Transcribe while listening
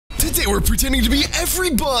Today we're pretending to be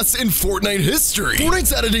every boss in Fortnite history.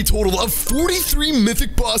 Fortnite's added a total of 43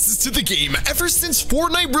 mythic bosses to the game ever since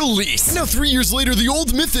Fortnite release. And now 3 years later, the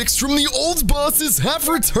old mythics from the old bosses have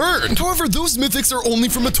returned. However, those mythics are only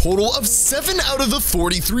from a total of 7 out of the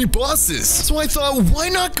 43 bosses. So I thought, why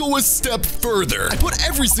not go a step further? I put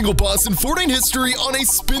every single boss in Fortnite history on a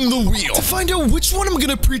spin the wheel to find out which one I'm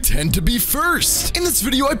gonna pretend to be first. In this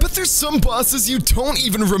video, I bet there's some bosses you don't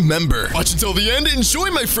even remember. Watch until the end, enjoy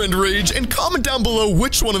my friend Rage, and comment down below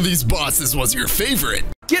which one of these bosses was your favorite.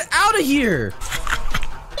 Get out of here!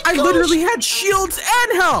 I literally had shields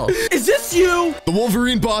and health! Is this you? The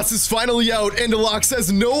Wolverine boss is finally out, and Lox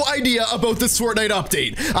has no idea about this Fortnite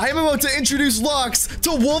update. I am about to introduce Lox to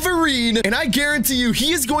Wolverine, and I guarantee you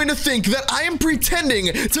he is going to think that I am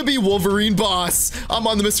pretending to be Wolverine boss. I'm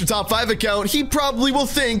on the Mr. Top 5 account. He probably will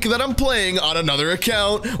think that I'm playing on another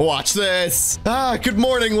account. Watch this. Good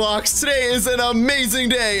morning, Lox. Today is an amazing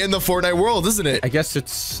day in the Fortnite world, isn't it? I guess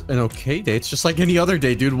it's an okay day. It's just like any other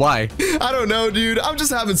day, dude. Why? I don't know, dude. I'm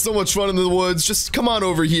just having so much fun in the woods. Just come on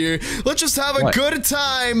over here. Let's just have a good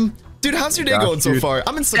time. Dude, how's your day going so far?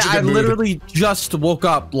 I'm in such a good mood. I literally just woke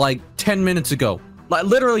up like 10 minutes ago. Like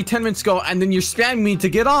literally 10 minutes ago, and then you're spamming me to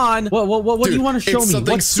get on. What do you want to show me?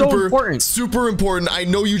 What's so important? Super important. I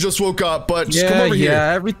know you just woke up, but just come over here.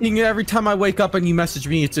 Yeah, every time I wake up and you message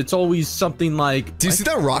me, it's always something like. Do you see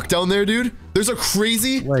that rock down there, dude? There's a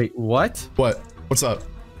crazy. Wait, what? What? What's up?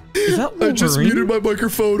 Is that Wolverine? I just muted my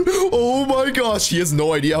microphone. Oh my gosh, he has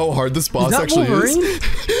no idea how hard this boss actually is.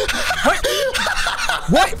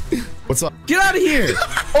 What? What's up? Get out of here!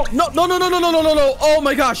 Oh no! Oh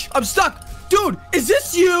my gosh, I'm stuck, dude. Is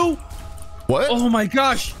this you? What? Oh my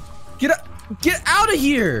gosh, get out of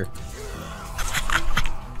here!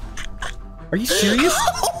 Are you serious?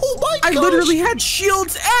 Oh my gosh. I literally had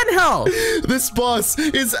shields and health. This boss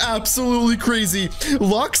is absolutely crazy.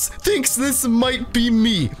 Lux thinks this might be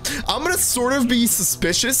me. I'm gonna sort of be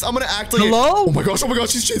suspicious. I'm gonna act like hello? Oh my gosh,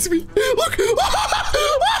 he's chasing me. Look.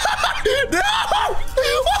 No!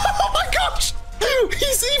 Oh my gosh.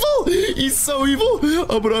 He's evil. He's so evil.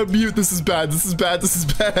 I'm gonna unmute. This is bad. This is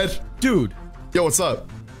bad. Dude. Yo, what's up?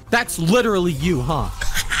 That's literally you, huh?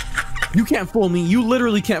 You can't fool me. You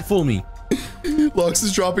literally can't fool me. Lux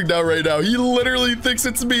is dropping down right now. He literally thinks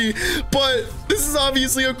it's me, but this is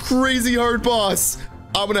obviously a crazy hard boss.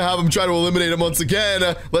 I'm gonna have him try to eliminate him once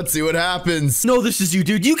again. Let's see what happens. No, this is you,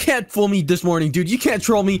 dude. You can't fool me this morning, dude. You can't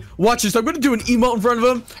troll me. Watch this. I'm gonna do an emote in front of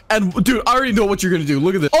him, and dude, I already know what you're gonna do.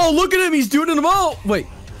 Look at this. Oh, look at him. He's doing an emote. Wait,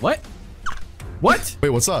 what? What? Wait,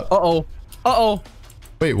 what's up? Uh-oh.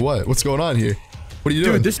 Wait, what? What's going on here? What are you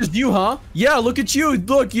doing? Dude, this is you, huh? Yeah, look at you.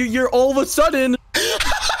 Look, you're all of a sudden.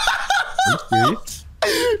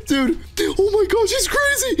 Dude, oh my gosh, he's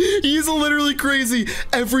crazy. He is literally crazy.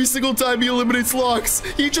 Every single time he eliminates Lux,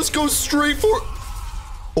 he just goes straight for...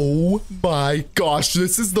 Oh my gosh,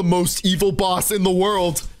 this is the most evil boss in the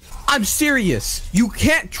world. I'm serious. You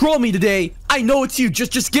can't troll me today. I know it's you.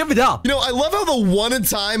 Just give it up. You know, I love how the one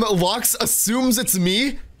time Lux assumes it's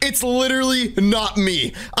me. It's literally not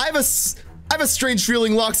me. I have a strange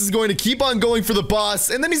feeling Lox is going to keep on going for the boss,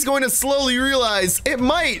 and then he's going to slowly realize it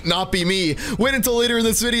might not be me. Wait until later in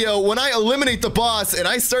this video when I eliminate the boss and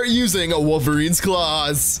I start using a Wolverine's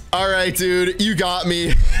claws. All right, dude, you got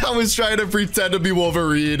me. I was trying to pretend to be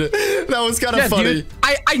Wolverine. That was kind of funny. Dude,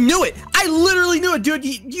 I knew it. I literally knew it, dude.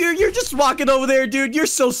 You're just walking over there, dude. You're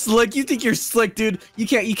so slick. You think you're slick, dude. You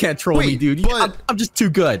can't troll me, dude. I'm just too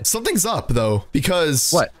good. Something's up though,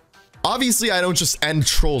 because what? Obviously I don't just end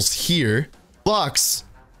trolls here. Lux,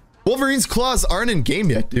 Wolverine's claws aren't in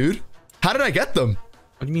game yet, dude. How did I get them?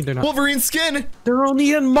 What do you mean they're not? Wolverine skin. They're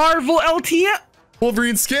only in Marvel LTM.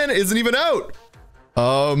 Wolverine skin isn't even out.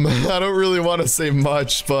 I don't really want to say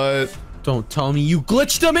much, but don't tell me you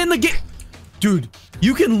glitched them in the game. Dude,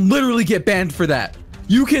 you can literally get banned for that.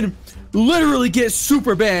 You can literally get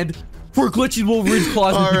super banned for glitching Wolverine's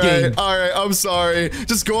claws in the game. All right, I'm sorry.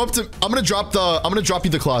 Just go up to, I'm gonna drop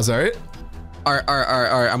you the claws, all right? All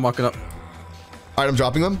right, I'm walking up. All right, I'm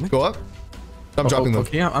dropping them. Go up. I'm dropping them.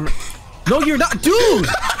 Okay, no, you're not. Dude,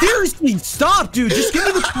 seriously, stop, dude. Just give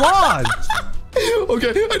me the claws. Okay,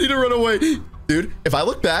 I need to run away. Dude, if I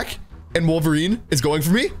look back and Wolverine is going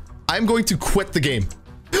for me, I'm going to quit the game.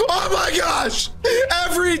 Oh my gosh!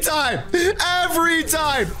 Every time!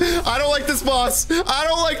 I don't like this boss. Oh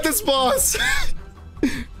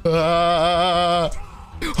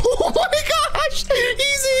my gosh!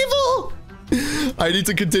 He's evil! I need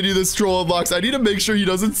to continue this troll unlocks. I need to make sure he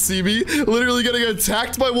doesn't see me. Literally getting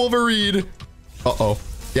attacked by Wolverine. Uh-oh.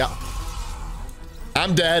 Yeah.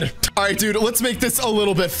 I'm dead. All right, dude, let's make this a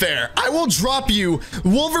little bit fair. I will drop you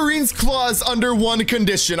Wolverine's claws under one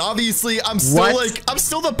condition. Obviously, I'm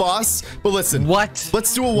still the boss, but listen. What?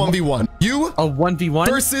 Let's do a 1v1. You a 1v1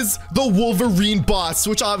 versus the Wolverine boss,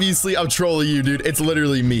 which obviously I'm trolling you, dude. It's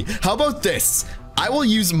literally me. How about this? I will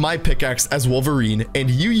use my pickaxe as Wolverine, and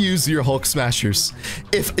you use your Hulk smashers.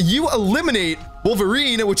 If you eliminate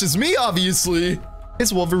Wolverine, which is me, obviously,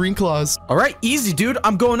 it's Wolverine claws. All right, easy, dude.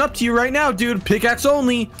 I'm going up to you right now, dude. Pickaxe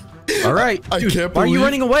only. All right, dude, why are you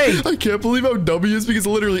running away? I can't believe how dumb he is, because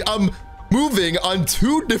literally I'm moving on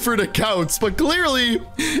 2 different accounts, but clearly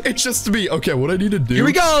it's just me. Okay, what I need to do. Here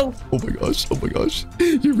we go. Oh my gosh. Oh my gosh.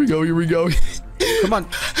 Here we go. Here we go. Come on.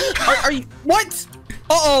 Are you what?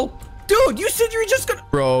 Uh-oh. Dude, you said you were just gonna...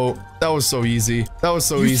 Bro, that was so easy. That was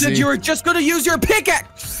so easy. You said you were just gonna use your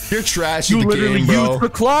pickaxe. You're trash at the game, bro. You literally used the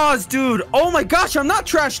claws, dude. Oh my gosh, I'm not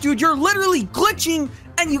trash, dude. You're literally glitching,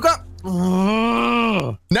 and you got...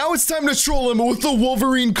 Now it's time to troll him with the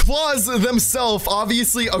Wolverine claws themselves.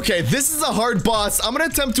 Obviously, okay, this is a hard boss. I'm gonna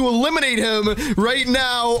attempt to eliminate him right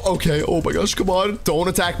now. Okay, oh my gosh, come on. Don't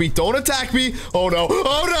attack me. Don't attack me. Oh no.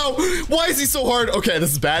 Oh no. Why is he so hard? Okay,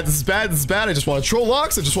 this is bad. This is bad. This is bad. I just want to troll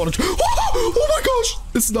Locks. I just want to... Oh my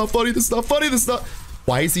gosh. This is not funny. This is not funny. This is not...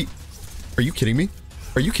 Why is he... Are you kidding me?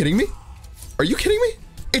 Are you kidding me? Are you kidding me?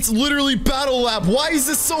 It's literally Battle Lab. Why is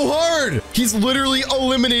this so hard? He's literally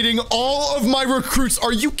eliminating all of my recruits.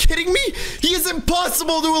 Are you kidding me? He is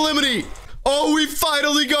impossible to eliminate. Oh, we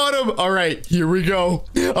finally got him. All right, here we go.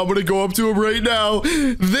 I'm going to go up to him right now.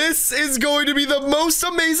 This is going to be the most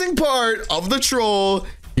amazing part of the troll.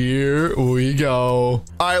 Here we go. All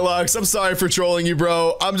right, Lux, I'm sorry for trolling you,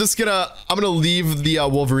 bro. I'm gonna leave the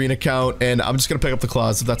Wolverine account, and I'm just gonna pick up the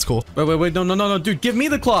claws, if that's cool. Wait, no, dude, give me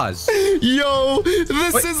the claws. Yo,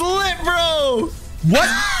 this is lit, bro. What?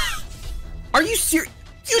 Are you serious?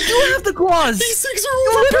 You do have the claws. These things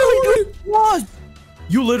are overpowered. Claws.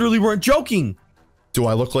 You literally weren't joking. Do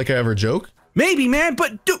I look like I ever joke? Maybe, man,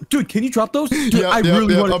 but dude, can you drop those? Dude, yeah, I'm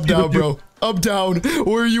down, bro. I'm down.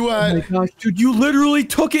 Where are you at? Oh my gosh, dude, you literally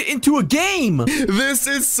took it into a game. This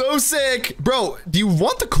is so sick. Bro, do you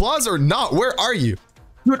want the claws or not? Where are you?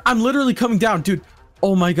 Dude, I'm literally coming down, dude.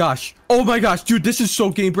 Oh my gosh. Oh my gosh, dude, this is so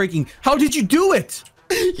game breaking. How did you do it?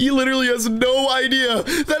 He literally has no idea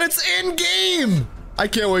that it's in game. I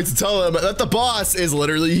can't wait to tell him that the boss is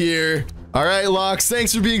literally here. All right, Locks,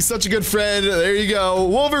 thanks for being such a good friend. There you go.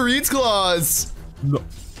 Wolverine's claws. No.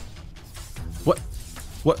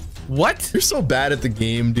 What? You're so bad at the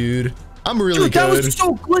game, dude. I'm really good. That was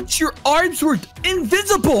so glitch. Your arms were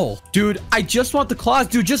invisible. Dude, I just want the claws,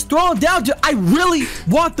 dude. Just throw them down, dude. I really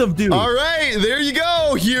want them, dude. All right, there you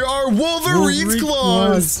go. Here are Wolverine's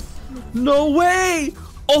claws. No way.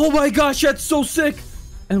 Oh my gosh, that's so sick.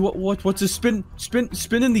 And what's a spin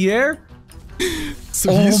in the air?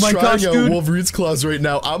 So he's trying out Wolverine's claws right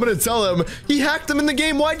now. I'm gonna tell him he hacked them in the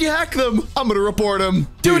game. Why'd you hack them? I'm gonna report him.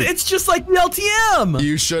 Dude, it's just like the LTM.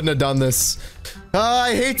 You shouldn't have done this.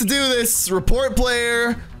 I hate to do this. Report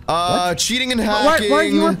player. Cheating and hacking. Why are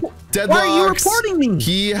you reporting me?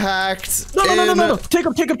 He hacked. No. Take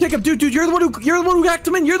him, dude. You're the one who hacked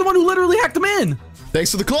him in. You're the one who literally hacked him in.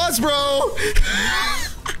 Thanks for the claws, bro.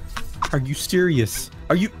 Are you serious?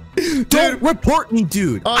 Are you? Don't report me,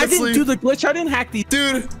 dude. Honestly, I didn't do the glitch. I didn't hack these.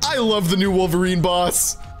 Dude, I love the new Wolverine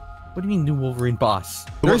boss. What do you mean new Wolverine boss?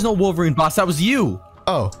 There's no Wolverine boss. That was you.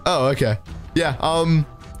 Oh, okay. Yeah,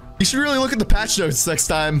 you should really look at the patch notes next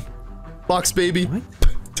time. Box baby. What?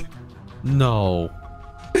 No.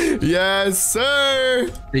 Yes, sir.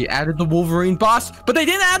 They added the Wolverine boss, but they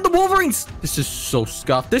didn't add the Wolverines. This is so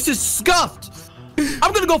scuffed. This is scuffed.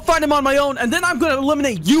 I'm gonna go find him on my own, and then I'm gonna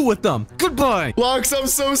eliminate you with them. Goodbye. Locks, I'm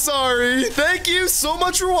so sorry. Thank you so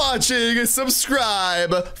much for watching.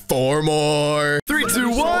 Subscribe for more. 3, 2,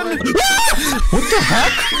 1. What the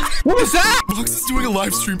heck? What was that? Locks is doing a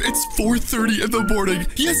live stream. It's 4:30 in the morning.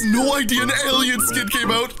 He has no idea an alien skin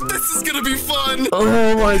came out. This is gonna be fun.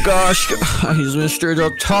 Oh my gosh. He's been straight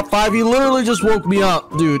up top 5. He literally just woke me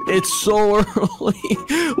up, dude. It's so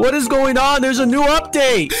early. What is going on? There's a new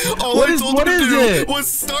update. What is it? Was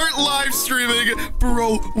start live streaming.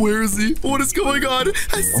 Bro, where is he? What is going on?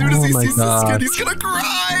 As soon as he sees the skin, he's gonna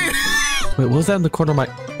cry. Wait, what was that in the corner of my...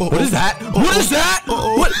 What is that? What is that?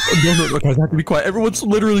 What? No, guys, I have to be quiet. Everyone's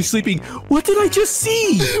literally sleeping. What did I just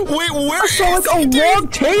see? Wait, where? I saw like a long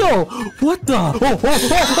tail. What the? No.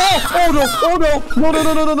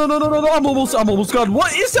 I'm almost gone.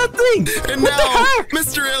 What is that thing? And what now, the heck?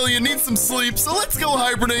 Mr. Alien needs some sleep, so let's go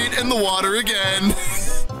hibernate in the water again.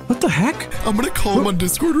 What the heck? I'm gonna call him on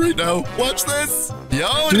Discord right now. Watch this.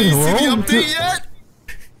 Yo, do you see the update yet?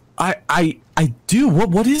 I do.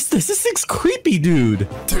 What is this? This thing's creepy, dude.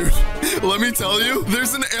 Dude, let me tell you,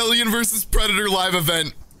 there's an Alien versus Predator live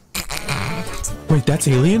event. Wait, that's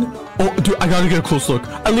Alien? Oh, dude, I gotta get a close look.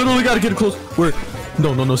 I literally gotta get a close. Where?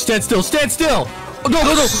 No. Stand still. Stand still. Oh,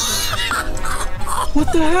 no.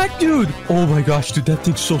 What the heck, dude? Oh my gosh, dude, that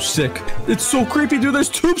thing's so sick. It's so creepy, dude. There's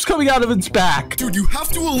tubes coming out of its back. Dude, you have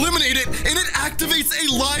to eliminate it, and it activates a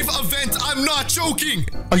live event. I'm not joking.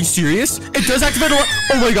 Are you serious? It does activate a...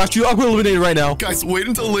 Oh my gosh, dude, I'm gonna eliminate it right now. Guys, wait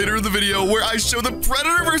until later in the video where I show the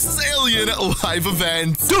Predator versus Alien live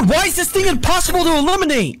event. Dude, why is this thing impossible to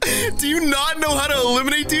eliminate? Do you not know how to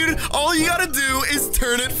eliminate, dude? All you gotta do is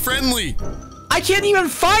turn it friendly. I can't even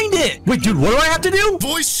find it. Wait, dude, what do I have to do?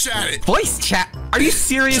 Voice chat it. Voice chat? Are you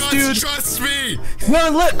serious, dude? Trust me.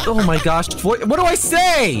 Well, oh my gosh. What do I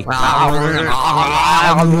say?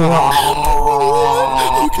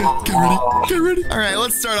 Okay, get ready. All right,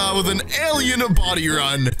 let's start out with an alien body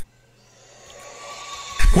run.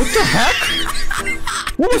 What the heck?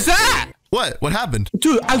 What was that? What happened?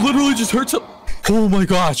 Dude, I literally just heard some... Oh my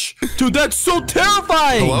gosh. Dude, that's so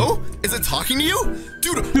terrifying. Hello? Is it talking to you?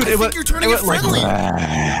 Dude, I think you're turning it friendly.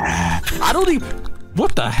 I don't even...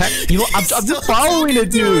 What the heck? You know, I'm just following it,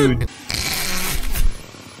 dude.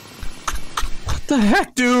 What the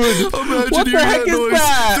heck, dude? Imagine what the heck is noise.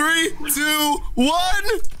 that? 3, 2, 1.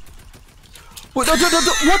 What just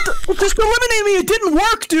eliminated me? It didn't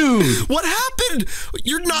work, dude. What happened?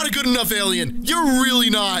 You're not a good enough alien. You're really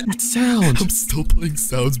not. That sound. I'm still playing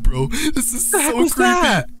sounds, bro. This is so creepy.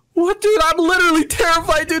 That? What, dude? I'm literally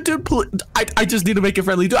terrified, dude. I just need to make it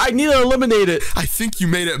friendly, dude. I need to eliminate it. I think you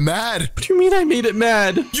made it mad. What do you mean I made it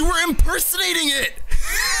mad? You were impersonating it.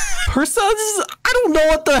 I don't know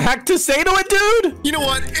what the heck to say to it, dude. You know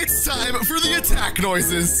what? It's time for the attack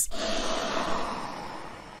noises.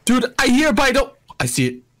 Dude, I hear, but I don't... I see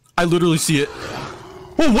it. I literally see it.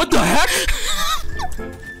 Oh, what the heck?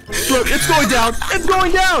 Look, it's going down. It's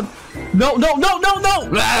going down. No.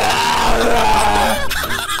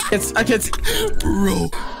 I can't see. Bro.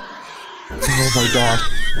 Oh my god.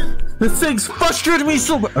 This thing's frustrated me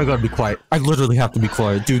so much. I gotta be quiet. I literally have to be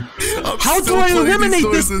quiet, dude. How do I eliminate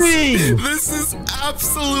this thing? This is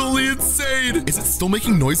absolutely insane. Is it still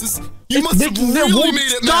making noises? You must have really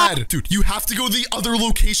made it mad. Dude, you have to go to the other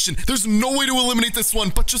location. There's no way to eliminate this one,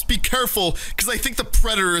 but just be careful, because I think the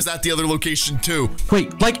Predator is at the other location too.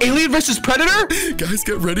 Wait, like Alien versus Predator? Guys,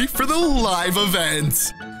 get ready for the live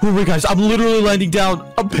event. Oh wait, guys, I'm literally landing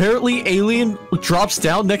down. Apparently, Alien drops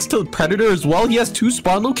down next to Predator as well. He has 2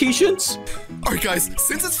 spawn locations. All right, guys,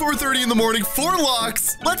 since it's 4:30 in the morning, 4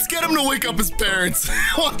 locks, let's get him to wake up his parents.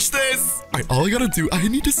 Watch this. All right, all I gotta do, I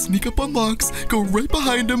need to sneak up on locks, go right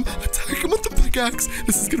behind him, attack him with the pickaxe.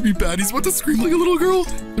 This is gonna be bad. He's about to scream like a little girl.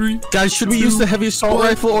 3, guys, should we use the heavy assault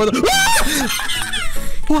rifle or the...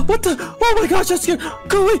 What the? Oh my gosh, that's scared.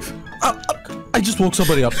 Go away. I just woke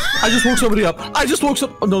somebody up. I just woke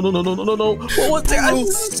some... Oh, no. What's that?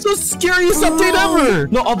 This is the scariest update ever.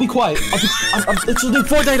 No, I'll be quiet. It's the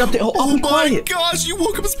Fortnite update. I'll be quiet. Oh my gosh, you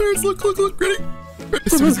woke up his parents. Look. Ready? What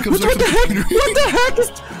the heck?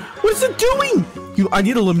 What is it doing? I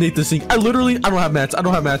need to eliminate this thing. I don't have mats.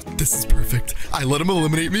 This is perfect. I let him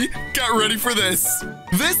eliminate me. Get ready for this.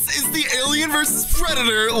 This is the Alien versus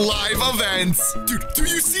Predator live event. Dude, do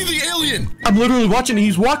you see the alien? I'm literally watching and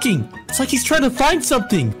he's walking. It's like he's trying to find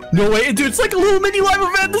something. No way, dude. It's like a little mini live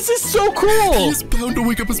event. This is so cool. He is bound to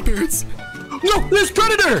wake up his parents. No, there's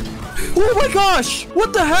Predator. Oh my gosh.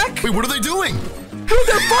 What the heck? Wait, what are they doing? Dude,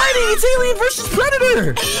 they're fighting. It's Alien versus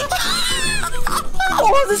Predator.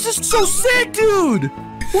 Oh, this is so sick, dude.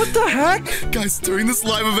 What the heck? Guys, during this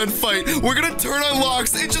live event fight, we're gonna turn on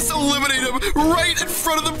locks and just eliminate him right in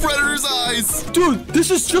front of the Predator's eyes. Dude, this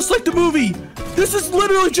is just like the movie. This is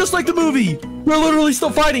literally just like the movie. We're literally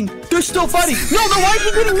still fighting. They're still fighting. No, why are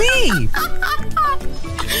you getting me?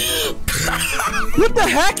 What the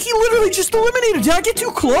heck? He literally just eliminated. Did I get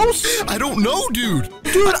too close? I don't know, dude.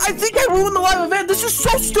 Dude, I think I ruined the live event. This is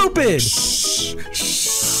so stupid. Shh.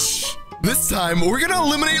 This time, we're gonna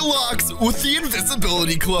eliminate locks with the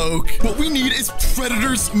invisibility cloak. What we need is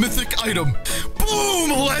Predator's mythic item.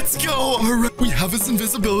 Boom, let's go. All right, we have his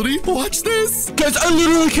invisibility. Watch this. Guys, I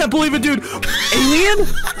literally can't believe it, dude. Alien?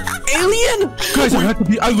 Guys,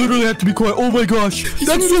 I literally have to be quiet. Oh my gosh.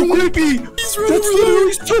 That's so creepy. That's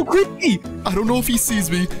literally so creepy. I don't know if he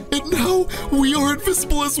sees me. And now we are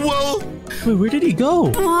invisible as well. Wait, where did he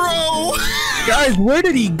go? Bro. Guys, where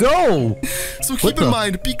did he go? So keep in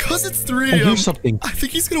mind, because it's 3 a.m. I hear something. I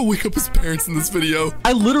think he's gonna wake up his parents in this video.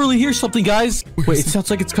 I literally hear something, guys. Wait, it sounds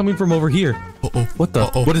like it's coming from over here. Uh-oh. What the?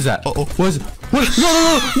 What is that? Uh-oh. What is it? What? No.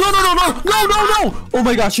 Oh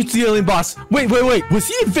my gosh, it's the alien boss. Wait. Was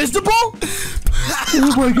he invisible?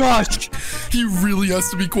 Oh my gosh. He really has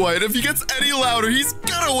to be quiet. If he gets any louder, he's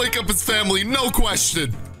gonna wake up his family, no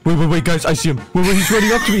question. Wait, guys, I see him. Wait, he's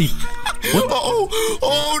running up to me. What?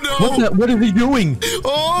 Oh no. What is he doing?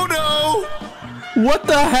 Oh no. What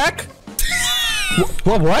the heck?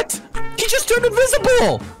 What? He just turned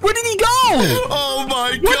invisible. Where did he go? Oh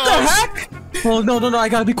my god. What the heck? Oh, no, I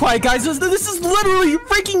gotta be quiet, guys. This is literally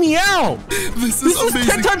freaking me out. This is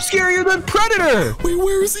amazing. 10 times scarier than Predator. Wait,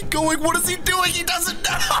 where is he going? What is he doing? He doesn't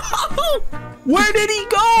know. Where did he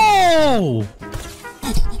go?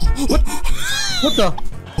 What the?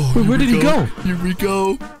 Oh, where did he go? Here we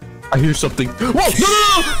go. I hear something. Whoa,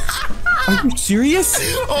 no. Are you serious?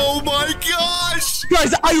 Oh my gosh.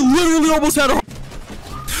 Guys, I literally almost had a...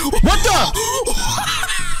 What the?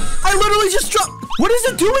 I literally just dropped... What is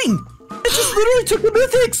it doing? It just literally took the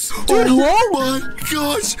mythics. Dude, hello? Oh my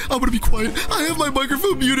gosh. I'm gonna be quiet. I have my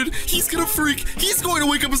microphone muted. He's gonna freak. He's going to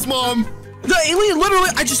wake up his mom. The alien literally...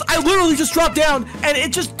 I literally just dropped down and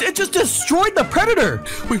it just destroyed the Predator.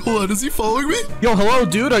 Wait, hold on. Is he following me? Yo, hello,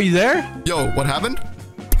 dude. Are you there? Yo, what happened?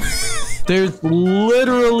 There's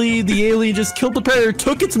literally the alien just killed the Predator,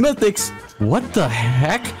 took its mythics. What the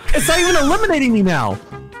heck? It's not even eliminating me now.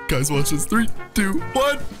 Guys, watch this. 3, 2,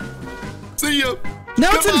 1. See ya.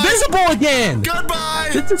 Now it's invisible again.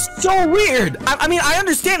 Goodbye. This is so weird. I mean, I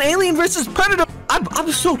understand Alien versus Predator.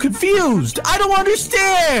 I'm so confused. I don't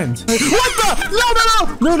understand. What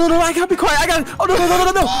the? No. I gotta be quiet. Oh, no.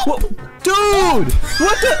 Whoa. Dude,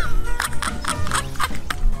 what the?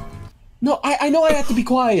 No, I know I have to be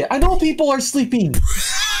quiet. I know people are sleeping.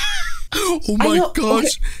 Oh my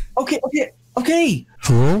gosh. Okay.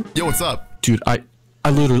 Hello? Yo, what's up? Dude, I'm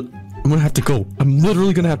gonna have to go. I'm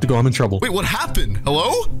literally gonna have to go. I'm in trouble. Wait, what happened?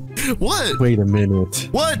 Hello? What? Wait a minute.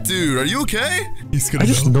 What, dude? Are you okay? I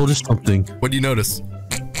just noticed something. What do you notice?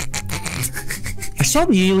 I saw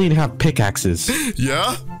the alien have pickaxes.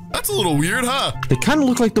 Yeah? That's a little weird, huh? They kind of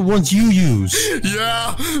look like the ones you use.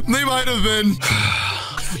 Yeah, they might have been.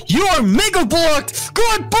 You are mega blocked!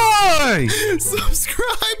 Goodbye!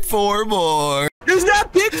 Subscribe for more. Is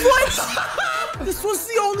that Bigfoot? This was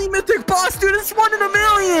the only mythic boss, dude. It's 1 in a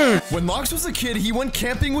million. When Lox was a kid, he went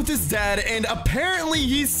camping with his dad, and apparently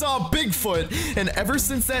he saw Bigfoot. And ever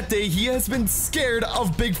since that day, he has been scared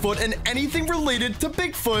of Bigfoot and anything related to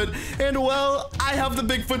Bigfoot. And well, I have the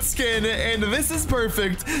Bigfoot skin, and this is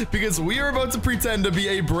perfect because we are about to pretend to be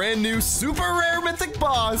a brand new super rare mythic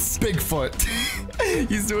boss, Bigfoot.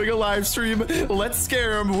 He's doing a live stream. Let's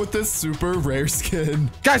scare him with this super rare skin.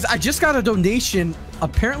 Guys, I just got a donation.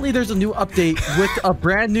 Apparently, there's a new update with a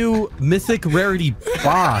brand new mythic rarity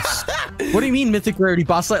boss. What do you mean mythic rarity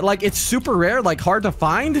boss? Like it's super rare, like hard to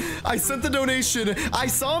find? I sent the donation. I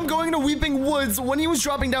saw him going to Weeping Woods when he was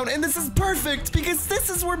dropping down, and this is perfect because this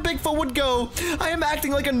is where Bigfoot would go. I am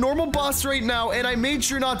acting like a normal boss right now, and I made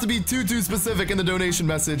sure not to be too specific in the donation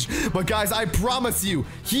message. But guys, I promise you,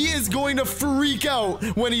 he is going to freak out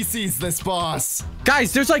when he sees this boss.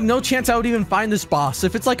 Guys, there's like no chance I would even find this boss.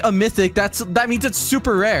 If it's like a mythic, that means it's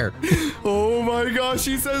super rare. Oh my gosh,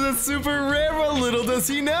 he says it's super rare, but little does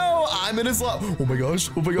he know, I'm in his lap. Oh my gosh,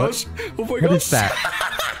 oh my gosh, oh my gosh. What is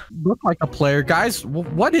that? Look like a player, guys.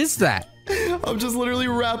 What is that? I'm just literally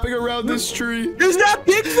wrapping around this tree. Is that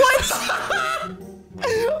Bigfoot?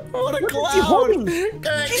 What a clown. Is he holding?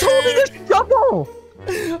 He's holding a shovel.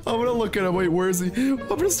 I'm gonna look at him. Wait, where is he? I'm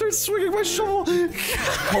gonna start swinging my shovel.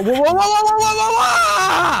 Whoa.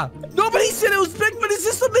 Nobody said it was Bigfoot. Is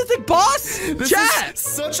this the mythic boss? This Chat. is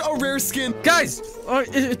such a rare skin. Guys, I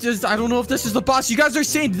don't know if this is the boss. You guys are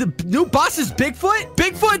saying the new boss is Bigfoot?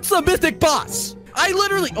 Bigfoot's the mythic boss. I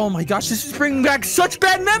literally, oh my gosh, this is bringing back such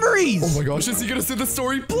bad memories. Oh my gosh, is he gonna say the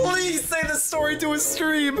story? Please say the story to his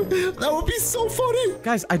stream. That would be so funny.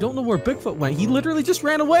 Guys, I don't know where Bigfoot went. He literally just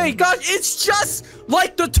ran away. God, it's just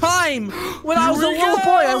like the time when I was a little boy.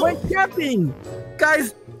 I went camping.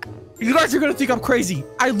 Guys, you guys are gonna think I'm crazy.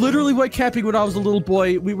 I literally went camping when I was a little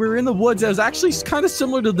boy. We were in the woods. It was actually kind of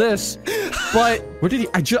similar to this. But where did he?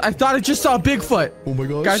 I thought I just saw Bigfoot. Oh my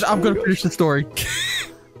gosh. Guys, I'm gonna finish the story.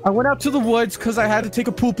 I went out to the woods because I had to take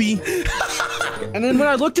a poopy. And then when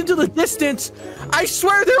I looked into the distance, I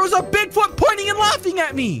swear there was a Bigfoot pointing and laughing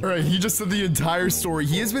at me. All right, he just said the entire story.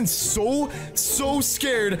 He has been so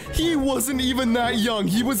scared. He wasn't even that young.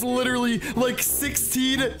 He was literally like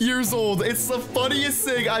 16 years old. It's the funniest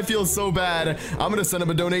thing. I feel so bad. I'm gonna send him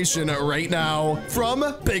a donation right now from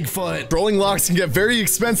Bigfoot. Trolling locks can get very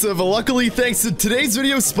expensive. Luckily, thanks to today's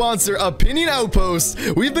video sponsor, Opinion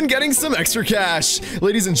Outpost, we've been getting some extra cash.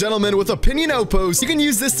 Ladies and gentlemen, with Opinion Outpost, you can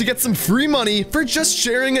use this to get some free money for just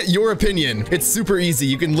sharing your opinion. It's super easy.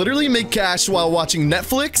 You can literally make cash while watching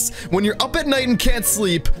Netflix, when you're up at night and can't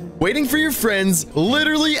sleep, waiting for your friends,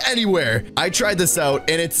 literally anywhere. I tried this out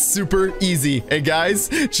and it's super easy. And guys,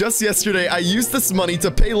 just yesterday, I used this money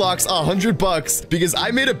to pay Lox $100 because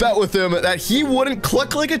I made a bet with him that he wouldn't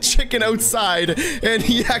cluck like a chicken outside, and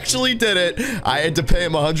he actually did it. I had to pay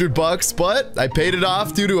him $100, but I paid it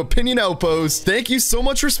off due to Opinion Outpost. Thank you so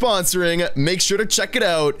much for sponsoring. Make sure to check it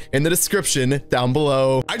out in the description down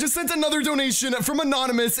below. I just sent another donation from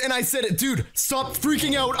Anonymous, and I said, dude, stop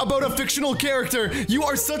freaking out about a fictional character. You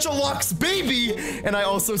are such a Lox baby. And I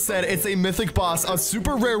also said it's a mythic boss, a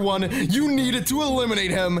super rare one. You needed to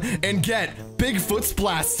eliminate him and get Bigfoot's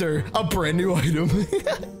Blaster, a brand new item.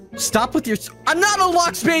 Stop with your... I'm not a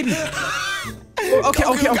Lox baby! Okay.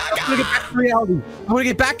 I'm gonna get back to reality. I'm gonna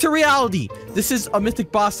get back to reality. This is a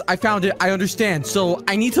mythic boss. I found it. I understand. So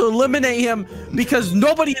I need to eliminate him because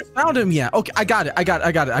nobody has found him yet. Okay, I got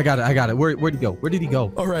it. Where'd he go? Where did he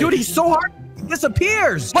go? All right. Dude, he's so hard. He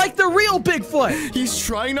disappears like the real Bigfoot. He's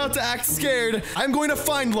trying not to act scared. I'm going to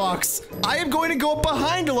find Lox. I am going to go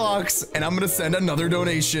behind Lox, and I'm going to send another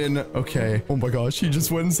donation. Okay. Oh my gosh, he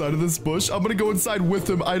just went inside of this bush. I'm going to go inside with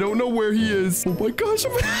him. I don't know where he is. Oh my gosh.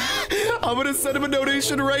 I'm going to send him a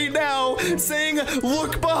donation right now saying,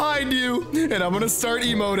 look behind you. And I'm going to start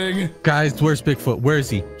emoting. Guys, where's Bigfoot? Where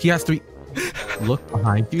is he? He has to be... Look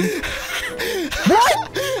behind you. What?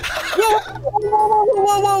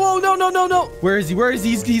 Whoa, no. Where is he?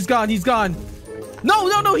 He's gone.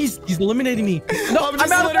 No, he's eliminating me. No, I'm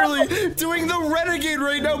just literally doing the renegade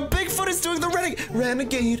right now. Bigfoot is doing the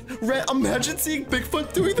renegade. Imagine seeing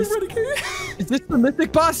Bigfoot doing the renegade. Is this the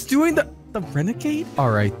mythic boss doing the renegade?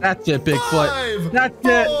 All right, that's it, Bigfoot. 5, that's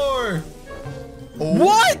 4. it.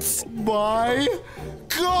 What? My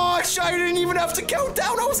gosh, I didn't even have to count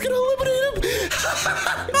down. I was gonna eliminate him.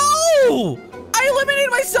 No! I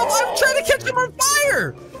eliminated myself. I'm trying to catch him on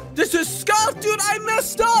fire. This is scuff, dude. I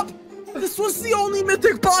messed up. This was the only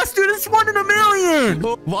mythic boss, dude. It's 1 in a million.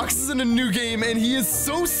 Lox is in a new game, and he is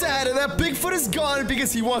so sad that Bigfoot is gone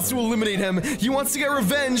because he wants to eliminate him. He wants to get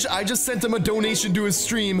revenge. I just sent him a donation to his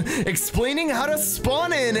stream explaining how to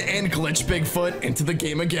spawn in and glitch Bigfoot into the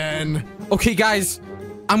game again. Okay, guys,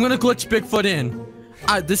 I'm going to glitch Bigfoot in.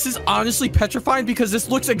 This is honestly petrifying because this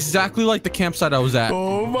looks exactly like the campsite I was at.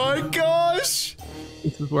 Oh my gosh.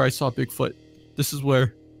 This is where I saw Bigfoot. This is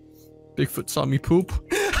where Bigfoot saw me poop.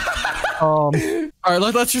 All right,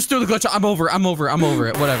 let's just do the glitch. I'm over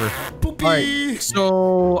it. Whatever. Poopy. All right,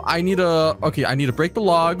 so I need to break the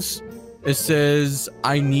logs. It says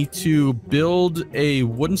I need to build a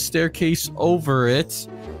wooden staircase over it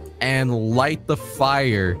and light the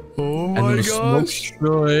fire. Oh my gosh.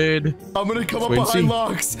 I'm gonna come up behind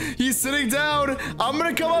Lox. He's sitting down. I'm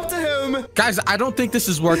gonna come up to him. Guys, I don't think this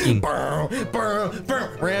is working.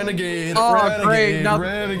 Renegade. Oh, great. Now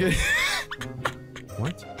Renegade.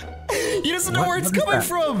 What? He doesn't know where it's coming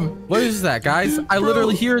from. What is that, guys? I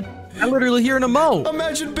literally hear an emote.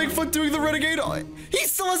 Imagine Bigfoot doing the renegade. Oh, he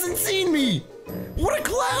still hasn't seen me. What a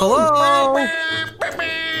clown. Hello?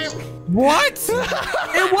 What?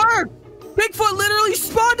 It worked. Bigfoot literally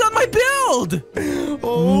spawned on my build.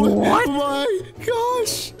 Oh what? My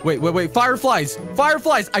gosh. Wait. Fireflies.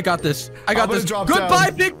 I got this.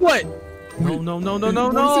 Goodbye, Bigfoot. No.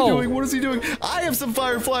 What is he doing? I have some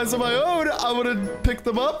fireflies of my own. I'm gonna pick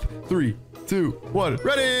them up. 3, 2, 1.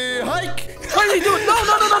 Ready? Hike. What is he doing?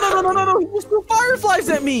 No. He just threw fireflies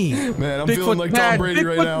at me. Man, I'm feeling like Tom Brady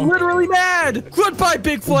right now. Bigfoot's literally mad. Goodbye,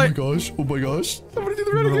 Bigfoot. Oh my gosh. I'm gonna do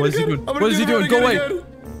the renegade. What is he doing? What is he doing? Go away.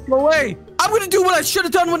 Go away. I'm gonna do what I should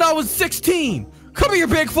have done when I was 16. Come here,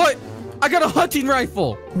 Bigfoot. I got a hunting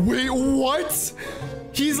rifle. Wait, what?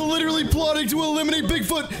 He's literally plotting to eliminate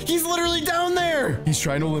Bigfoot. He's literally down there. He's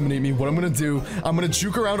trying to eliminate me. What I'm gonna do, I'm gonna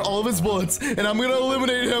juke around all of his bullets, and I'm gonna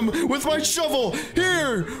eliminate him with my shovel.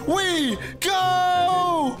 Here we go.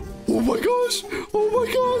 Oh my gosh.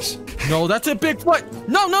 No, that's a Bigfoot.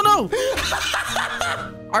 No.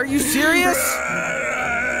 Are you serious?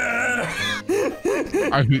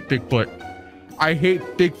 I hate Bigfoot.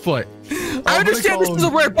 I understand this is a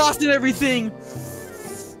rare boss and everything.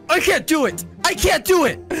 I can't do it.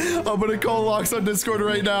 I'm gonna call Lox on Discord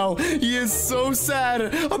right now. He is so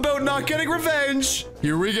sad about not getting revenge.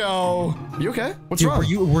 Here we go. You okay? What's wrong?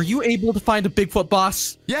 Were you able to find a Bigfoot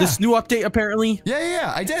boss? Yeah. This new update, apparently?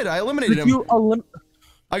 Yeah, I did. I eliminated him.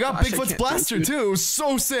 I got Bigfoot's Blaster, too. It was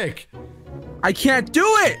so sick. I can't do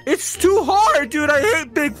it. It's too hard, dude. I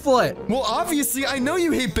hate Bigfoot. Well, obviously, I know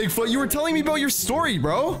you hate Bigfoot. You were telling me about your story,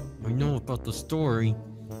 bro. I know about the story.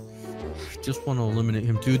 Just want to eliminate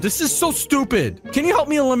him, dude. This is so stupid. Can you help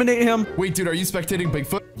me eliminate him? Wait, dude, are you spectating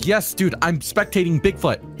Bigfoot? Yes, dude. I'm spectating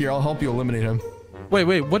Bigfoot. Here, I'll help you eliminate him.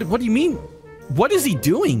 Wait. What do you mean? What is he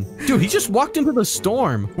doing? Dude, he just walked into the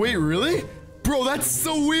storm. Wait, really? Bro, that's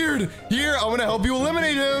so weird. Here, I'm gonna help you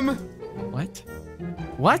eliminate him. What?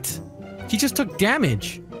 What? He just took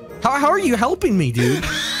damage. How are you helping me, dude?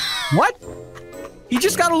 What? He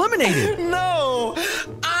just got eliminated. No,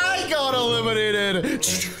 I got eliminated.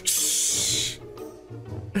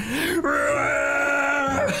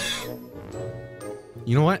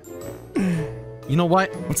 You know what? You know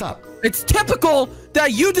what? What's up? It's typical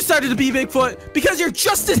that you decided to be Bigfoot because you're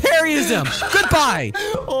just as hairy as him. Goodbye.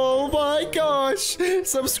 Oh my gosh.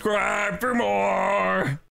 Subscribe for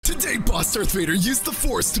more. Today, Boss Darth Vader used the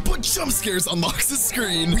Force to put jump scares on Lox's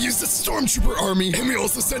screen. We used a Stormtrooper army, and we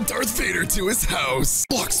also sent Darth Vader to his house.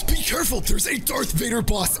 Lox, be careful. There's a Darth Vader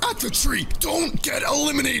boss at the tree. Don't get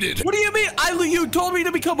eliminated. What do you mean? You told me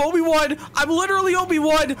to become Obi-Wan. I'm literally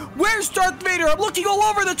Obi-Wan. Where's Darth Vader? I'm looking all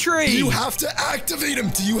over the tree. You have to activate him.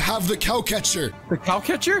 Do you have the cow catcher? The cow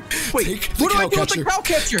catcher? Wait, Take the what do I cow do with the cow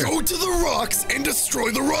catcher? Go to the rocks and destroy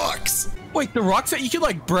the rocks. Wait, the rocks that you can,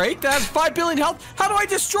 like, break? That has 5 billion health? How do I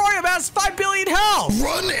destroy him? It has 5 billion health!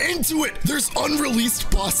 Run into it! There's unreleased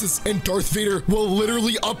bosses, and Darth Vader will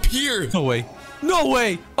literally appear. No way. No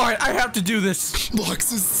way! Alright, I have to do this.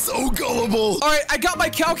 Lox is so gullible. Alright, I got my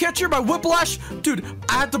cow catcher, my whiplash. Dude,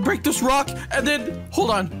 I have to break this rock, and then... Hold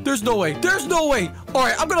on. There's no way. There's no way.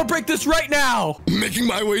 Alright, I'm gonna break this right now. Making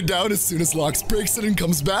my way down. As soon as Lox breaks it and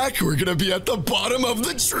comes back, we're gonna be at the bottom of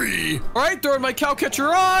the tree. Alright, throwing my cow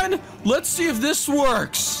catcher on. Let's see if this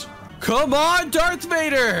works. Come on, Darth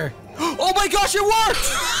Vader. Oh my gosh, it worked!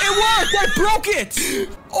 It worked! I broke it!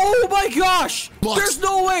 Oh my gosh! Lox, there's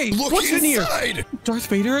no way! Look What's inside. in here? Darth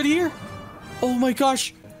Vader in here? Oh my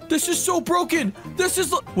gosh! This is so broken! This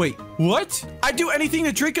is... Wait, what? I'd do anything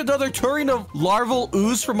to drink another tureen of larval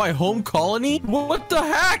ooze from my home colony? What the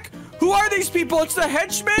heck? Who are these people? It's the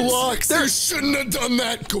henchmen? Lox, you shouldn't have done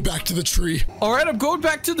that. Go back to the tree. Alright, I'm going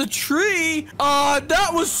back to the tree. That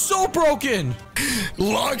was so broken.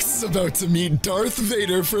 Lox is about to meet Darth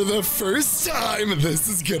Vader for the first time. This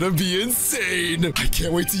is gonna be insane. I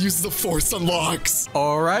can't wait to use the Force on Lox.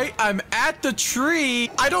 Alright, I'm at the tree.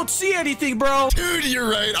 I don't see anything, bro. Dude, you're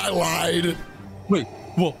right. I lied. Wait.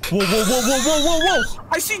 Whoa.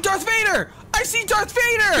 I see Darth Vader. I see Darth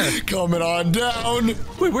Vader! Coming on down.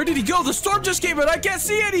 Wait, where did he go? The storm just came in. I can't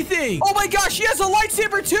see anything. Oh my gosh, he has a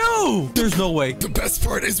lightsaber too! There's no way. The best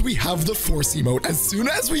part is we have the Force emote. As soon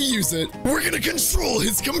as we use it, we're gonna control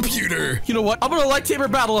his computer. You know what? I'm gonna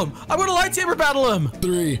lightsaber battle him.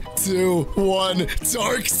 3, 2, 1,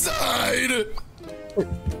 dark side.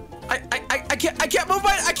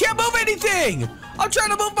 I can't move anything! I'm trying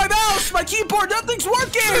to move my mouse, my keyboard, nothing's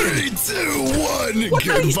working! 3, 2, 1, what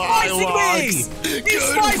goodbye, Lox. He's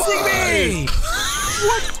slicing me!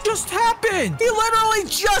 What just happened? He literally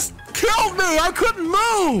just killed me! I couldn't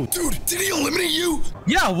move! Dude, did he eliminate you?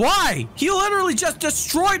 Yeah, why? He literally just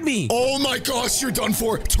destroyed me! Oh my gosh, you're done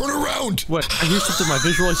for. Turn around. What? I hear something, my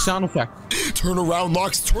visualize sound effect. Turn around,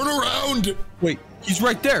 Lox, turn around. Wait, he's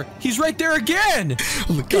right there. He's right there again.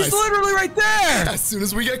 Look, guys, he's literally right there. As soon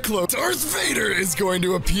as we get close, Darth Vader is going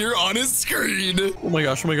to appear on his screen. Oh my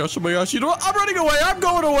gosh. You know what? I'm running away. I'm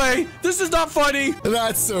going away. This is not funny.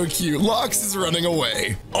 That's so cute. Lox is running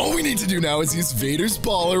away. All we need to do now is use Vader's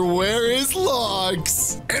baller. Where is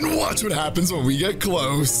Lox? And watch what happens when we get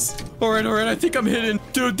close. All right. I think I'm hidden.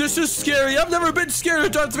 Dude, this is scary. I've never been scared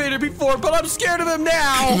of Darth Vader before, but I'm scared of him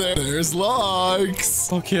now. There's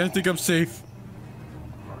Lox. Okay, I think I'm safe.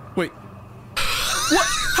 Wait. What?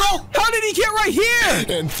 How did he get right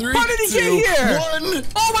here? And 3, how did he 2, get here? 1.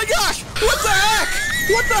 Oh my gosh! What the heck?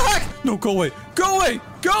 What the heck? No, go away. Go away.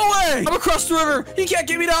 Go away. I'm across the river. He can't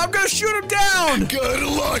get me down. I'm gonna shoot him down. Good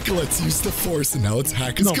luck. Let's use the Force and now let's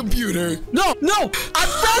hack his computer. No. I'm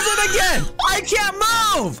frozen again. I can't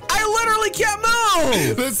move. I literally can't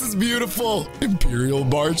move. This is beautiful. Imperial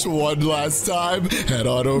March one last time. Head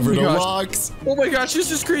on over to Lox. Oh my gosh,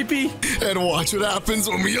 this is creepy. And watch what happens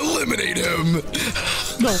when we eliminate him.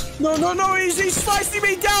 No. He's slicing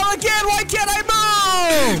me down again. Why can't I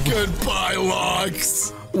move? Goodbye,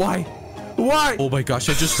 Lox. Why? Oh my gosh,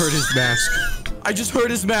 I just heard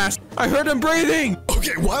his mask. I heard him breathing.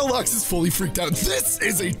 Okay, while Lox is fully freaked out, this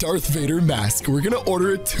is a Darth Vader mask. We're gonna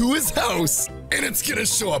order it to his house, and it's gonna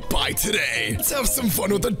show up by today. Let's have some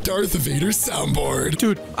fun with the Darth Vader soundboard.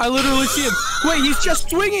 Dude, I literally see him. Wait, he's just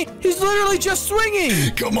swinging. He's literally just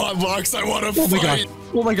swinging. Come on, Lox, I wanna fight.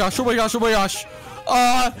 Oh my gosh.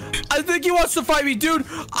 I think he wants to fight me, dude.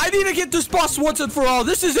 I need to get this boss once and for all.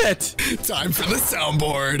 This is it. Time for the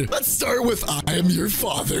soundboard. Let's start with I am your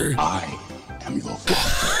father. I am your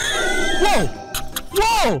father. Whoa!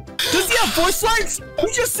 Whoa! Does he have voice lines? He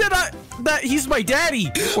just said that he's my daddy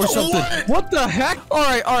or something. What the heck? All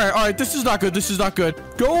right. This is not good. This is not good.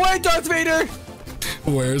 Go away, Darth Vader.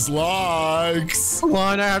 Where's Lux? Come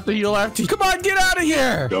on, I have to heal after. Come on, get out of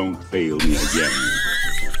here. Don't fail me again.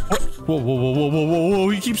 Whoa.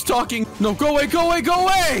 He keeps talking. No, go away.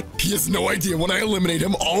 He has no idea when I eliminate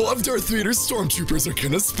him, all of Darth Vader's stormtroopers are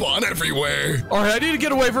gonna spawn everywhere. All right, I need to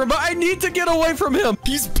get away from him. I need to get away from him.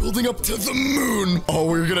 He's building up to the moon. All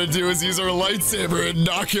we're gonna do is use our lightsaber and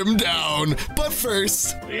knock him down. But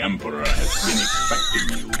first, The Emperor has been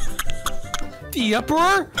expecting you. The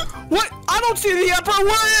Emperor? What? I don't see the Emperor.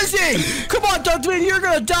 Where is he? Come on, Darth Vader, you're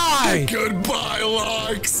gonna die. goodbye,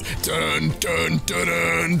 Lux. Dun dun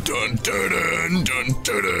dun dun dun dun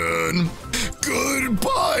dun.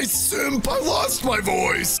 Goodbye, Simp. I lost my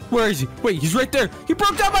voice. Where is he? Wait, he's right there. He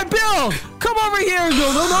broke down my build. Come over here. No.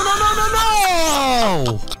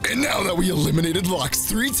 And now that we eliminated Lux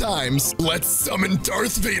 3 times, let's summon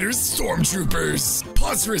Darth Vader's stormtroopers.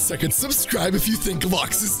 Pause for a second. Subscribe if you think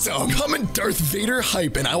Lux is dumb. Comment Darth Vader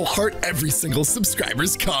hype and I will heart every single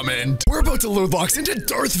subscriber's comment. We're about to load Lux into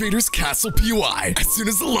Darth Vader's castle POI. As soon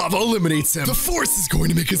as the lava eliminates him, the Force is going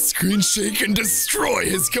to make his screen shake and destroy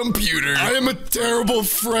his computer. I am a terrible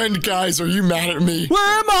friend, guys. Are you mad at me?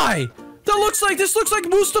 Where am I? This looks like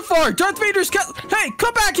Mustafar. Darth Vader's Hey,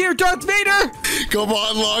 come back here, Darth Vader. Come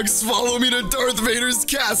on, Lux. Follow me to Darth Vader's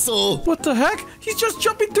castle. What the heck? He's just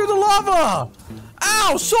jumping through the lava.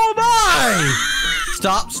 Ow, so am I.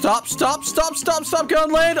 Stop. Get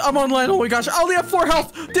on land. I'm on land. Oh my gosh. I only have 4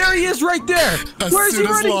 health. There he is right there. Where is he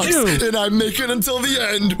running to? And I make it until the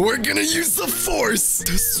end. We're gonna use the Force.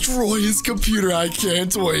 Destroy his computer. I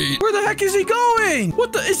can't wait. Where the heck is he going?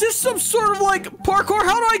 Is this some sort of like parkour?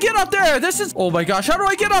 How do I get up there? Oh my gosh. How do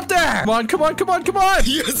I get up there? Come on.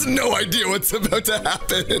 He has no idea what's about to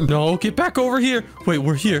happen. No, get back over here. Wait,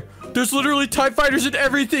 we're here. There's literally TIE fighters and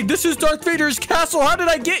everything. This is Darth Vader's castle. How did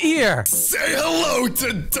I get here? Say hello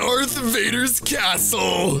to Darth Vader's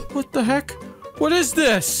castle. What the heck? What is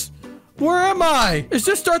this? Where am I? Is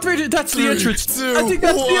this Darth Vader? That's the entrance. I think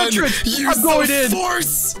that's the entrance. I'm going in.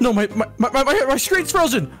 Force. No, my screen's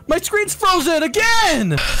frozen. My screen's frozen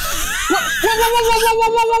again. What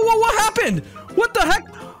happened? What the heck?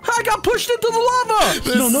 I got pushed into the lava!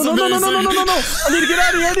 No. I need to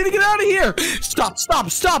get out of here! Stop!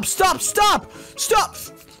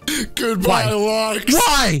 Goodbye, Lux.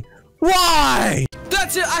 Why?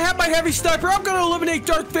 That's it! I have my heavy sniper! I'm gonna eliminate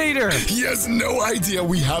Darth Vader! He has no idea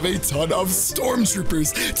we have a ton of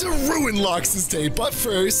stormtroopers to ruin Lux's day, but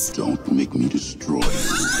first... Don't make me destroy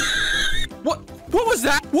you. What was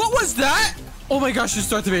that? What was that? Oh my gosh, it's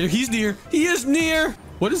Darth Vader. He's near. He is near!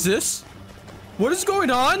 What is this? What is going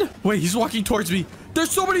on? Wait, he's walking towards me. There's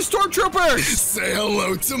so many stormtroopers! Say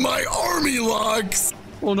hello to my army, Lux!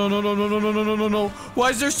 Oh, no. Why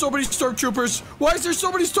is there so many stormtroopers?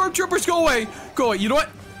 Go away.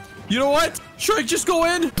 You know what? Should I just go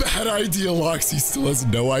in? Bad idea, Lux. He still has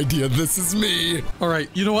no idea this is me. All right,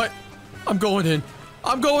 you know what? I'm going in.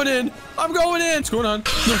 What's going on?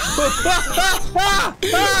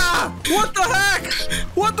 What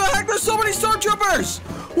the heck? There's so many stormtroopers!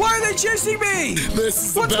 Why are they chasing me? This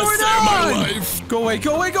is What's the best day of my life. Go away.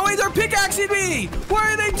 They're pickaxing me. What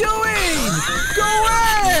are they doing? Go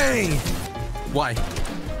away. Why?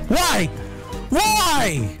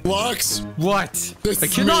 Lux? What? I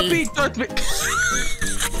cannot beat Darth Vader.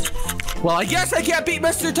 Well, I guess I can't beat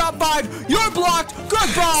Mr. Top 5. You're blocked.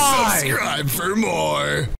 Goodbye. Subscribe for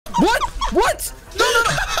more. What? No.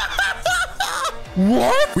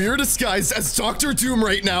 What? We are disguised as Dr. Doom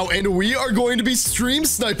right now, and we are going to be stream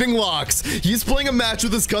sniping Lux. He's playing a match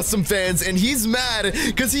with his custom fans, and he's mad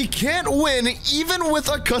because he can't win even with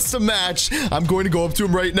a custom match. I'm going to go up to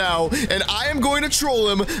him right now, and I am going to troll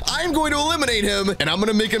him. I am going to eliminate him, and I'm going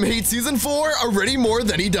to make him hate Season 4 already more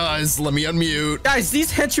than he does. Let me unmute. Guys,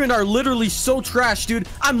 these henchmen are literally so trash, dude.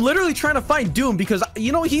 I'm literally trying to find Doom because,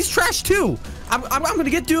 you know, he's trash too. I'm gonna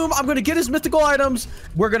get Doom. I'm gonna get his mythical items.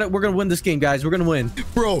 We're gonna win this game, guys. We're gonna win.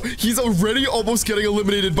 Bro, he's already almost getting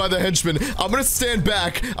eliminated by the henchman. I'm gonna stand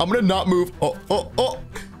back. I'm gonna not move. Oh.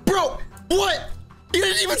 Bro, what? He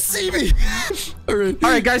didn't even see me. All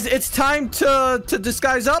right, guys. It's time to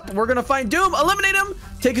disguise up. We're gonna find Doom, eliminate him,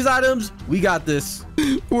 take his items. We got this.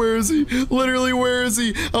 Where is he? Literally, where is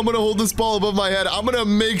he? I'm gonna hold this ball above my head. I'm gonna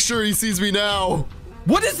make sure he sees me now.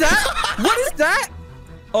 What is that? What is that?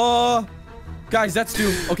 Guys, that's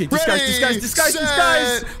Doom. Okay, disguise.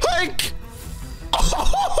 Hike.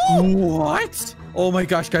 What? Oh my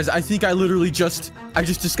gosh, guys. I think I literally I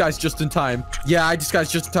just disguised just in time. Yeah, I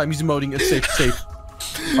disguised just in time. He's emoting. It's safe, safe.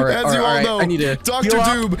 All right, As you all know, I need to Dr.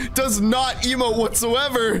 Doom does not emote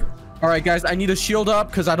whatsoever. All right, guys, I need a shield up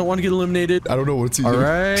because I don't want to get eliminated. I don't know what's he All doing.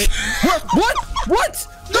 right. What? What?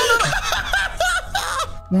 No.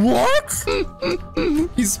 What?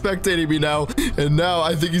 He's spectating me now, and now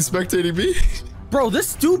I think he's spectating me. Bro,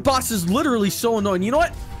 this Doom boss is literally so annoying. You know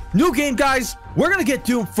what? New game, guys. We're going to get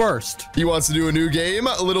Doom first. He wants to do a new game.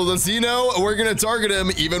 Little does he know, we're going to target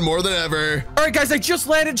him even more than ever. All right, guys, I just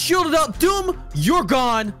landed. Shielded up. Doom, you're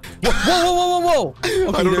gone. Whoa. Okay,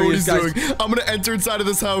 I don't know what he's doing. I'm going to enter inside of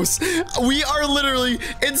this house. We are literally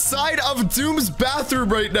inside of Doom's bathroom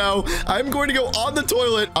right now. I'm going to go on the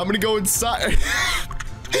toilet. I'm going to go inside.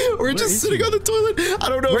 We're just sitting on the toilet. I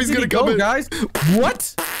don't know if he's going to come in. Guys?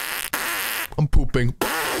 What? I'm pooping.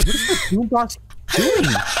 What is the Doom boss doing?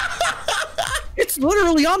 It's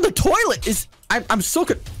literally on the toilet. I'm so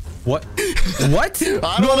good. What? What?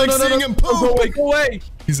 I don't like seeing him poop. Go away.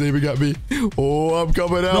 He's aiming at me. Oh, I'm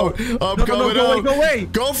coming out. I'm coming out. Go away.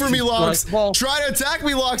 Go for me, Lox. Try to attack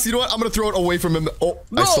me, Lox. You know what? I'm going to throw it away from him. Oh,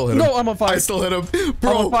 I still hit him. No, I'm on fire. I still hit him.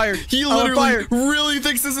 Bro, I'm on fire. He literally really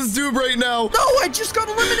thinks this is Doom right now. No, I just got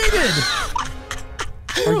eliminated.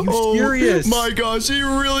 Are you serious? Oh my gosh, he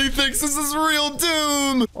really thinks this is real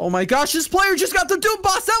Doom. Oh my gosh, this player just got the Doom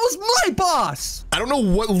boss. That was my boss. I don't know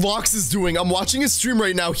what Lox is doing. I'm watching his stream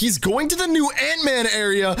right now. He's going to the new Ant-Man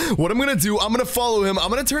area. What I'm going to do, I'm going to follow him.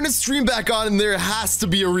 I'm going to turn his stream back on, and there has to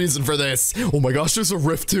be a reason for this. Oh my gosh, there's a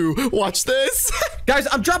rift too. Watch this. Guys,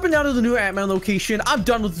 I'm dropping down to the new Ant-Man location. I'm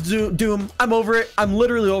done with Doom. I'm over it. I'm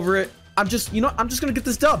literally over it. I'm just going to get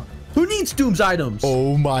this dub. Who needs Doom's items?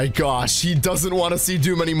 Oh my gosh, he doesn't want to see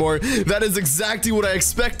Doom anymore. That is exactly what I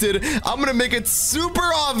expected. I'm going to make it super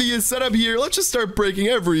obvious set up here. Let's just start breaking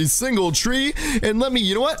every single tree. And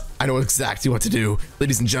you know what? I know exactly what to do.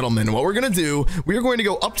 Ladies and gentlemen, what we're going to do, we are going to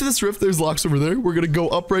go up to this rift. There's Lox over there. We're going to go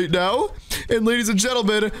up right now. And ladies and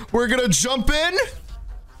gentlemen, we're going to jump in.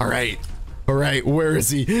 All right, where is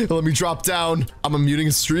he? Let me drop down. I'm unmuting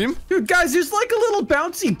his stream. Dude, guys, there's like a little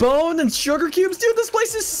bouncy bone and sugar cubes. Dude, this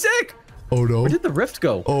place is sick. Oh, no. Where did the rift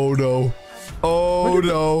go? Oh, no. Oh,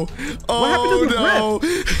 no. What happened to the rift?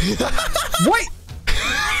 Wait.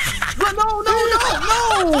 No.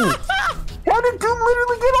 How did Doom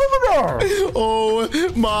literally get over there? Oh,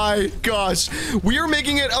 my gosh. We are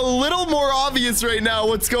making it a little more obvious right now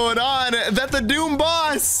what's going on. That the Doom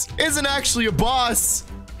boss isn't actually a boss.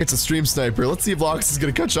 It's a stream sniper. Let's see if Lox is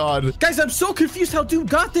going to catch on. Guys, I'm so confused how Doom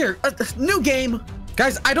got there. New game.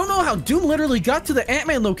 Guys, I don't know how Doom literally got to the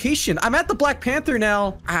Ant-Man location. I'm at the Black Panther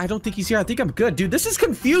now. I don't think he's here. I think I'm good. Dude, this is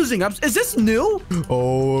confusing. Is this new?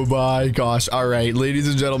 Oh my gosh. All right, ladies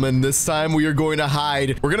and gentlemen, this time we are going to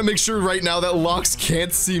hide. We're going to make sure right now that Lox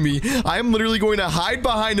can't see me. I am literally going to hide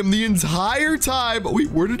behind him the entire time.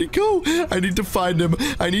 Wait, where did he go? I need to find him.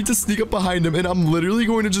 I need to sneak up behind him, and I'm literally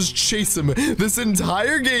going to just chase him this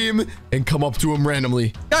entire game and come up to him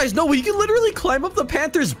randomly. Guys, no, we can literally climb up the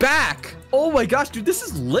Panther's back. Oh my gosh, dude, this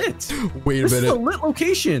is lit. Wait a minute. This is a lit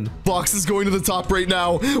location. Lox is going to the top right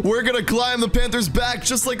now. We're going to climb the Panther's back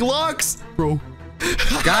just like Lox. Bro.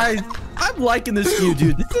 Guys, I'm liking this view,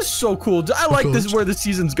 dude. This is so cool. I like this where the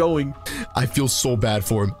season's going. I feel so bad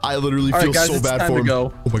for him. I literally feel guys, so bad for him.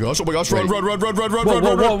 Go. Oh my gosh. Run. Whoa.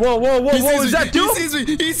 Is that Doom?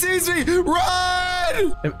 He sees me.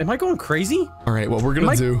 Run. Am I going crazy? All right, what we're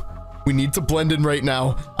going to do, we need to blend in right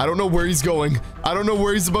now. I don't know where he's going. I don't know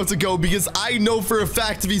where he's about to go because I know for a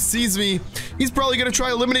fact if he sees me, he's probably going to try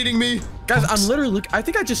eliminating me. Guys, I'm literally, I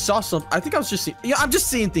think I just saw some. I think I was just seeing, yeah, I'm just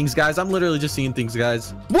seeing things, guys. I'm literally just seeing things,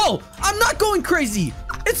 guys. Whoa, I'm not going crazy.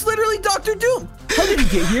 It's literally Dr. Doom. How did he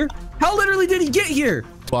get here? How literally did he get here?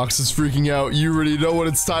 Lox is freaking out. You already know what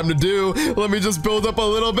it's time to do. Let me just build up a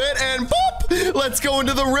little bit and boop. Let's go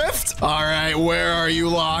into the rift. All right, where are you,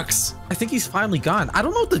 Lox? I think he's finally gone. I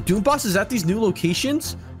don't know if the Doom boss is at these new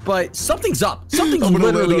locations, but something's up. Something's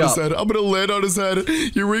literally up. I'm gonna land on his head.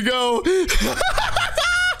 Here we go.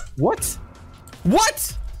 What?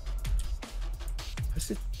 What?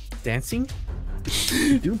 Is it dancing?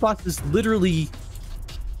 Doom boss is literally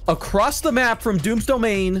across the map from Doom's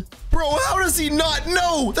domain. Bro, how does he not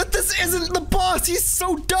know that this isn't the boss? He's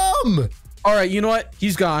so dumb. All right, you know what?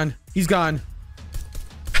 He's gone. He's gone.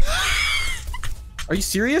 Are you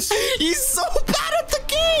serious? He's so bad at the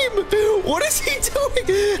game. What is he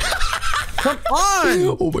doing? Come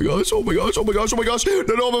on. Oh my gosh. Oh my gosh. Oh my gosh. Oh my gosh. No,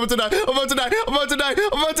 I'm about to die. I'm about to die. I'm about to die.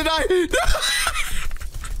 I'm about to die.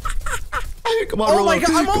 Come on, oh my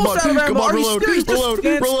God, I'm almost out of ammo. Are you serious?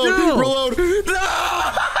 Reload.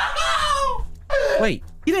 No! Wait,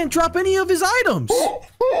 He didn't drop any of his items.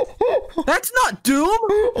 That's not Doom.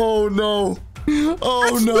 Oh no. Oh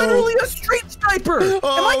That's no. literally a street sniper. Am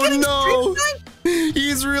I getting street sniped?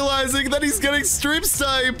 He's realizing that he's getting stream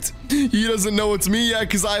sniped. He doesn't know it's me yet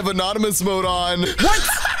because I have anonymous mode on. What?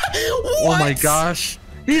 Oh my gosh.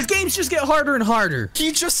 These games just get harder and harder.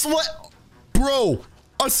 He just Bro,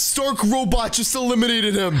 a Stark robot just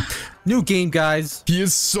eliminated him. New game, guys. He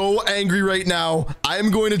is so angry right now. I am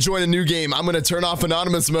going to join a new game. I'm going to turn off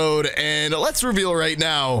anonymous mode, and let's reveal right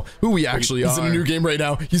now who we actually are. He's in a new game right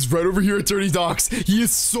now. He's right over here at Dirty Docks. He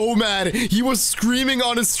is so mad. He was screaming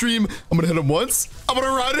on his stream. I'm going to hit him once. I'm going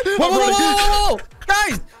to run. Whoa.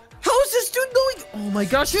 Guys, how is this dude going? Oh my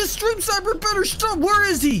gosh, his stream sniper better stop. Where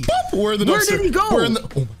is he? Where did he go? Oh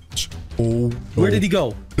my gosh. Oh, no. Where did he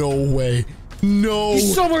go? No way. No.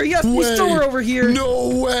 He's somewhere. Yes, he's somewhere over here. No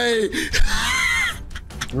way.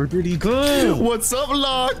 Where did he go? What's up,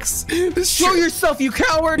 Lux? Show yourself, you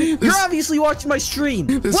coward. You're obviously watching my stream.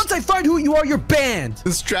 Once I find who you are, you're banned.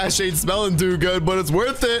 This trash ain't smelling too good, but it's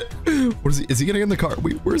worth it. What is he? Is he getting in the car?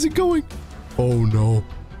 Wait, where is he going? Oh, no.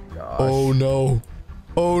 Gosh. Oh, no.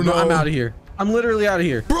 Oh, no. I'm out of here. I'm literally out of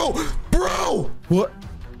here. Bro. What?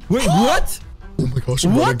 Wait, what? Oh, my gosh.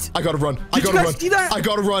 I'm running. I gotta run. Did you guys see that? I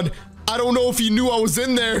gotta run. I don't know if he knew I was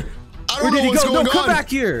in there. I don't know what's going on. Come back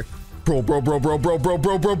here. Bro. Let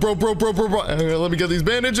me get these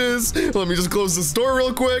bandages. Let me just close the store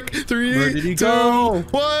real quick. 3, Where did he go?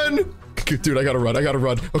 1. Dude, I gotta run.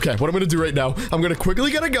 Okay, what I'm gonna do right now, I'm gonna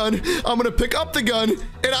quickly get a gun. I'm gonna pick up the gun,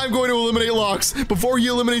 and I'm going to eliminate Lox before he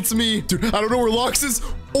eliminates me. Dude, I don't know where Lox is.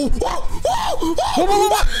 Whoa.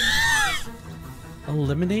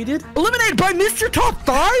 Eliminated by Mr. Top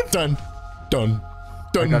 5? Done.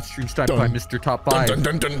 I got stream sniped by Mr. Top 5. You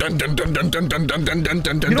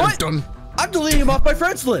know what? I'm deleting him off my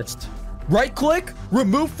friends list. Right click,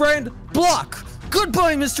 remove friend, block.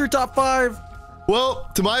 Goodbye, Mr. Top 5. Well,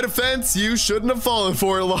 to my defense, you shouldn't have fallen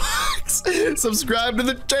for it, Lox. Subscribe to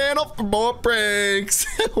the channel for more pranks.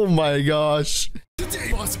 Oh my gosh.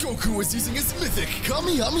 Today, Boss Goku was using his mythic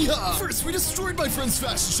Kamehameha. First, we destroyed my friend's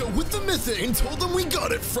fashion show with the mythic and told them we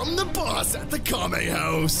got it from the boss at the Kame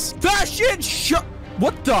house. Fashion show?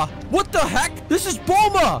 What the heck? This is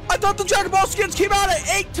Bulma. I thought the Dragon Ball skins came out at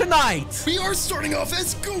 8 tonight. We are starting off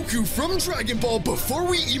as Goku from Dragon Ball before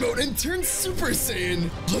we emote and turn Super Saiyan.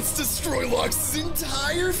 Let's destroy Lox's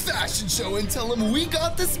entire fashion show and tell him we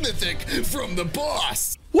got this mythic from the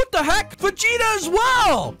boss. What the heck? Vegeta as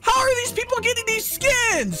well! How are these people getting these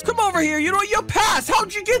skins? Come over here, you know, you pass.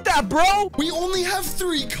 How'd you get that, bro? We only have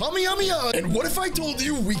 3 Kamehameha, and what if I told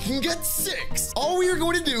you we can get 6? All we are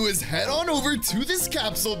going to do is head on over to this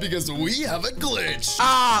capsule because we have a glitch.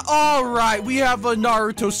 All right, we have a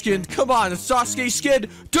Naruto skin. Come on, a Sasuke skin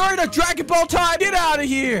during a Dragon Ball time. Get out of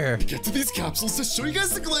here. To get to these capsules to show you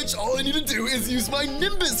guys the glitch, all I need to do is use my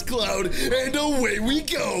Nimbus Cloud, and away we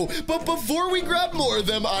go. But before we grab more of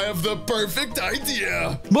them, I have the perfect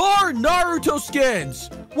idea. More Naruto skins.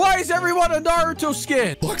 Why is everyone a Naruto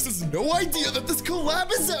skin? Lux has no idea that this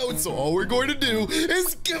collab is out, so all we're going to do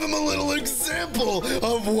is give him a little example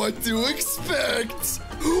of what to expect.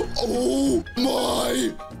 Oh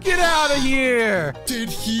my! Get out of here! Did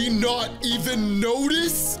he not even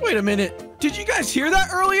notice? Wait a minute. Did you guys hear that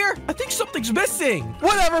earlier? I think something's missing.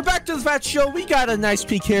 Whatever, back to the fat show. We got a nice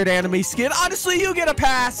pink-haired anime skin. Honestly, you get a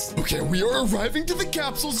pass. Okay, we are arriving to the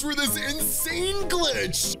capsules for this insane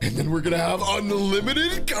glitch. And then we're gonna have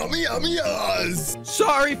unlimited Kamehamehas.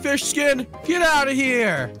 Sorry, fish skin. Get out of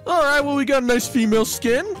here. All right, well, we got a nice female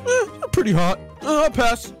skin. Pretty hot. I'll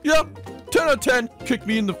pass. Yep. 10 out of 10. Kick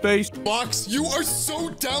me in the face. Box, you are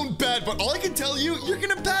so down bad, but all I can tell you, you're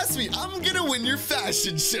gonna pass me. I'm gonna win your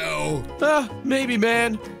fashion show. Maybe,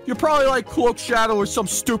 man. You're probably like Cloak Shadow or some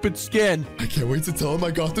stupid skin. I can't wait to tell him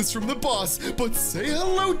I got this from the boss, but say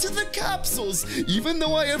hello to the capsules. Even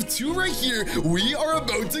though I have 2 right here, we are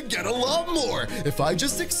about to get a lot more. If I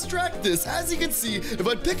just extract this, as you can see, if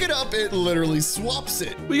I pick it up, it literally swaps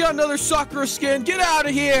it. We got another Sakura skin. Get out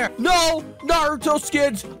of here. No Naruto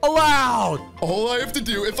skins allowed. All I have to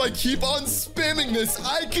do, if I keep on spamming this,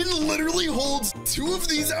 I can literally hold 2 of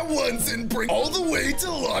these at once and bring all the way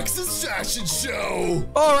to Lux's fashion show.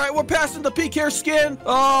 All right, we're passing the peak hair skin.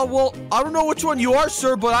 Well, I don't know which one you are,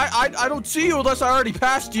 sir, but I don't see you unless I already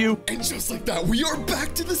passed you. And just like that, we are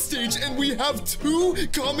back to the stage, and we have 2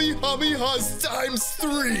 Kamehamehas times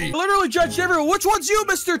 3. Literally judged everyone. Which one's you,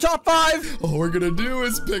 Mr. Top 5? All we're gonna do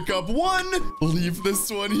is pick up 1, leave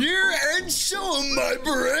this one here, and show him my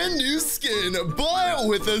brand new skin, but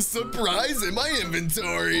with a surprise in my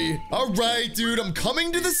inventory. All right, dude, I'm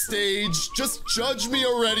coming to the stage. Just judge me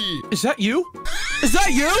already. Is that you? Is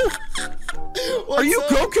that you? Are you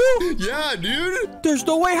Goku? Yeah, dude. There's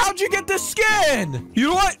no way. How'd you get this skin? You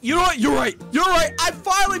know what? You're right. I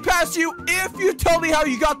finally pass you if you tell me how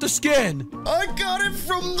you got the skin. I got it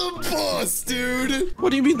from the boss, dude. What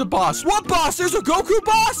do you mean the boss? What boss? There's a Goku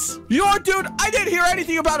boss? You know what, dude? I didn't hear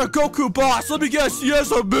anything about a Goku boss. Let me guess.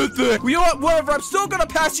 Yes, a mythic. You know what? Whatever. I'm still gonna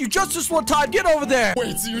pass you just this one time. Get over there.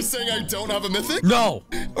 Wait, so you're saying I don't have a mythic? No.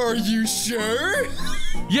 Are you sure?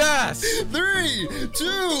 Yes. 3, 2,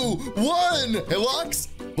 1. Hey, Lux,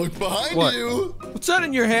 look behind What? you. What's that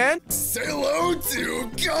in your hand? Say hello to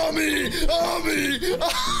Kami.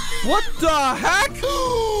 What the heck?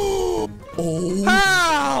 Oh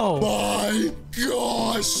How? my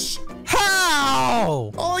gosh.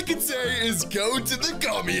 How? All I can say is go to the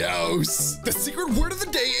Kami house. The secret word of the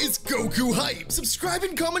day is Goku Hype. Subscribe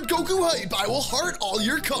and comment Goku Hype. I will heart all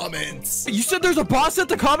your comments. You said there's a boss at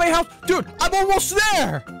the Kame house? Dude, I'm almost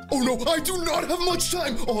there. Oh no, I do not have much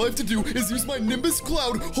time. All I have to do is use my Nimbus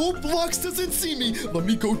Cloud. Hope Lux doesn't see me. Let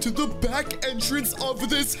me go to the back entrance of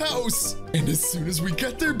this house. And as soon as we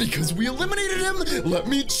get there, because we eliminated him, let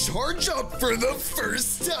me charge up for the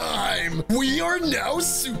first time. We are now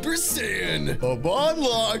Super Saiyan. Come on,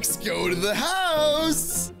 Lux, go to the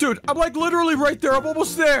house. Dude, I'm like literally right there. I'm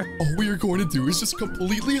almost there. All we are going to do is just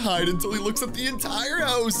completely hide until he looks at the entire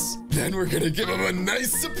house. Then we're gonna give him a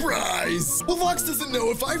nice surprise. Well, Lux doesn't know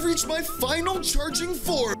if I've reached my final charging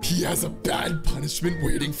form. He has a bad punishment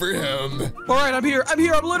waiting for him. All right, I'm here.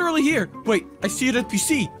 I'm literally here. Wait, I see an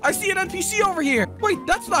NPC. I see an NPC over here. Wait,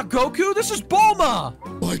 that's not Goku. This is Bulma.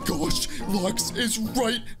 My gosh, Lux is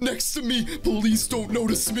right next to me. Please don't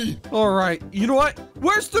notice me. All right, you know what?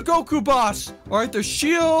 Where's the Goku boss? All right, there's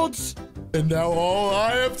shields. And now all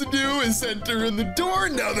I have to do is enter in the door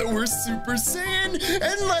now that we're Super Saiyan.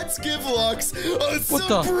 And let's give Lux a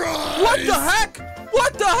surprise. What the heck?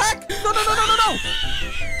 What the heck? No.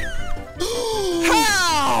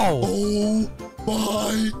 How? Oh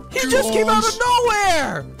my He just came out of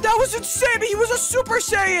nowhere. That was insane. He was a Super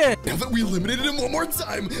Saiyan. Now that we eliminated him one more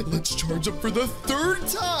time, let's charge up for the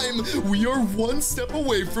 3rd time. We are 1 step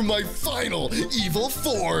away from my final evil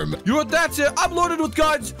form. You know what? That's it. I'm loaded with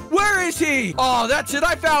guns. Where is he? Oh, that's it.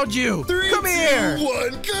 I found you. 3, Come here. 2, 1,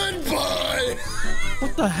 goodbye.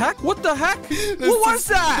 What the heck? What the heck? This What was is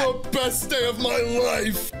that? the best day of my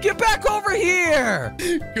life. Get back over here.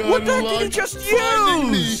 Good What the heck luck did you just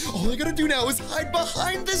finding use? me. All I gotta do now is hide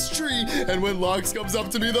behind this tree. And when Lux comes up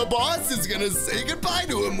to me, the boss is gonna say goodbye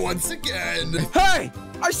to him once again. Hey,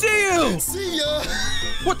 I see you. See ya.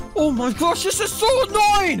 What? Oh my gosh, this is so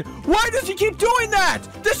annoying. Why does he keep doing that?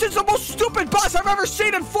 This is the most stupid boss I've ever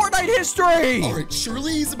seen in Fortnite history. All right,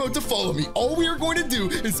 surely he's about to follow me. All we are going to do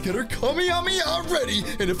is get our Kamehameha ready.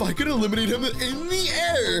 And if I can eliminate him in the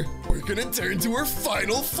air, we're gonna turn to our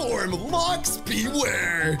final form. Lux,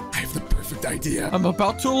 beware. I have the perfect idea. I'm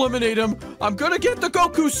about to eliminate him. I'm gonna get the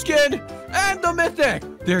Goku skin and the mythic.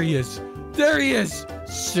 There he is. There he is.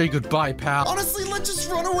 Say goodbye, pal. Honestly, let's just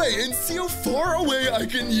run away and see how far away I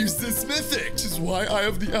can use this mythic. Which is why I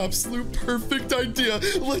have the absolute perfect idea.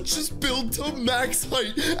 Let's just build to max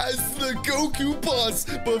height as the Goku boss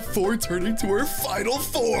before turning to our final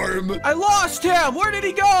form. I lost him. Where did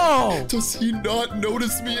he go? Does he not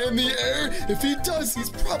notice me in the air? If he does, he's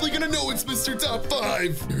probably gonna know it's Mr. Top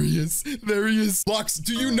 5. There he is. There he is. Lux,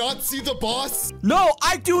 do you not see the boss? No,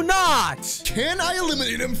 I do not. Can I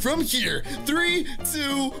eliminate him from here? 3, 2,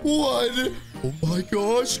 1. Oh my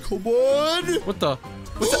gosh, come on. What the?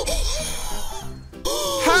 What's that?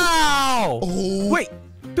 How? Oh. Wait,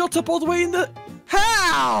 built up all the way in the...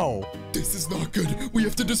 How? This is not good. We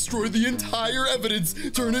have to destroy the entire evidence,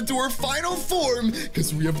 turn into our final form,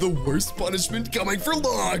 because we have the worst punishment coming for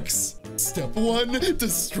Lux. Step 1,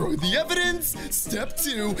 destroy the evidence. Step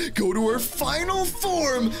 2, go to our final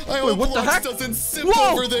form. I hope what the Lux heck? doesn't sip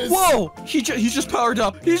Whoa, over this. whoa, he's just powered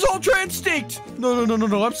up. He's Ultra Instinct. No,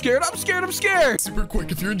 I'm scared. Super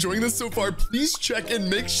quick, if you're enjoying this so far, please check and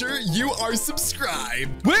make sure you are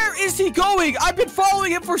subscribed. Where is he going? I've been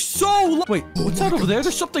following him for so long. Wait, what's that over there?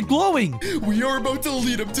 There's something glowing. We are about to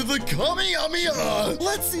lead him to the Kamehameha.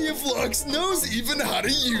 Let's see if Lux knows even how to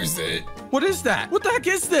use it. What is that? What the heck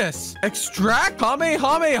is this? Extract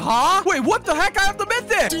Kamehameha? Wait, what the heck? I have the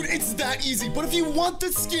mythic. Dude, it's that easy. But if you want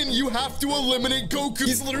the skin, you have to eliminate Goku.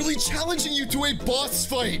 He's literally challenging you to a boss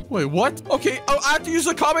fight. Wait, what? Okay, oh, I have to use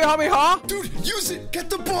the Kamehameha? Dude, use it. Get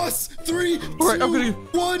the boss. 3, All right, 2, I'm gonna...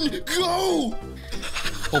 1, go.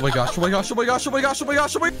 Oh my gosh.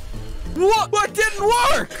 What? What didn't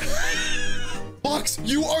work? Lux,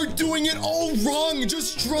 you are doing it all wrong.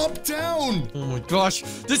 Just drop down. Oh my gosh,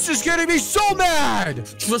 this is getting me so mad.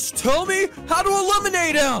 Just tell me how to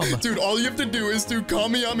eliminate him. Dude, all you have to do is do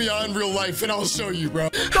Kamehameha in real life, and I'll show you, bro.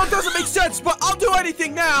 That doesn't make sense, but I'll do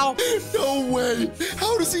anything now. No way.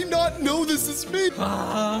 How does he not know this is me?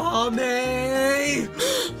 Oh, me.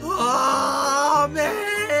 Oh,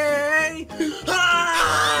 me.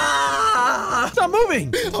 Ah! Stop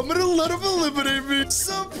moving. I'm gonna let him eliminate me.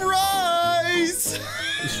 Surprise!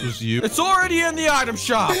 This was you. It's already in the item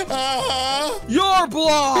shop. Uh-huh. You're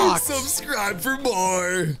blocked. Subscribe for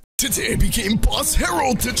more. Today I became Boss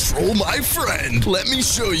Harold to troll my friend. Let me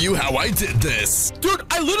show you how I did this. Dude,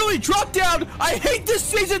 I literally dropped down. I hate this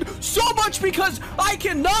season so much because I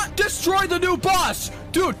cannot destroy the new boss.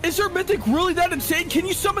 Dude, is her mythic really that insane? Can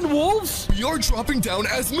you summon wolves? We are dropping down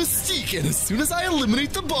as Mystique, and as soon as I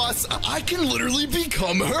eliminate the boss, I can literally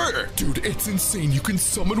become her. Dude, it's insane. You can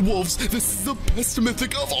summon wolves. This is the best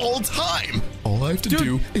mythic of all time. All I have to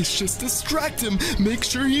do is just distract him, make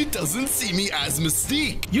sure he doesn't see me as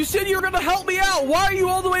Mystique. You said you were gonna help me out. Why are you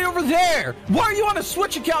all the way over there? Why are you on a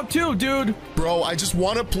Switch account too, dude? Bro, I just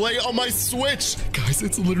want to play on my Switch. Guys,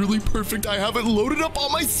 it's literally perfect. I have it loaded up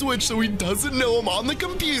on my Switch so he doesn't know I'm on the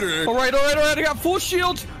computer. All right. I got full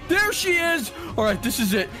shields. There she is. All right, this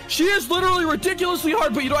is it. She is literally ridiculously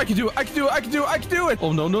hard, but you know I can do it. I can do it.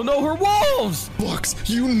 Oh, no. Her wolves. Lux,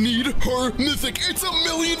 you need her mythic. It's 1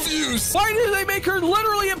 million views. Why did they make her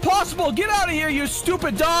literally impossible? Get out of here, you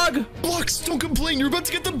stupid dog. Lux, don't complain. You're about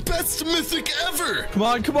to get the best mythic ever.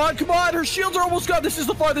 Come on. Her shields are almost gone. This is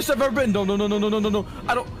the farthest I've ever been. No.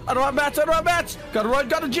 I don't have mats. Gotta run.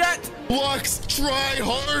 Got a jet. Lux, try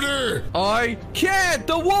harder. I can't.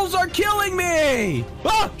 The wolves are killing me.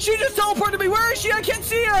 Ah, she just teleported me. Where is she? I can't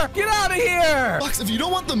see her. Get out of here. Lux, if you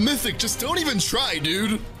don't want the mythic, just don't even try,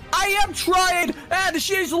 dude. I am trying, and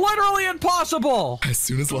she's literally impossible. As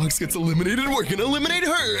soon as Lux gets eliminated, we're gonna eliminate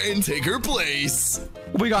her and take her place.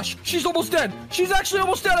 Oh my gosh, she's almost dead. She's actually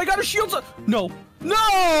almost dead. I got her shields up. No.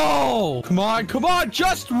 Come on,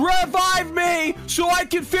 just revive me so I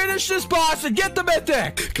can finish this boss and get the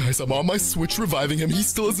mythic. Guys, I'm on my Switch reviving him. He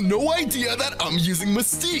still has no idea that I'm using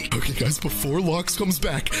Mystique. Okay, guys, before Lux comes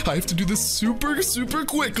back, I have to do this super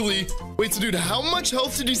quickly. Wait, so dude, how much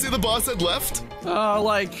health did you say the boss had left?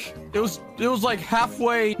 It was like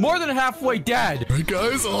halfway, more than halfway dead. All right,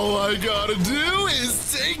 guys, all I gotta do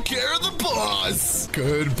is take care of the boss.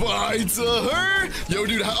 Goodbye to her. Yo,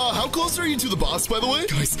 dude, how close are you to the boss, by the way?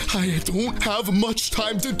 Guys, I don't have much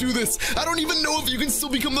time to do this. I don't even know if you can still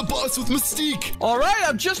become the boss with Mystique. All right,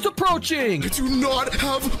 I'm just approaching. I do not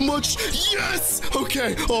have much. Yes.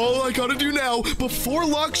 Okay, all I gotta do now before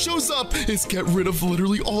Lux shows up is get rid of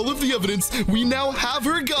literally all of the evidence. We now have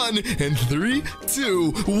her gun. And 3,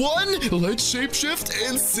 2, 1. Let's shapeshift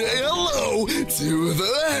and say hello to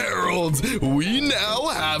the Herald. We now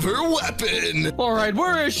have her weapon. All right,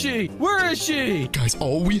 where is she? Guys,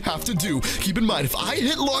 all we have to do, keep in mind, if I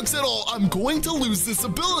hit Lux at all, I'm going to lose this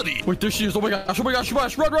ability. Wait, there she is. Oh my gosh.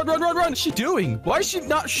 Run. What's she doing? Why is she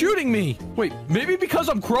not shooting me? Wait, maybe because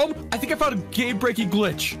I'm Chrome? I think I found a game-breaking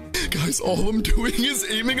glitch. Guys, all I'm doing is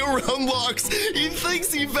aiming around Lux. He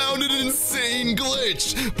thinks he found an insane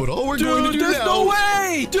glitch. But all we're going to do there's now... no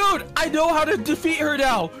way! Dude, I know how to defeat her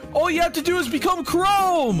now. All you have to do is become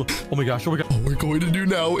Chrome. Oh my gosh. All we're going to do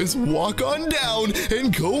now is walk on down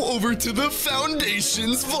and go over to the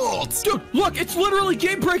Foundation's vault. Dude, look, it's literally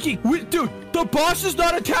game-breaking. Dude, the boss is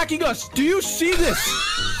not attacking us. Do you see this?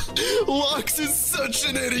 Lux is such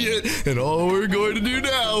an idiot. And all we're going to do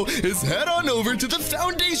now is head on over to the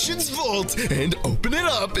Foundation's vault and open it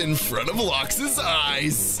up in front of Lux's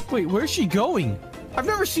eyes. Wait, where's she going? I've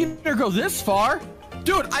never seen her go this far.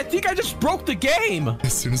 Dude, I think I just broke the game.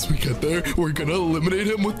 As soon as we get there, we're gonna eliminate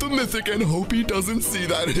him with the mythic and hope he doesn't see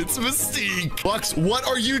that it's Mystique. Lux, what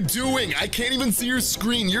are you doing? I can't even see your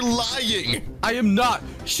screen. You're lying. I am not.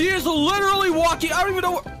 She is literally walking. I don't even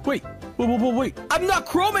know what... Wait. I'm not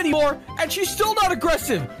Chrome anymore, and she's still not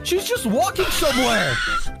aggressive. She's just walking somewhere.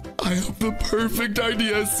 I have the perfect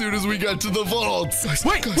idea as soon as we get to the vault. Guys,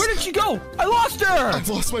 wait, where did she go? I lost her. I've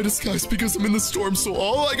lost my disguise because I'm in the storm, so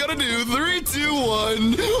all I gotta do, 3, 2,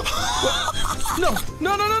 1. No.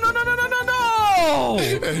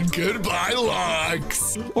 And goodbye,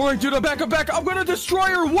 Lux. All right, dude, I'm back. I'm gonna destroy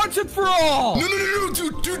her once and for all. No,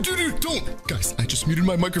 dude, don't. Guys, I just muted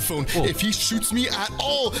my microphone. Whoa. If he shoots me at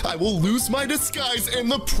all, I will lose my disguise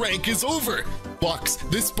and the prank is over. Lux,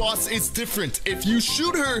 this boss is different. If you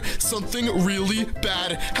shoot her, something really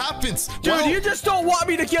bad happens. Dude, Well, you just don't want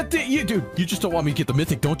me to get the you just don't want me to get the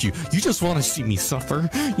mythic, don't you? You just want to see me suffer.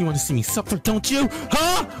 You want to see me suffer, don't you?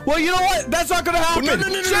 Huh? Well, you know what? That's not gonna happen.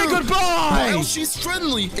 no. Say goodbye. Well, she's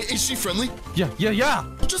friendly. Is she friendly? Yeah.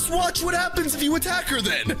 Just watch what happens if you attack her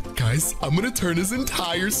then. Guys, I'm gonna turn his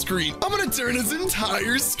entire screen.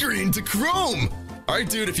 To chrome. All right,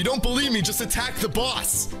 dude, if you don't believe me, just attack the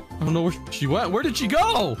boss. I don't know where she went. Where did she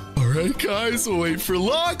go? All right, guys, wait for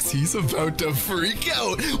Lux. He's about to freak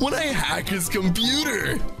out when I hack his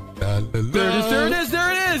computer. La, la, la. There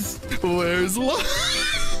it is. Where's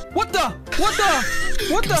Lux? What the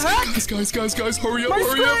heck? Guys, hurry up, My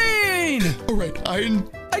hurry up. screen! All right,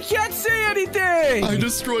 I can't see anything! I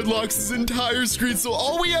destroyed Lux's entire screen, so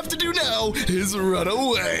all we have to do now is run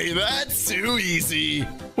away. That's too easy.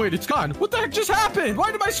 Wait, it's gone. What the heck just happened?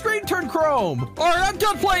 Why did my screen turn chrome? All right, I'm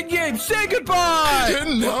done playing games. Say goodbye!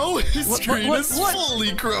 And now his screen is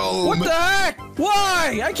fully chrome. What the heck?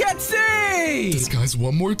 Why? I can't see! This guy's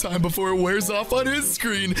one more time before it wears off on his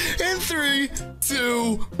screen. In 3,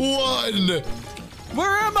 2, 1.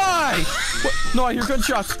 Where am I? What? No, I hear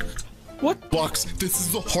gunshots. What? Lux, this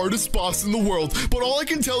is the hardest boss in the world, but all I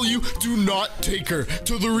can tell you, do not take her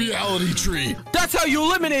to the reality tree. That's how you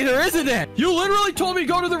eliminate her, isn't it? You literally told me to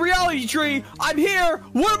go to the reality tree. I'm here.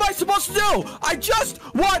 What am I supposed to do? I just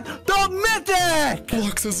want the mythic.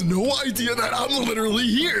 Lux has no idea that I'm literally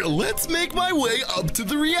here. Let's make my way up to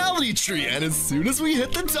the reality tree, and as soon as we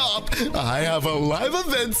hit the top, I have a live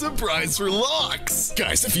event surprise for Lux.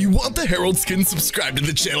 Guys, if you want the Herald skin, subscribe to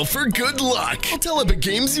the channel for good luck. I'll tell Epic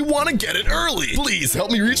Games you want to get it early. Please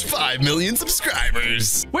help me reach 5 million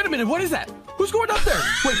subscribers. Wait a minute, what is that? Who's going up there?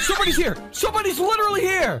 Wait, somebody's here. Somebody's literally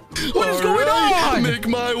here. What is going on? Make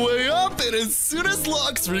my way up, and as soon as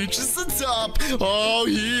Lux reaches the top, oh,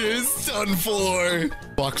 he is done for.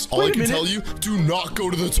 Lux, all I can tell you, do not go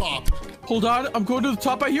to the top. Hold on, I'm going to the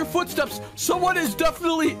top. I hear footsteps. Someone is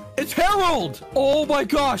definitely... It's Harold. Oh my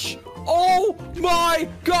gosh. Oh my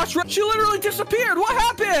gosh, she literally disappeared. What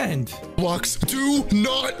happened? Lux, do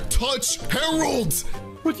not touch Harold.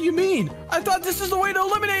 What do you mean? I thought this is the way to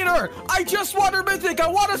eliminate her. I just want her mythic. I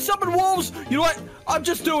want to summon wolves. You know what? I'm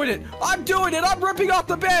just doing it. I'm doing it. I'm ripping off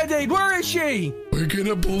the band-aid. Where is she? We're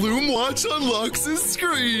gonna bloom watch on Lux's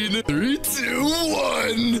screen. 3, 2,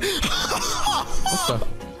 1.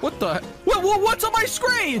 What's on my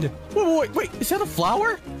screen? Wait, is that a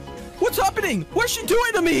flower? What's happening? What's she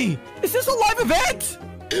doing to me? Is this a live event?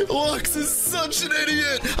 Lux is such an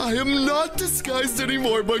idiot. I am not disguised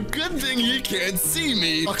anymore, but good thing he can't see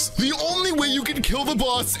me. Lux, the only way you can kill the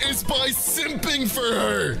boss is by simping for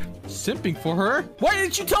her. Simping for her? Why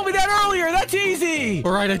didn't you tell me that earlier? That's easy.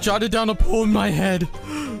 All right, I jotted down a poem in my head.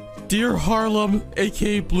 Dear Harlem,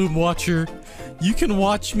 aka Bloom Watcher, you can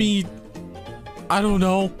watch me, I don't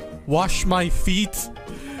know, wash my feet,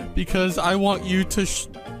 because I want you to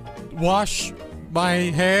wash my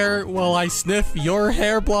hair while I sniff your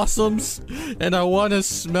hair blossoms, and I want to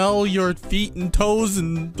smell your feet and toes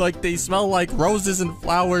and like they smell like roses and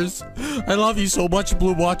flowers. I love you so much,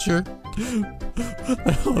 Blue Watcher.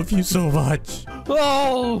 I love you so much.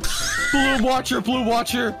 Oh, Blue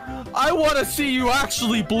Watcher, I want to see you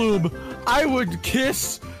actually bloom. I would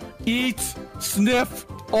kiss, eat, sniff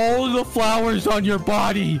all of the flowers on your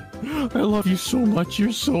body. I love you so much.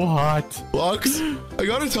 You're so hot. Lux, I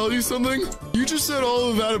gotta tell you something. You just said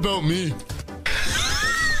all of that about me.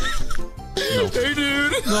 No. Hey,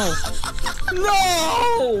 dude.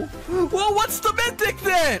 No. Well, what's the mythic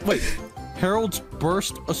then? Wait, Harold's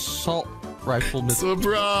burst assault rifle mythic.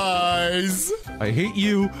 Surprise. I hate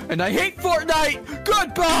you, and I hate Fortnite.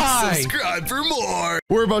 Goodbye. Subscribe for more.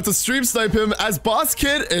 We're about to stream snipe him as Boss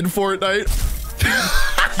Kid in Fortnite.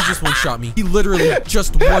 He just one-shot me. He literally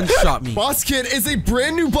just one-shot me. Boss Kid is a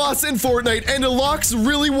brand new boss in Fortnite, and Lux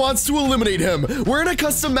really wants to eliminate him. We're in a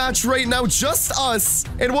custom match right now, just us.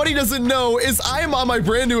 And what he doesn't know is I am on my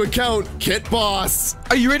brand new account, Kit Boss.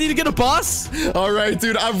 Are you ready to get a boss? All right,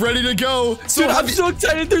 dude, I'm ready to go. So dude, I'm so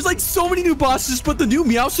excited. There's like so many new bosses, but the new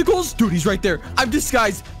Meowsicles, dude, he's right there. I'm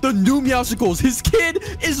disguised. The new Meowsicles. His kid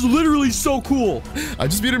is literally so cool. I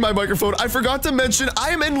just muted my microphone. I forgot to mention I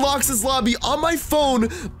am in Lux's lobby on my phone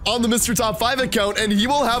on the Mr. Top 5 account, and he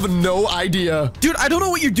will have no idea. Dude, I don't know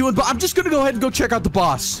what you're doing, but I'm just gonna go ahead and go check out the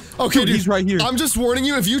boss. Okay, dude, he's right here. I'm just warning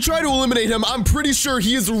you, if you try to eliminate him, I'm pretty sure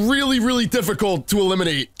he is really, really difficult to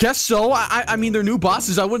eliminate. Guess so. I mean, they're new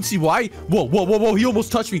bosses. I wouldn't see why. Whoa. He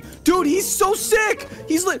almost touched me. Dude, he's so sick.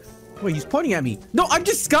 He's lit. Wait, he's pointing at me. No, I'm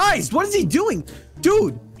disguised. What is he doing?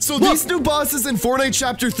 Dude, So Look. these new bosses in Fortnite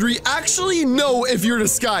Chapter 3 actually know if you're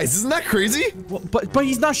disguised. Isn't that crazy? Well, but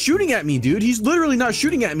he's not shooting at me, dude. He's literally not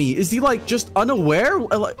shooting at me. Is he like just unaware?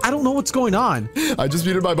 I don't know what's going on. I just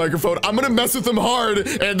muted my microphone. I'm gonna mess with him hard,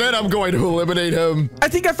 and then I'm going to eliminate him. I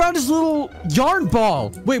think I found his little yarn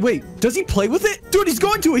ball. Wait. Does he play with it? Dude, he's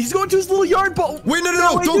going to it. He's going to his little yarn ball. Wait,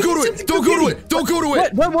 no. Wait, Don't dude, go to it. Don't go to it. Don't go to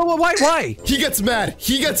it. Why? He gets mad.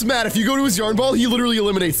 He gets mad. If you go to his yarn ball, he literally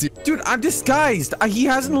eliminates you. Dude, I'm disguised. He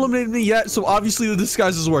hasn't eliminated me yet, so obviously the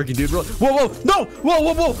disguise is working, dude. Whoa. No.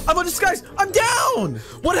 Whoa. I'm a disguise. I'm down.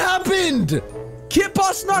 What happened? Kit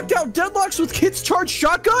Boss knocked out Deadlocks with Kit's charged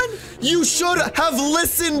shotgun? You should have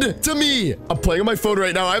listened to me. I'm playing on my phone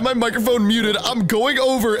right now. I have my microphone muted. I'm going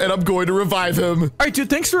over and I'm going to revive him. All right, dude,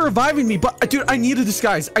 thanks for reviving me. But, dude, I need a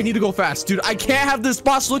disguise. I need to go fast, dude. I can't have this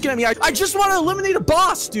boss looking at me. I just want to eliminate a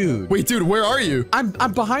boss, dude. Wait, dude, where are you? I'm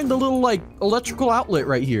behind the little, like, electrical outlet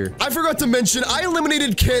right here. I forgot to mention, I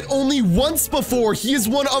eliminated Kit only once before. He is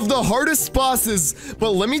one of the hardest bosses. But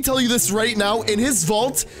let me tell you this right now. In his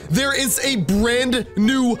vault, there is a brand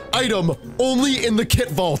new item only in the Kit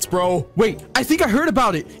vault, bro. Wait, I think I heard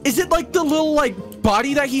about it. Is it like the little like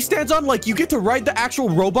body that he stands on? Like you get to ride the actual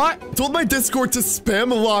robot? I told my Discord to spam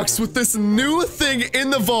locks with this new thing in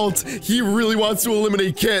the vault. He really wants to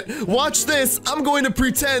eliminate Kit. Watch this. I'm going to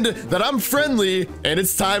pretend that I'm friendly and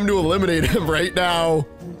it's time to eliminate him right now.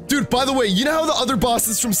 Dude, by the way, you know how the other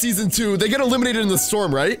bosses from season 2, they get eliminated in the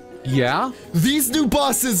storm, right? Yeah. These new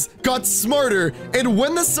bosses got smarter, and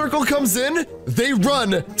when the circle comes in, they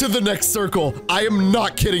run to the next circle. I am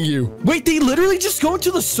not kidding you. Wait, they literally just go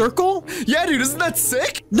into the circle? Yeah, dude, isn't that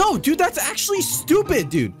sick? No, dude, that's actually stupid,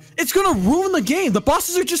 dude. It's gonna ruin the game. The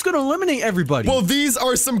bosses are just gonna eliminate everybody. Well, these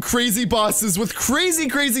are some crazy bosses with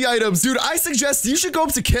crazy items. Dude, I suggest you should go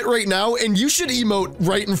up to Kit right now, and you should emote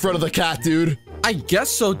right in front of the cat, dude. I guess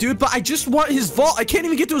so, dude, but I just want his vault. I can't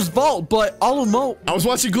even get to his vault, but I'll emote. I was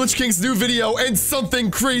watching Glitch King's new video and something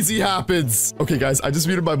crazy happens. Okay, guys, I just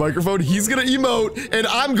muted my microphone. He's gonna emote and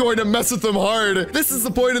I'm going to mess with him hard. This is the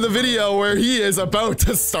point of the video where he is about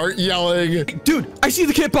to start yelling. Dude, I see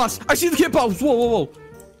the Kit Boss. I see the Kit Boss. Whoa.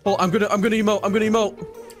 Oh, I'm gonna emote.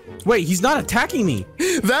 Wait, he's not attacking me.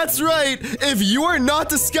 That's right. If you are not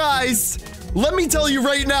disguised, let me tell you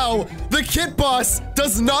right now, the Kit Boss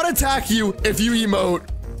does not attack you if you emote.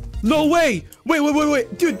 No way.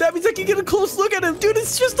 Wait. Dude, that means I can get a close look at him. Dude,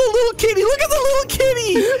 it's just a little kitty. Look at the little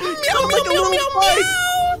kitty.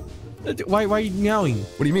 Meow. Why are you meowing?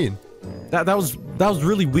 What do you mean? That was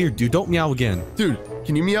really weird, dude. Don't meow again. Dude,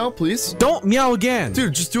 can you meow, please? Don't meow again.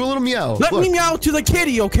 Dude, just do a little meow. Let me meow to the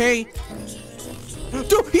kitty, okay?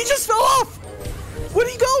 Dude, he just fell off. Where'd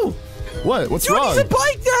he go? What? What's Dude, wrong? he's a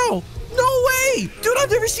bike now. No way. Dude, I've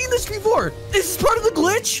never seen this before. Is this part of the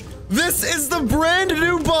glitch? This is the brand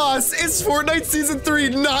new boss. It's Fortnite Season 3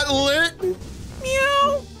 not lit.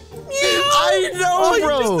 Meow. I know,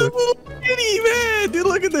 bro. He's just a little kitty, man. Dude,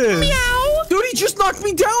 look at this. Meow. Dude, he just knocked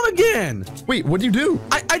me down again. Wait, what'd you do?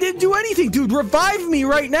 I didn't do anything, dude. Revive me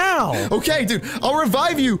right now. Okay, dude, I'll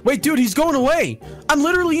revive you. Wait, dude, he's going away. I'm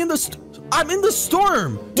literally in the I'm in the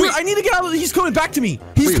storm. Dude, Wait. I need to get out. He's coming back to me.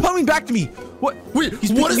 He's coming back to me. What? Wait,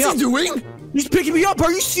 He's what is picking me he up. doing? He's picking me up.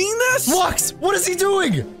 Are you seeing this? Lux, what is he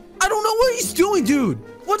doing? I don't know what he's doing, dude.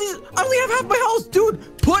 I only have half my health,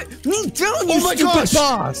 dude. Put me down, you Oh my stupid gosh,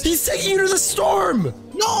 boss. he's taking you to the storm.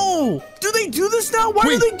 No. Do they do this now? Why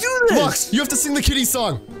do they do this? Lux, you have to sing the kitty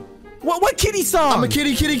song. What kitty song? I'm a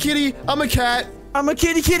kitty, I'm a cat. I'm a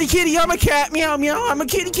kitty, I'm a cat, meow, meow. I'm a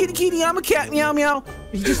kitty, I'm a cat, meow, meow.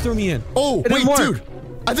 He just threw me in. Oh, wait, dude.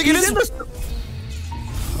 I think it is.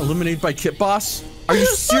 Eliminated by Kit Boss? Are you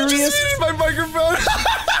serious? I just muted my microphone.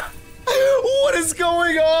 What is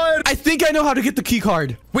going on? I think I know how to get the key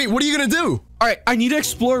card. Wait, what are you gonna do? All right, I need to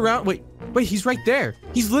explore around. Wait, he's right there.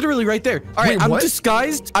 He's literally right there. All right, Wait, I'm what?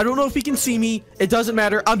 disguised. I don't know if he can see me. It doesn't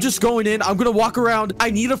matter. I'm just going in. I'm gonna walk around. I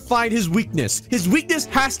need to find his weakness. His weakness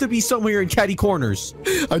has to be somewhere in catty corners.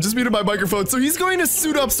 I just muted my microphone, so he's going to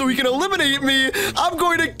suit up so he can eliminate me. I'm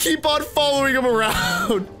going to keep on following him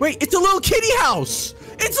around. Wait, it's a little kitty house.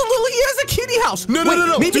 He has a kitty house. No.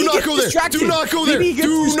 Maybe Do he not gets go there. distracted. Do not go there. Maybe he gets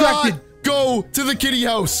Do distracted. not go to the kitty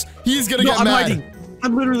house. He's gonna get I'm mad. hiding.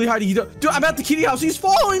 I'm literally hiding. Dude, I'm at the kitty house. He's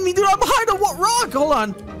following me, dude. I'm behind a what rock? Hold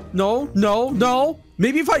on. No.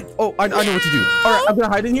 Maybe if I... Oh, I know what to do. All right, I'm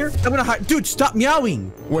gonna hide in here. I'm gonna hide. Dude, stop meowing.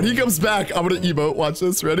 When he comes back, I'm gonna emote. Watch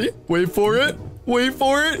this. Ready? Wait for it.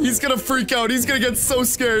 He's gonna freak out. He's gonna get so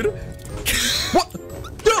scared. What?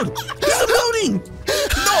 Dude, Dude, he's emoting.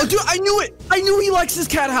 No, dude, I knew it. I knew he likes his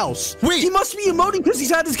cat house. Wait. He must be emoting because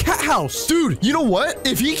he's at his cat house. Dude, you know what?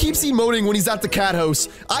 If he keeps emoting when he's at the cat house,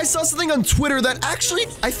 I saw something on Twitter that actually,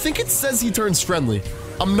 I think it says he turns friendly.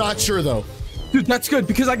 I'm not sure though. Dude, that's good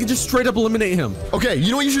because I can just straight up eliminate him. Okay,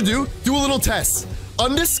 you know what you should do? Do a little test.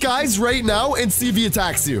 Undisguise right now and see if he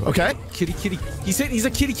attacks you, okay? Kitty. He's a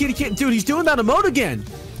kitty. Dude, he's doing that emote again.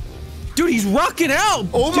 Dude, he's rocking out.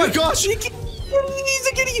 Oh my gosh. He's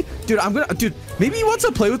a kitty. Dude, maybe he wants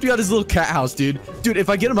to play with me at his little cat house, dude. Dude, if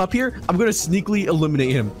I get him up here, I'm gonna sneakily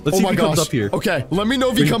eliminate him. Let's see if he comes up here. Okay, let me know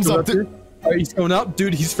if he comes up. All right, he's coming up.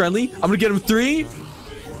 Dude, he's friendly. I'm gonna get him 3,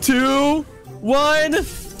 2, 1.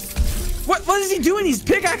 What is he doing? He's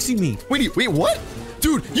pickaxing me. Wait, what?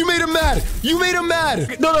 Dude, you made him mad. You made him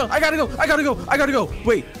mad. No, I gotta go.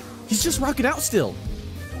 Wait, he's just rocking out still.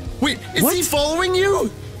 Wait, is he following you?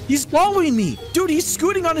 He's following me. Dude, he's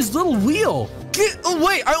scooting on his little wheel. Get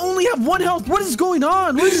away. I only have 1 health. What is going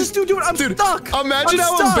on? What is this dude doing? I'm stuck. Imagine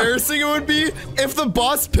how embarrassing it would be if the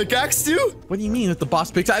boss pickaxed you. What do you mean if the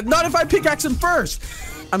boss picks? Not if I pickaxe him first.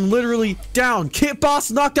 I'm literally down. Kit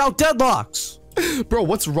boss knocked out deadlocks. Bro,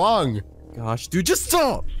 what's wrong? Gosh, dude, just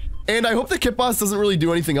stop. And I hope the Kit boss doesn't really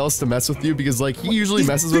do anything else to mess with you because like he usually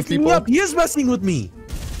messes with people. He is messing with me.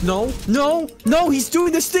 No, he's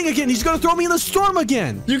doing this thing again. He's gonna throw me in the storm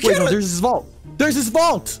again. You can't. Wait, no, there's his vault. There's his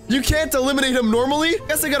vault. You can't eliminate him normally?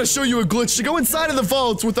 Guess I gotta show you a glitch to go inside of the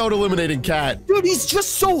vault without eliminating Cat. Dude, he's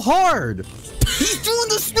just so hard. He's doing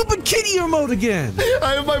the stupid kitty remote again.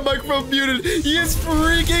 I have my microphone muted. He is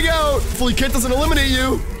freaking out. Hopefully Kit doesn't eliminate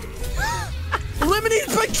you. Eliminated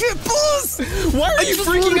by Kit Boss! Why are you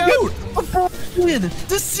freaking out?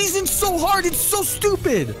 This season's so hard, it's so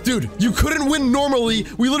stupid! Dude, you couldn't win normally.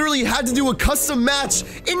 We literally had to do a custom match,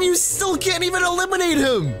 and you still can't even eliminate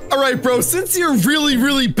him. All right, bro, since you're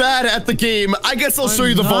really bad at the game, I guess I'll show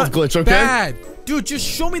you the vault glitch, okay? Bad. Dude, just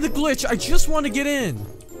show me the glitch. I just want to get in.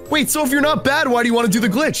 Wait, so if you're not bad, why do you want to do the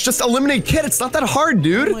glitch? Just eliminate Kit. It's not that hard,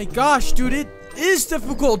 dude. Oh my gosh, dude, it is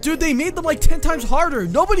difficult. Dude, they made them like 10 times harder.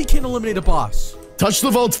 Nobody can eliminate a boss. Touch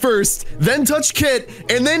the vault first, then touch Kit,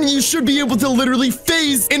 and then you should be able to literally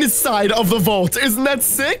phase inside of the vault. Isn't that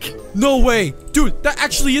sick? No way. Dude, that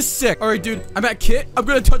actually is sick. All right, dude, I'm at Kit. I'm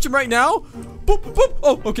going to touch him right now. Boop, boop.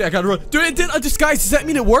 Oh, okay, I got to run. Dude, it did a disguise. Does that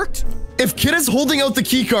mean it worked? If Kit is holding out the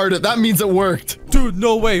key card, that means it worked. Dude,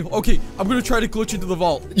 no way. Okay, I'm going to try to glitch into the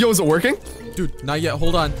vault. Yo, is it working? Dude, not yet.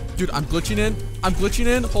 Hold on. Dude, I'm glitching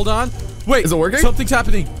in. Hold on. Wait. Is it working? Something's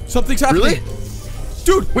happening. Really?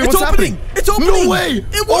 Dude, wait, it's what's opening. Happening? It's opening. No way.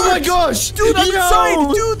 It worked. Oh my gosh. Dude, I'm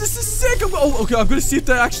inside. Dude, this is sick. Okay, I'm going to see if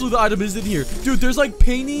that actually the item is in here. Dude, there's like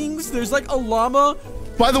paintings. There's like a llama.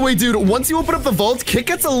 By the way, dude, once you open up the vault, Kit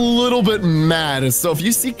gets a little bit mad. So if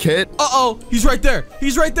you see Kit... Uh-oh, he's right there.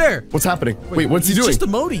 He's right there. What's happening? Wait, what's he doing? He's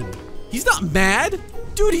just emoting. He's not mad.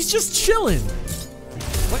 Dude, he's just chilling.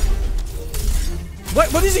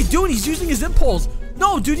 What is he doing? He's using his impulse.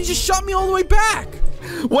 No, dude, he just shot me all the way back.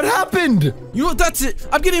 What happened? You know what? That's it.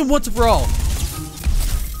 I'm getting him once and for all.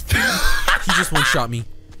 He just one-shot me.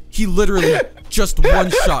 He literally just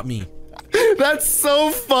one-shot me. That's so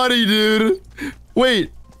funny, dude.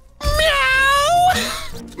 Wait. Meow.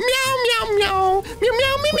 Meow, meow, meow. Meow,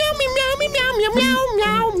 meow, meow, meow, meow, meow, meow, meow,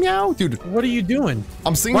 meow, meow. Dude, what are you doing?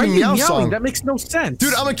 I'm singing the meow song. That makes no sense.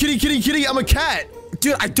 Dude, I'm a kitty. I'm a cat.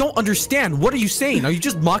 Dude, I don't understand. What are you saying? Are you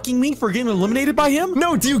just mocking me for getting eliminated by him?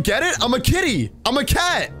 No, do you get it? I'm a kitty. I'm a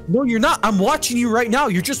cat. No, you're not. I'm watching you right now.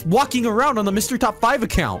 You're just walking around on the Mr. Top 5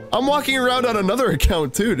 account. I'm walking around on another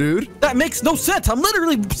account too, dude. That makes no sense. I'm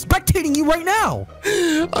literally spectating you right now.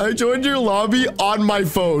 I joined your lobby on my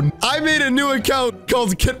phone. I made a new account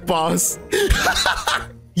called Kit Boss.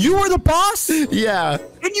 You are the boss? Yeah.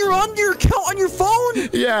 And you're on your account on your phone?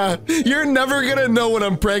 Yeah. You're never gonna know when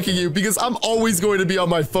I'm pranking you because I'm always going to be on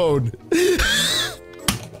my phone.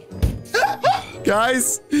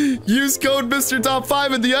 Guys, use code Mr. Top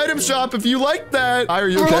 5 in the item shop if you like that. Are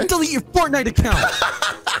you okay? I'll delete your Fortnite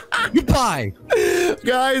account. Goodbye.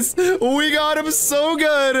 Guys, we got him so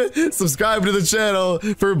good. Subscribe to the channel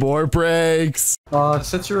for more pranks.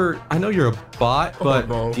 Since I know you're a bot, but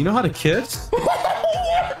do you know how to kiss?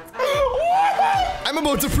 I'm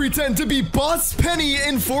about to pretend to be Boss Penny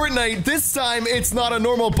in Fortnite. This time, it's not a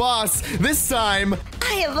normal boss. This time, I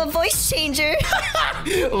I have a voice changer.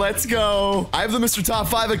 Let's go. I have the Mr. Top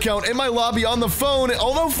 5 account in my lobby on the phone.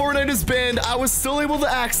 Although Fortnite is banned, I was still able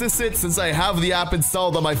to access it since I have the app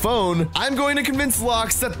installed on my phone. I'm going to convince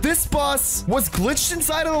Lox that this boss was glitched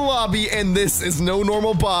inside of the lobby, and this is no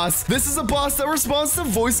normal boss. This is a boss that responds to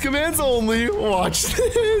voice commands only. Watch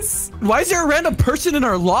this. Why is there a random person in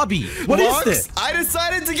our lobby? What is Lox, this? I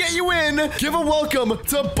decided to get you in. Give a welcome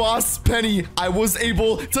to Boss Penny. I was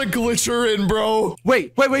able to glitch her in, bro.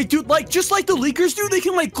 Wait, dude. Like, just like the leakers do, they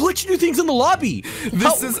can like glitch new things in the lobby.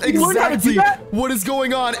 This is you learned how to do exactly that? what is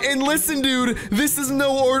going on. And listen, dude, this is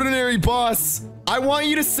no ordinary boss. I want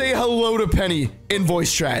you to say hello to Penny in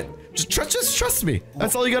voice chat. Just trust me.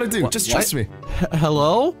 That's all you gotta do. Just trust me.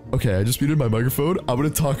 Hello? Okay, I just muted my microphone. I'm gonna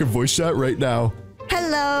talk in voice chat right now.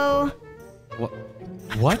 Hello.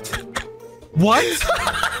 What? What?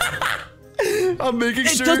 I'm making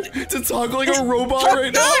sure doesn't- to talk like a robot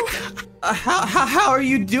right now. How are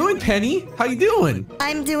you doing, Penny? How you doing?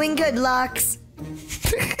 I'm doing good, Lox.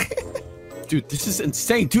 Dude, this is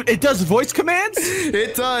insane. Dude, it does voice commands?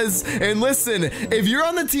 It does. And listen, if you're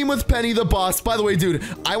on the team with Penny the boss, by the way, dude,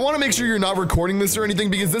 I want to make sure you're not recording this or anything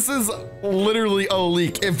because this is literally a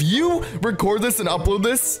leak. If you record this and upload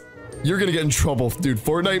this, you're gonna get in trouble, dude.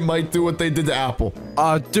 Fortnite might do what they did to Apple.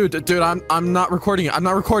 Dude, I'm not recording it. I'm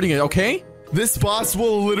not recording it, okay? This boss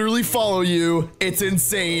will literally follow you. It's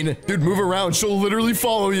insane. Dude, move around. She'll literally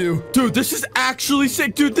follow you. Dude, this is actually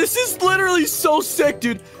sick. Dude, this is literally so sick,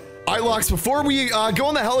 dude. All right, Lox, before we go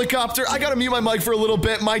on the helicopter, I gotta mute my mic for a little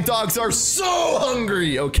bit. My dogs are so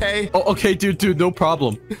hungry, okay? Oh, okay, dude, no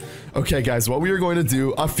problem. Okay, guys, what we are going to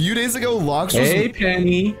do, a few days ago, Lox was... Hey,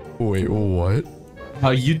 Penny. Wait, what?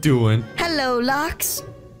 How you doing? Hello, Lox.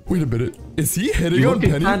 Wait a minute. Is he hitting You on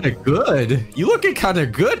looking Penny? kind of good. You looking kind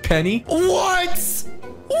of good, Penny. What?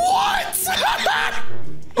 What?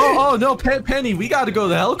 Oh, no, Penny, we gotta go to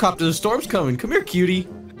the helicopter. The storm's coming. Come here, cutie.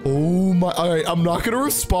 Oh my, all right, I'm not gonna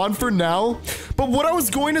respond for now, but what I was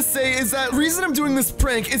going to say is that reason I'm doing this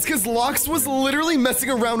prank is because Lox was literally messing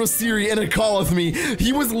around with Siri in a call with me.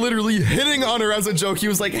 He was literally hitting on her as a joke. He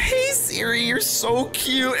was like, hey Siri, you're so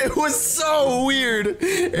cute. It was so weird.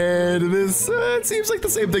 And this, it seems like the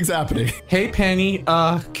same thing's happening. Hey, Penny,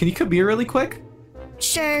 can you come here really quick?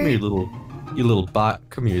 Sure. Come here, you little bot.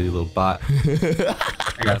 Come here, you little bot.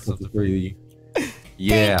 I got something for you.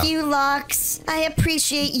 Yeah. Thank you, Lox. I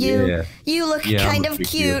appreciate you. Yeah. You look Yeah, kind I'm a of big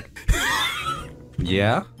cute.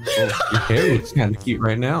 Yeah? Oh, your hair looks kind of cute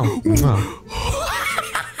right now. Mwah.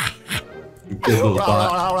 You good little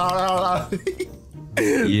bot.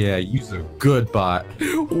 Yeah, you're a good bot.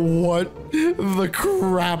 What the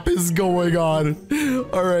crap is going on?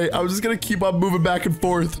 All right, I'm just gonna keep on moving back and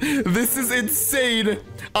forth. This is insane.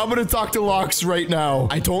 I'm gonna talk to Lox right now.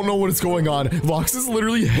 I don't know what is going on. Lox is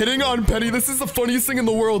literally hitting on Penny. This is the funniest thing in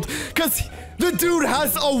the world because the dude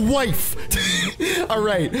has a wife. All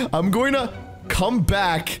right, I'm going to come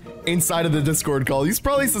back inside of the Discord call. He's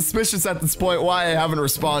probably suspicious at this point why I haven't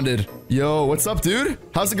responded. Yo, what's up, dude?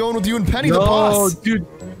 How's it going with you and Penny, the boss? Dude,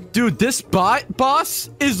 this boss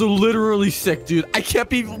is literally sick, dude. I can't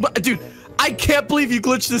believe you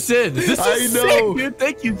glitched this in. This is sick, dude.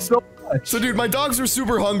 Thank you so much. So, dude, my dogs were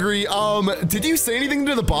super hungry. Did you say anything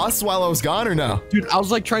to the boss while I was gone or no? Dude, I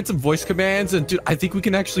was like trying some voice commands, and dude, I think we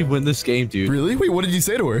can actually win this game, dude. Really? Wait, what did you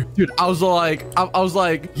say to her? Dude, I was like,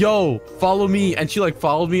 yo, follow me, and she like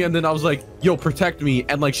followed me, and then I was like, yo, protect me,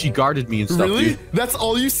 and like she guarded me and stuff. Really? Dude. That's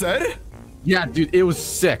all you said? Yeah, dude, it was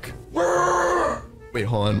sick. Wait,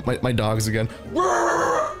 hold on. My dogs again.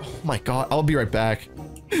 Oh my god, I'll be right back.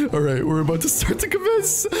 All right, we're about to start to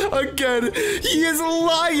convince again. He is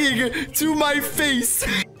lying to my face.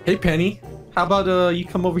 Hey, Penny, how about you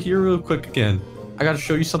come over here real quick again? I gotta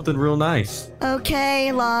show you something real nice.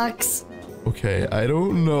 Okay, Lox. Okay, I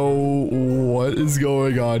don't know what is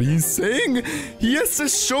going on. He's saying he has to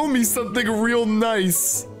show me something real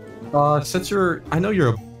nice. Since I know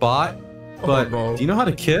you're a bot, but no. do you know how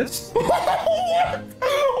to kiss?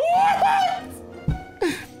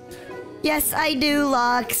 Yes, I do,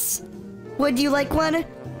 Lox. Would you like one?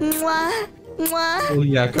 Mwah, mwah. Oh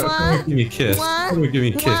yeah, come mwah, here, give me a kiss. mwah, Come here, give me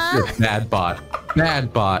a kiss. mwah. You're a bad bot.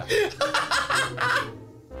 Bad bot.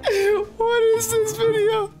 What is this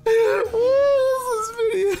video? What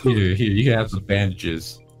is this video? Here, you can have some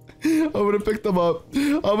bandages. I'm gonna pick them up.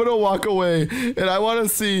 I'm gonna walk away, and I want to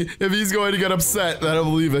see if he's going to get upset that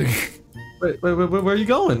I'm leaving. Wait, where are you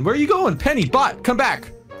going? Where are you going? Penny, bot, come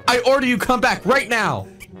back. I order you come back right now.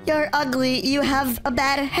 You're ugly. You have a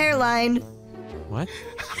bad hairline. What?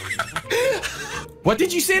 What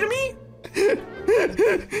did you say to me?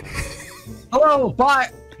 Hello, bot.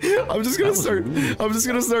 I'm just gonna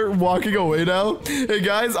start walking away now. Hey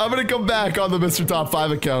guys, I'm gonna come back on the Mr. Top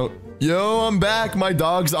 5 account. Yo, I'm back. My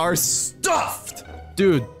dogs are stuffed.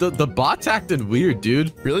 Dude, the bot's acting weird,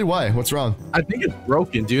 dude. Really? Why? What's wrong? I think it's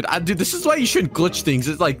broken, dude. Dude, this is why you shouldn't glitch things.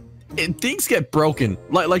 It's like things get broken.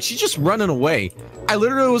 Like she's just running away.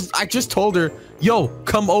 I just told her, yo,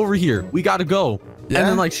 come over here. We gotta go. Yeah? And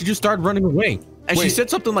then like she just started running away. And she said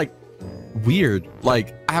something like weird.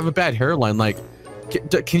 Like, I have a bad hairline. Like,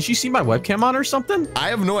 can she see my webcam on or something? I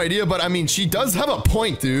have no idea, but I mean, she does have a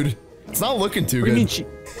point, dude. It's not looking too good. I mean,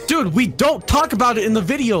 dude, we don't talk about it in the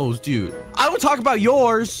videos, dude. I would talk about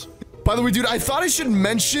yours. By the way, dude, I thought I should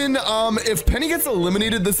mention, if Penny gets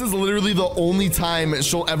eliminated, this is literally the only time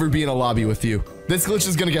she'll ever be in a lobby with you. This glitch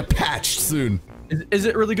is gonna get patched soon. Is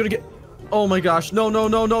it really gonna get? Oh my gosh, no,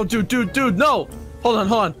 dude, no.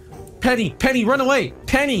 Hold on. Penny, run away.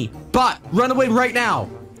 Penny, bot, run away right now.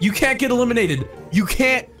 You can't get eliminated. You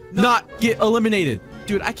can't not get eliminated.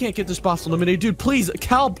 Dude, I can't get this boss eliminated. Dude, please,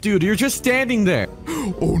 help, dude. You're just standing there.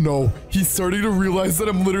 Oh no, he's starting to realize that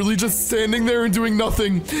I'm literally just standing there and doing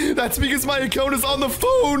nothing. That's because my account is on the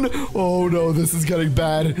phone. Oh no, this is getting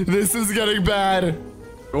bad. This is getting bad.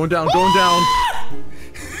 Going down. Oh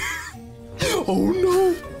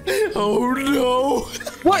no. Oh no.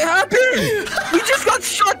 What happened? We just got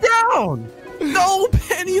shut down. No,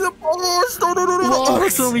 Penny, the boss. No. I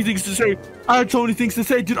have so many things to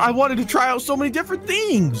say. Dude, I wanted to try out so many different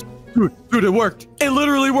things. Dude, it worked. It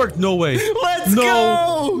literally worked. No way. Let's go.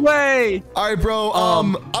 No way. All right, bro.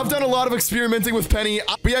 I've done a lot of experimenting with Penny.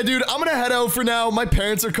 But yeah, dude, I'm gonna head out for now. My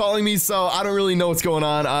parents are calling me, so I don't really know what's going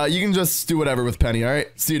on. You can just do whatever with Penny, all right?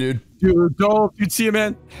 See you, dude. Dude, don't. You'd see you,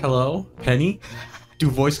 man. Hello, Penny? Do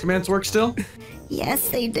voice commands work still? Yes,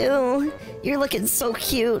 they do. You're looking so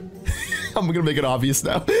cute. I'm gonna make it obvious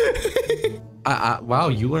now. Wow,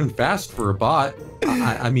 you learned fast for a bot.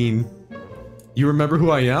 I mean, you remember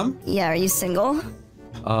who I am? Yeah, are you single?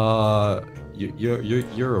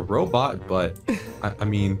 You're a robot, but I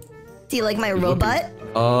mean. Do you like my robot?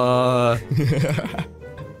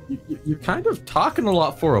 You're kind of talking a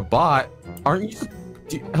lot for a bot, aren't you?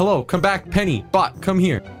 Hello, come back, Penny. Bot, come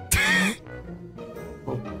here.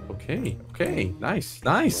 Okay, nice.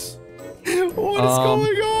 What is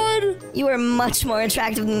going on? You are much more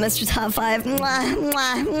attractive than Mr. Top 5. Mwah,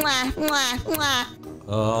 mwah, mwah, mwah,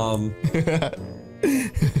 mwah.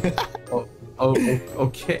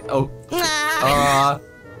 Okay. I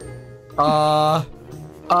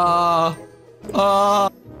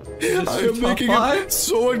am making it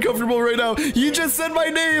so uncomfortable right now. You just said my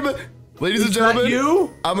name. Ladies and gentlemen, you?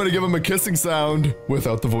 I'm gonna give him a kissing sound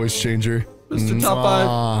without the voice changer. Mr. Top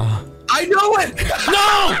 5. I know it!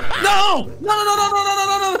 No! No!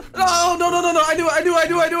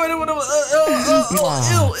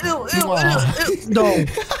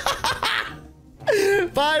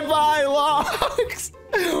 Bye, Locks.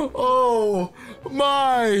 Oh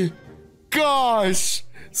my gosh.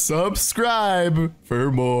 Subscribe for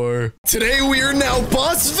more. Today we are now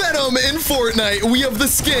Boss Venom in Fortnite. We have the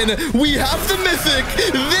skin. We have the mythic.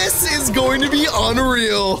 This is going to be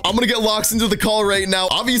unreal. I'm gonna get Locks into the call right now.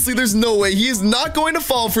 Obviously, there's no way he is not going to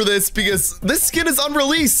fall for this because this skin is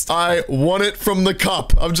unreleased. I won it from the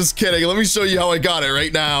cup. I'm just kidding. Let me show you how I got it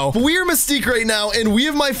right now. We are Mystique right now, and we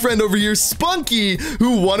have my friend over here, Spunky,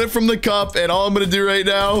 who won it from the cup. And all I'm gonna do right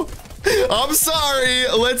now, I'm sorry.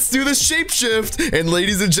 Let's do the shapeshift. And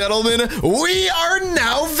ladies and gentlemen, we are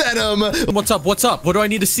now Venom. What's up? What do I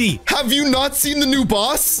need to see? Have you not seen the new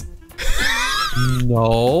boss?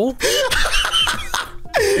 No.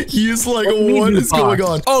 He's like, what is going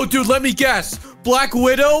on? Oh, dude, let me guess. Black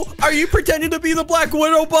Widow? Are you pretending to be the Black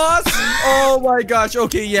Widow boss? Oh my gosh.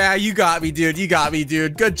 Okay, yeah, you got me, dude.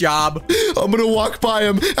 Good job. I'm gonna walk by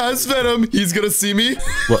him as Venom. He's gonna see me.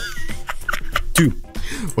 What? Dude.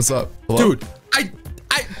 What's up? Hello? Dude,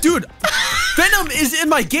 dude, Venom is in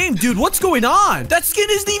my game, dude. What's going on? That skin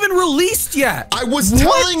isn't even released yet. I was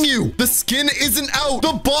telling you, the skin isn't out.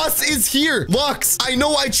 The boss is here. Lux, I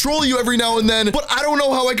know I troll you every now and then, but I don't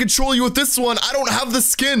know how I can troll you with this one. I don't have the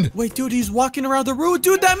skin. Wait, dude, he's walking around the room.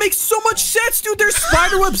 Dude, that makes so much sense, dude. There's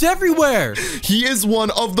spider webs everywhere. He is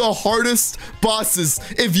one of the hardest bosses.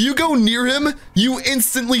 If you go near him, you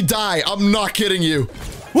instantly die. I'm not kidding you.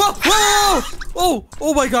 Whoa!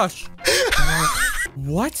 Oh my gosh.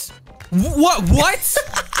 What? What?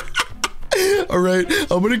 All right,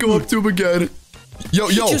 I'm gonna go up to him again. Yo.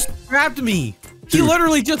 He just grabbed me. He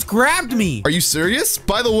literally just grabbed me. Are you serious?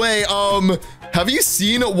 By the way, have you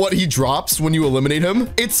seen what he drops when you eliminate him?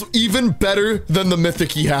 It's even better than the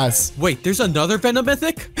mythic he has. Wait, there's another Venom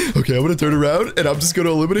mythic? Okay, I'm gonna turn around and I'm just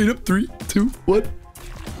gonna eliminate him. 3, 2, 1.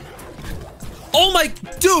 Oh my,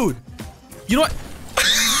 dude. You know what?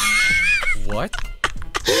 What?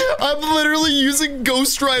 I'm literally using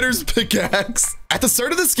Ghost Rider's pickaxe. At the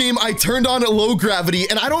start of this game, I turned on low gravity,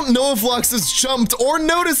 and I don't know if Lux has jumped or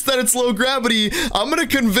noticed that it's low gravity. I'm gonna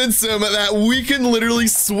convince him that we can literally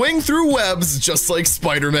swing through webs just like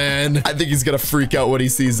Spider-Man. I think he's gonna freak out when he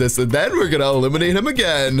sees this, and then we're gonna eliminate him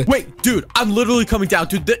again. Wait, dude, I'm literally coming down.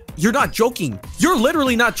 Dude, you're not joking. You're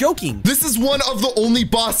literally not joking. This is one of the only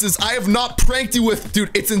bosses I have not pranked you with.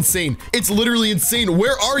 Dude, it's insane. It's literally insane.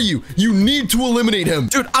 Where are you? You need to eliminate him.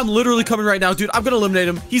 Dude, I'm literally coming right now. Dude, I'm gonna eliminate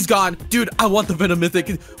him. He's gone. Dude, I want the Venom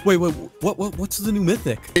mythic. Wait, what's the new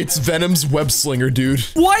mythic? It's Venom's web slinger, dude.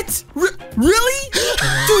 What? Really?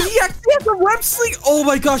 Dude, he actually has a web sling. Oh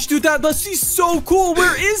my gosh, dude, that must be so cool.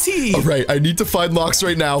 Where is he? All right, I need to find Lux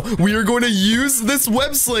right now. We are going to use this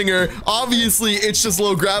web slinger. Obviously, it's just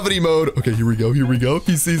low gravity mode. Okay, here we go. Here we go.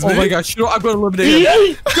 He sees me. Oh my gosh, you know, I'm gonna eliminate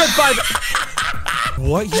him. Goodbye.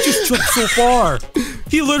 What? He just jumped so far.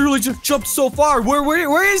 He literally just jumped so far.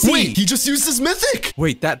 Where is he? Wait, he just used his mythic.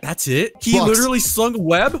 Wait, that's it? He Lux, literally slung a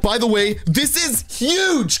web? By the way, this is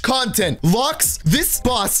huge content. Lux, this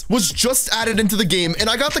boss was just added into the game, and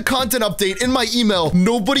I got the content update in my email.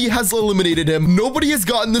 Nobody has eliminated him. Nobody has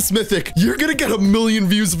gotten this mythic. You're gonna get 1 million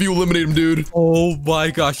views if you eliminate him, dude. Oh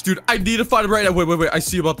my gosh, dude. I need to find him right now. Wait. I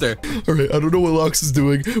see him up there. All right, I don't know what Lux is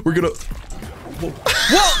doing. We're gonna... Whoa,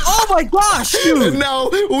 oh my gosh, dude. And now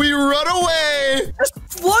we run away. Just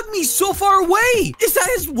flung me so far away. Is that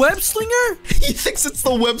his web slinger? He thinks it's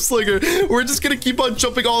the web slinger. We're just gonna keep on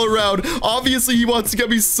jumping all around. Obviously, he wants to get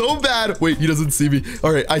me so bad. Wait, he doesn't see me.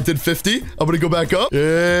 All right, I did 50. I'm gonna go back up.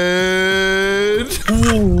 And...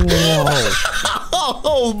 Whoa.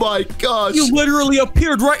 Oh my gosh. You literally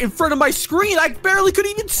appeared right in front of my screen. I barely could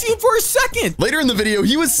even see him for a second. Later in the video,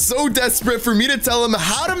 he was so desperate for me to tell him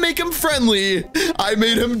how to make him friendly. I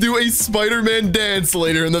made him do a Spider-Man dance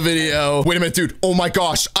later in the video. Wait a minute, dude. Oh my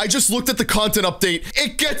gosh. I just looked at the content update.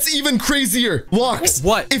 It gets even crazier. Lux.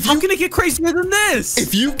 What? How can it get crazier than this?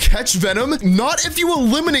 If you catch Venom, not if you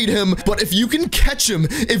eliminate him, but if you can catch him,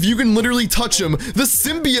 if you can literally touch him, the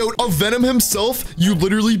symbiote of Venom himself, you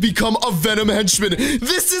literally become a Venom henchman.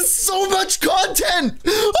 This is so much content.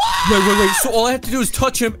 Wait. So all I have to do is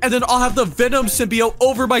touch him, and then I'll have the Venom symbiote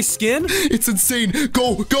over my skin? It's insane.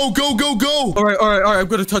 Go. All right. I'm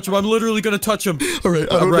gonna touch him. I'm literally gonna touch him. All right.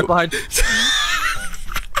 I'm right behind.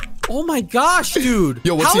 Oh my gosh, dude.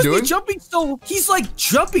 Yo, what's he doing? How is he jumping so... He's like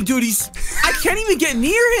jumping, dude. I can't even get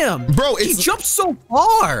near him. Bro, he jumps so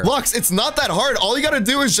far. Lux, it's not that hard. All you gotta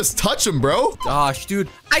do is just touch him, bro. Gosh, dude.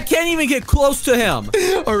 I can't even get close to him.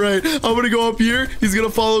 All right. I'm gonna go up here. He's gonna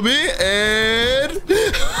follow me, and...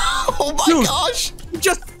 Oh my gosh. You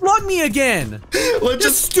just flood me again.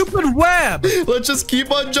 Stupid web. Let's just keep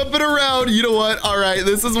on jumping around. You know what? All right.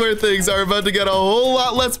 This is where things are about to get a whole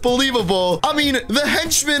lot less believable. I mean, the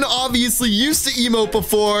henchman obviously used to emote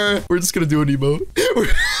before. We're just gonna do an emote. Wait,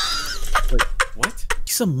 what?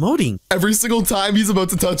 He's emoting. Every single time he's about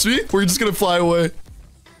to touch me, we're just gonna fly away.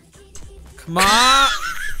 Come on.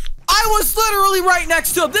 I was literally right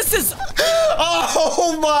next to him. This is...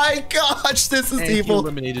 Oh my gosh. This is evil. He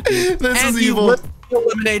eliminated me. This is evil. He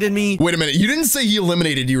eliminated me. Wait a minute. You didn't say he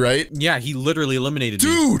eliminated you, right? Yeah, he literally eliminated me.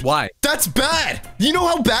 Dude. Why? That's bad. You know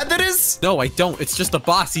how bad that is? No, I don't. It's just a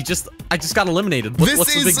boss. I just got eliminated.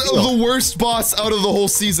 This is the worst boss out of the whole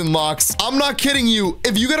season, Lux. I'm not kidding you.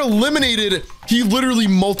 If you get eliminated, he literally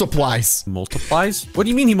multiplies. Multiplies? What do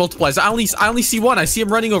you mean he multiplies? I only see one. I see him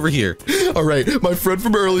running over here. All right. My friend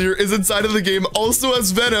from earlier is inside of the game, also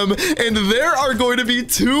has Venom, and there are going to be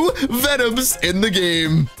 2 Venoms in the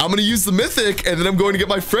game. I'm going to use the mythic, and then I'm going to get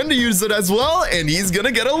my friend to use it as well, and he's going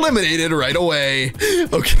to get eliminated right away.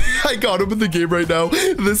 Okay. I got him in the game right now.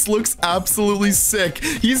 This looks absolutely sick.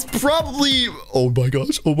 He's probably... Oh my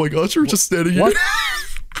gosh. We're just standing here.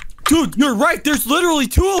 Dude, you're right. There's literally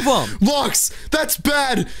 2 of them. Lux, that's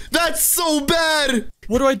bad. That's so bad.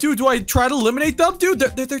 What do I do? Do I try to eliminate them? Dude,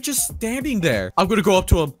 they're just standing there. I'm going to go up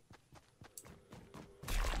to him.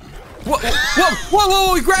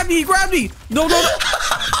 Whoa, he grabbed me. No.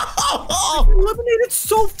 Eliminated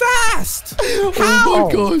so fast. How? Oh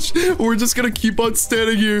my gosh. We're just gonna keep on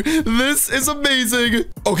standing here. This is amazing.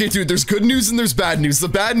 Okay, dude, there's good news and there's bad news. The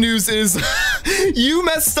bad news is you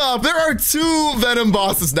messed up. There are 2 Venom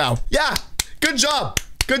bosses now. Yeah, good job.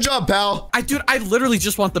 Good job, pal. Dude, I literally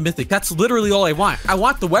just want the mythic. That's literally all I want. I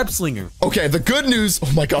want the web slinger. Okay, the good news.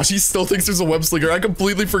 Oh my gosh, he still thinks there's a web slinger. I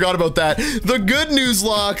completely forgot about that. The good news,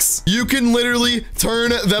 Locks, you can literally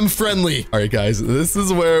turn them friendly. All right, guys, this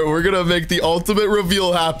is where we're gonna make the ultimate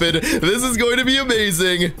reveal happen. This is going to be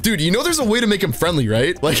amazing. Dude, you know there's a way to make him friendly,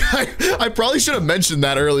 right? Like, I probably should have mentioned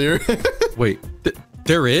that earlier. Wait,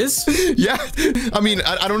 there is? Yeah, I mean,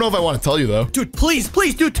 I don't know if I want to tell you, though. Dude, please,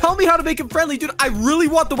 dude, tell me how to make him friendly. Dude, I really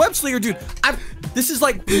want the web slinger, dude. This is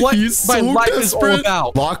like what my life is all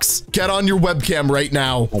about. Locks, get on your webcam right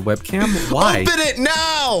now. A webcam? Why? Open it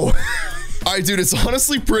now! All right, dude, it's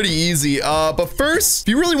honestly pretty easy. But first,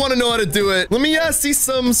 if you really want to know how to do it, let me see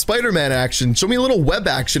some Spider-Man action. Show me a little web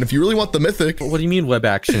action if you really want the mythic. What do you mean web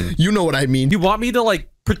action? You know what I mean. You want me to, like,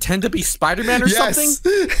 pretend to be Spider-Man or something?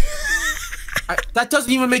 That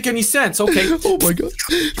doesn't even make any sense. Okay. Oh my god.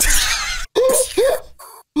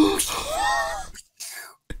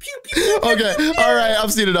 Okay. All right.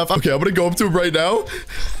 I've seen enough. Okay. I'm going to go up to him right now.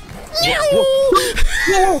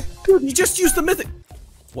 Whoa. Dude, you just used the mythic.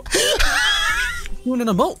 What? Doing an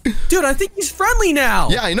emote. Dude, I think he's friendly now.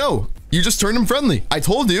 Yeah, I know. You just turned him friendly. I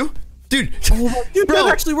told you. Dude, dude, bro,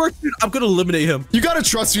 that actually worked. Dude, I'm going to eliminate him. You got to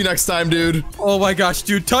trust me next time, dude. Oh my gosh,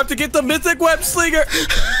 dude. Time to get the mythic web slinger.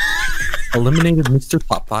 Eliminated Mr.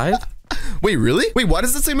 Top 5? Wait, really? Wait, why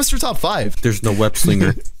does it say Mr. Top 5? There's no web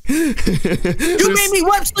slinger. You made me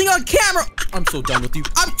web sling on camera. I'm so done with you.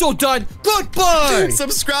 I'm so done. Goodbye.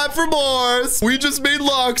 Subscribe for more. We just made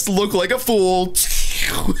Locks look like a fool.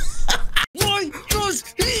 Why does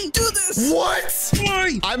he do this? What?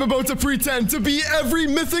 Why? I'm about to pretend to be every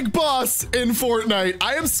mythic boss in Fortnite.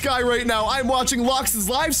 I am Sky right now. I'm watching Locks'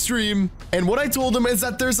 live stream. And what I told him is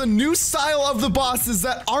that there's a new style of the bosses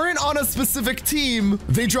that aren't on a specific team.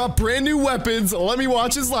 They drop brand new weapons. Let me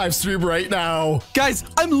watch his live stream right now. Guys,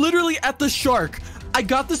 I'm literally at the shark. I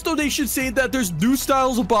got this donation saying that there's new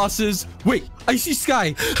styles of bosses. Wait, I see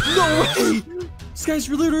Sky. No way. Sky's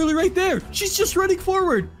literally right there. She's just running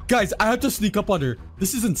forward. Guys, I have to sneak up on her.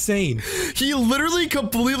 This is insane. He literally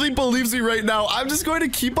completely believes me right now. I'm just going to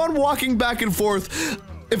keep on walking back and forth.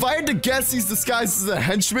 If I had to guess, he's disguised as a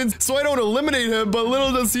henchman, so I don't eliminate him. But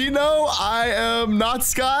little does he know, I am not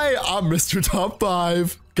Sky. I'm Mr. Top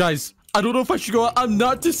 5. Guys, I don't know if I should go out. I'm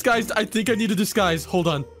not disguised. I think I need a disguise. Hold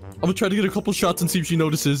on. I'm gonna try to get a couple shots and see if she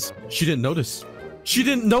notices. She didn't notice. She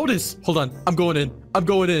didn't notice. Hold on. I'm going in. I'm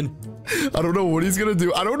going in. I don't know what he's gonna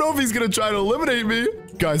do. I don't know if he's gonna try to eliminate me.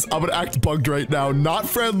 Guys, I'm gonna act bugged right now. Not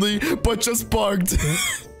friendly, but just bugged.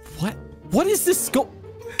 What? What is this scope?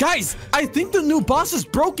 Guys, I think the new boss is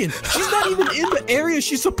broken. She's not even in the area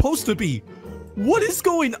she's supposed to be. What is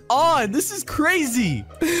going on? This is crazy.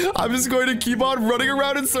 I'm just going to keep on running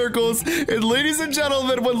around in circles. And ladies and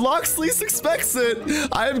gentlemen, when Locks least expects it,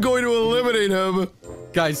 I am going to eliminate him.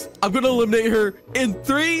 Guys, I'm going to eliminate her in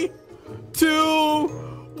 3, 2,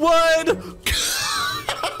 1.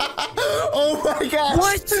 Oh my gosh.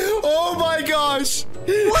 What? Oh my gosh.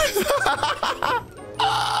 What?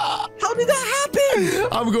 How did that happen?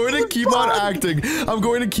 I'm going to keep on acting. I'm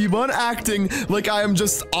going to keep on acting like I am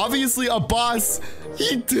just obviously a boss.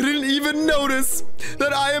 He didn't even notice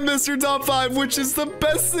that I am Mr. Top 5, which is the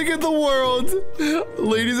best thing in the world.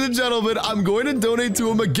 Ladies and gentlemen, I'm going to donate to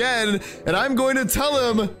him again, and I'm going to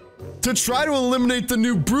tell him to try to eliminate the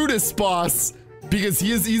new Brutus boss because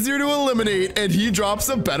he is easier to eliminate and he drops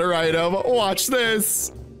a better item. Watch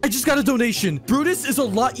this. I just got a donation. Brutus is a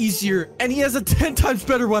lot easier, and he has a 10 times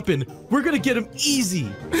better weapon. We're gonna get him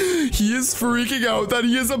easy. He is freaking out that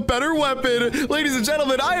he has a better weapon. Ladies and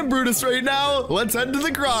gentlemen, I am Brutus right now. Let's head to the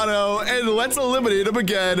grotto, and let's eliminate him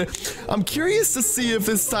again. I'm curious to see if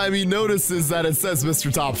this time he notices that it says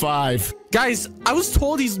Mr. Top 5. Guys, I was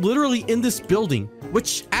told he's literally in this building,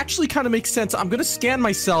 which actually kind of makes sense. I'm gonna scan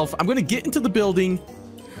myself. I'm gonna get into the building.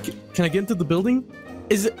 Can I get into the building?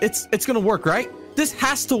 It's gonna work, right? This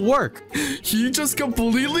has to work. He just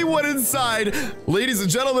completely went inside. Ladies and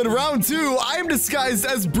gentlemen, round 2. I am disguised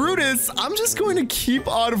as Brutus. I'm just going to keep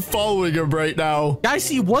on following him right now. Guys,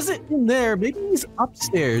 he wasn't in there. Maybe he's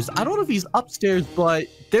upstairs. I don't know if he's upstairs, but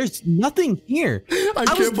there's nothing here. I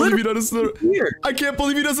can't believe he doesn't here. I can't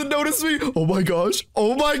believe he doesn't notice me. Oh my gosh.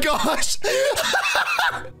 Oh my gosh.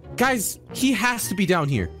 Guys, he has to be down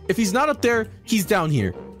here. If he's not up there, he's down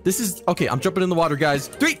here. This is okay. I'm jumping in the water, guys.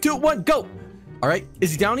 3, 2, 1, go. All right, is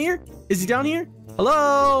he down here? Is he down here?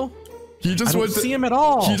 Hello? He just I don't see him at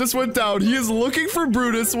all. He just went down. He is looking for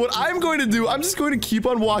Brutus. What I'm going to do, I'm just going to keep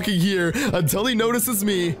on walking here until he notices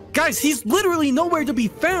me. Guys, he's literally nowhere to be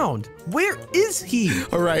found. Where is he?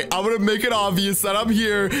 All right, I'm going to make it obvious that I'm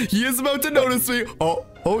here. He is about to notice me. Oh,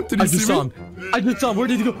 did he see me? I just saw him. Where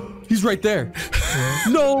did he go? He's right there.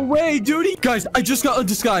 No way, dude. Guys, I just got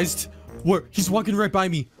undisguised. Where? He's walking right by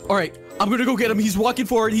me. All right, I'm gonna go get him. He's walking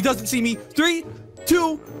forward. He doesn't see me. 3,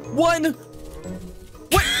 2, 1.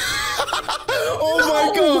 What? Oh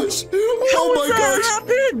my gosh. Oh my gosh. How did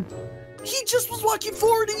that happen? He just was walking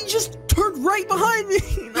forward and he just turned right behind me.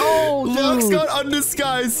 No, dude. Locks got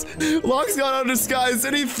undisguised. Locks got undisguised,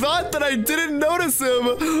 and he thought that I didn't notice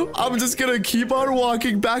him. I'm just gonna keep on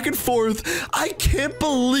walking back and forth. I can't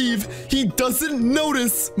believe he doesn't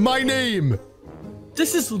notice my name.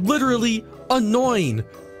 This is literally annoying.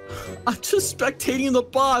 I'm just spectating the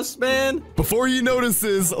boss, man. Before he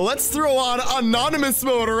notices, let's throw on anonymous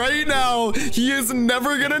mode right now. He is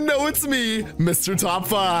never gonna know it's me, Mr. Top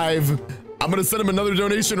 5. I'm gonna send him another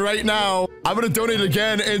donation right now. I'm gonna donate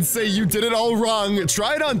again and say you did it all wrong.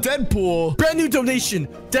 Try it on Deadpool. Brand new donation.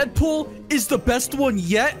 Deadpool is the best one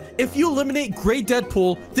yet. If you eliminate Gray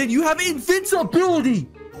Deadpool, then you have invincibility.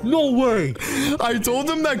 No way. I told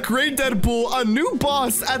him that Gray Deadpool, a new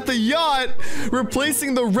boss at the yacht,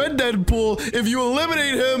 replacing the Red Deadpool. If you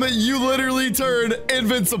eliminate him, you literally turn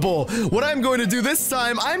invincible. What I'm going to do this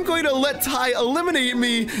time, I'm going to let Ty eliminate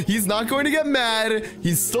me. He's not going to get mad.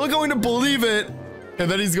 He's still going to believe it. And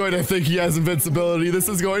then he's going to think he has invincibility. This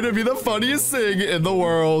is going to be the funniest thing in the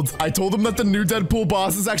world. I told him that the new Deadpool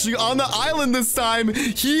boss is actually on the island this time.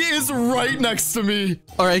 He is right next to me.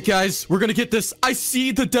 All right, guys, we're going to get this. I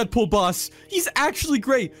see the Deadpool boss. He's actually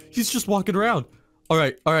great. He's just walking around. All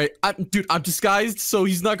right. Dude, I'm disguised, so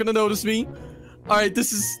he's not going to notice me. All right,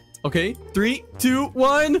 this is... Okay, 3, 2,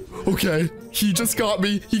 1. Okay, he just got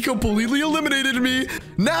me. He completely eliminated me.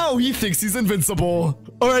 Now he thinks he's invincible.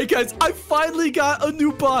 All right, guys, I finally got a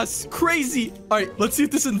new boss. Crazy. All right, let's see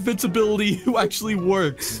if this invincibility actually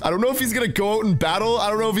works. I don't know if he's gonna go out and battle.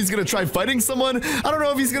 I don't know if he's gonna try fighting someone. I don't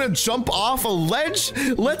know if he's gonna jump off a ledge.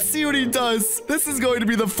 Let's see what he does. This is going to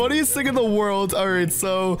be the funniest thing in the world. All right,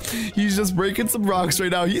 so he's just breaking some rocks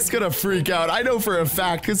right now. He's gonna freak out. I know for a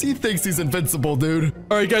fact because he thinks he's invincible, dude.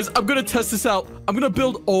 All right, guys, I'm gonna test this out. I'm gonna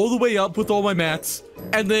build all the way up with all my mats.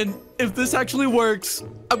 And then if this actually works,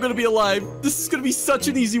 I'm gonna be alive. This is gonna be such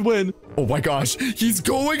an easy win. Oh my gosh, he's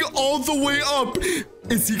going all the way up.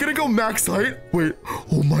 Is he gonna go max height? Wait,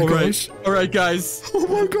 oh my gosh. All right, guys. Oh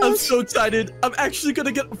my gosh. I'm so excited. I'm actually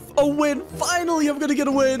gonna get a win. Finally, I'm gonna get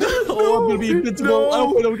a win. Oh, I'm gonna be invincible. No. I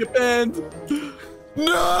hope I don't get banned.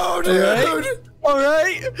 No, dude. All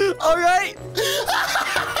right.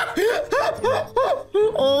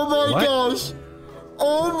 Oh my gosh.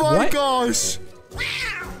 Oh my gosh.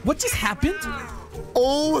 What just happened?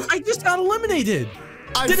 Oh, I just got eliminated.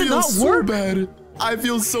 I Did it feel not so work? bad. I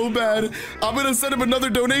feel so bad. I'm gonna send him another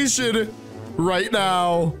donation right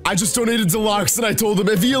now. I just donated to Locks and I told him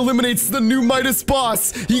if he eliminates the new Midas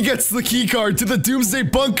boss, he gets the key card to the Doomsday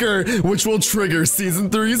Bunker, which will trigger Season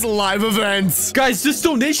 3's live events. Guys, this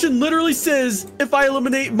donation literally says if I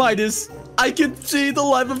eliminate Midas, I can see the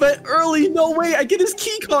live event early. No way, I get his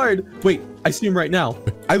key card. Wait, I see him right now.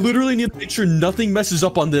 I literally need to make sure nothing messes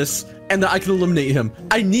up on this and that I can eliminate him.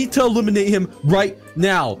 I need to eliminate him right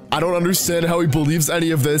now. I don't understand how he believes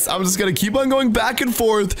any of this. I'm just gonna keep on going back and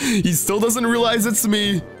forth. He still doesn't realize it's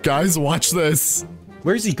me. Guys, watch this.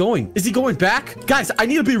 Where is he going? Is he going back? Guys, I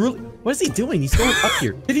need to be really... What is he doing? He's going up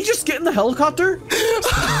here. Did he just get in the helicopter?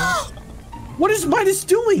 What is Midas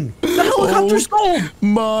doing? The helicopter's gone.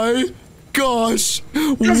 My gosh.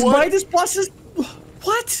 Does Midas bosses...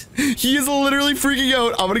 What? He is literally freaking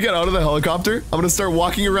out. I'm gonna get out of the helicopter. I'm gonna start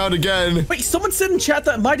walking around again. Wait, someone said in chat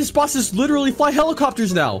that Midas bosses literally fly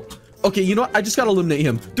helicopters now. Okay, you know what? I just gotta eliminate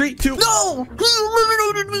him. 3, 2... No! He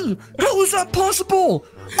eliminated me! How is that possible?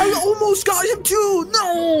 I almost got him too!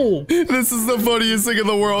 No! This is the funniest thing in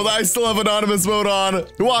the world. I still have anonymous mode on.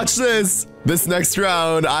 Watch this. This next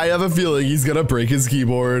round, I have a feeling he's gonna break his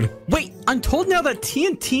keyboard. Wait, I'm told now that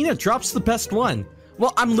Tina drops the best one.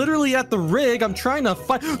 Well, I'm literally at the rig. I'm trying to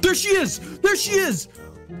find... There she is! There she is!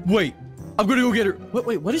 Wait, I'm gonna go get her.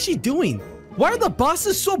 Wait, what is she doing? Why are the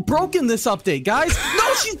bosses so broken this update, guys?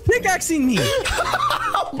 No, she's pickaxing me!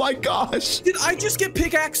 Oh my gosh. Did I just get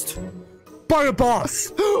pickaxed by a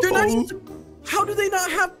boss? They're not even... How do they not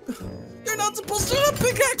have... They're not supposed to have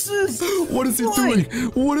pickaxes! What is he doing?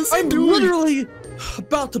 What is he doing? I'm literally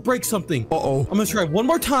about to break something. Uh-oh. I'm gonna try one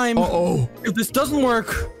more time. Uh-oh. If this doesn't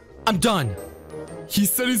work, I'm done. He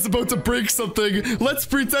said he's about to break something. Let's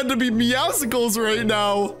pretend to be Meowsicles right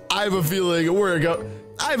now. I have a feeling we're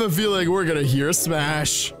gonna hear a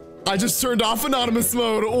smash. I just turned off anonymous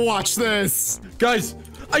mode. Watch this. Guys,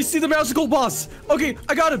 I see the magical boss. Okay,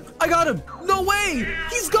 I got him. I got him. No way.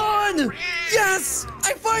 He's gone. Yes,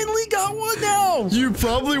 I finally got one now. You're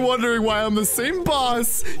probably wondering why I'm the same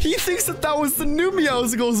boss. He thinks that that was the new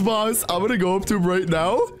Meowsicles boss. I'm gonna go up to him right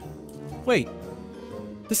now. Wait,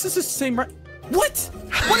 this is the same right? What?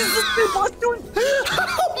 What is this new boss doing?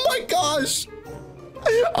 Oh my gosh.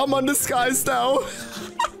 I'm undisguised now.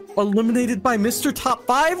 Eliminated by Mr. Top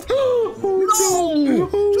 5? No! He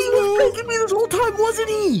was faking me this whole time, wasn't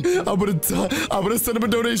he? I'm gonna send him a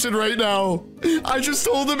donation right now. I just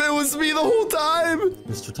told him it was me the whole time.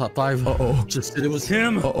 Mr. Top 5. Uh-oh. Just said it was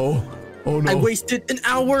him. Uh-oh. Oh no. I wasted an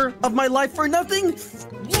hour of my life for nothing.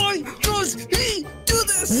 Why does he do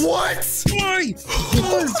this? What? Why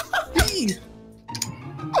does he?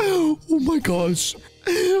 Oh my gosh.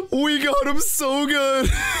 We got him so good.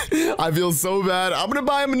 I feel so bad. I'm gonna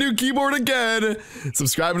buy him a new keyboard again.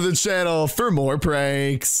 Subscribe to the channel for more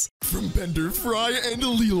pranks. From Bender, Fry, and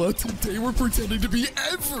Leela, today we're pretending to be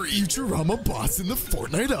every Futurama boss in the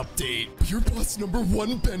Fortnite update. We're boss number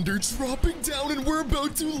 1, Bender, dropping down, and we're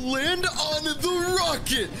about to land on the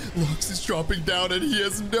rocket. Lux is dropping down, and he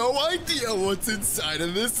has no idea what's inside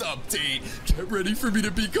of this update. Get ready for me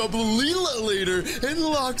to become Leela later, and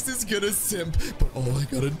Lux is gonna simp, but all I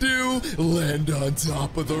gotta do, land on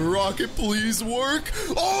top of the rocket, please work.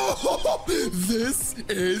 Oh, this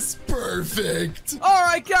is perfect. All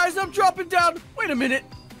right, guys, I'm dropping down. Wait a minute.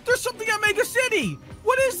 There's something at Mega City.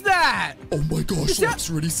 What is that? Oh my gosh, Is that- Lux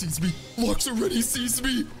already sees me. Lux already sees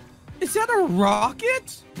me. Is that a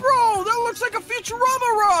rocket? Bro, that looks like a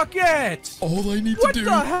Futurama rocket. All I need What to do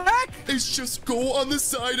the heck? is just go on the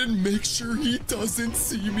side and make sure he doesn't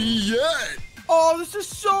see me yet. Oh, this is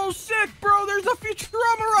so sick, bro. There's a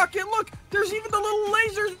Futurama rocket. Look, there's even the little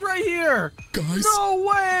lasers right here. Guys, No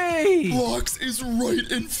way. Lux is right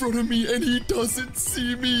in front of me and he doesn't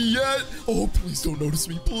see me yet. Oh, please don't notice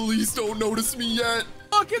me. Please don't notice me yet.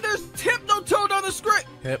 Look, and there's Hypno-Toad on the screen.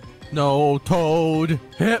 Hypno-Toad.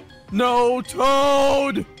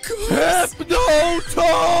 Hypno-Toad. Guys, Hypno-Toad.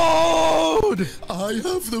 I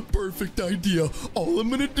have the perfect idea. All I'm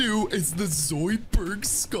gonna do is the Zoidberg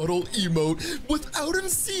Scuttle emote without him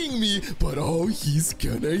seeing me, but oh, he's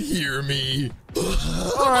gonna hear me.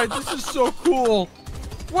 All right, this is so cool.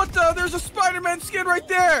 What the? There's a Spider-Man skin right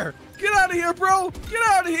there. Get out of here, bro. Get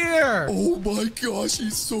out of here. Oh my gosh,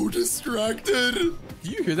 he's so distracted. Do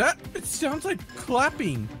you hear that? It sounds like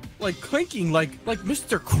clapping, like clinking, like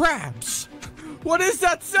Mr. Krabs. What is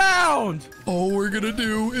that sound? All we're gonna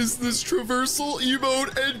do is this traversal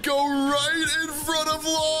emote and go right in front of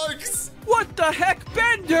Lux. What the heck,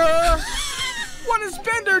 Bender? What is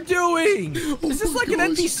Bender doing? Is this my like an gosh.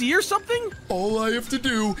 NPC or something? All I have to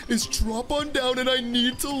do is drop on down and I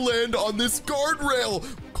need to land on this guardrail.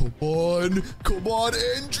 Come on,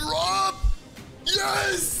 and drop.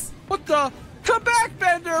 Yes! What the? Come back,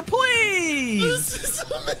 Bender, please! This is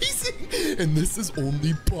amazing! And this is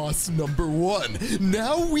only boss number 1.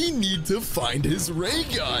 Now we need to find his ray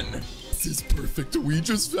gun. This is perfect. We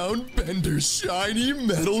just found Bender's shiny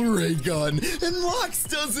metal ray gun. And Lux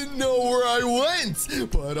doesn't know where I went.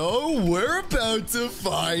 But oh, we're about to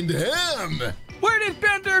find him. Where did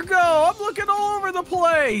Bender go? I'm looking all over the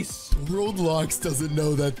place. Poor old Lux doesn't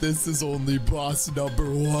know that this is only boss number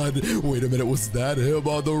 1. Wait a minute, was that him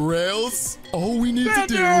on the rails? All we need to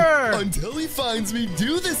do, Bender! until he finds me,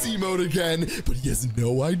 do this emote again. But he has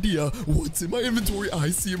no idea what's in my inventory. I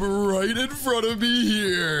see him right in front of me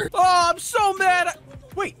here. Oh, I'm so mad.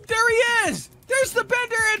 Wait, there he is. There's the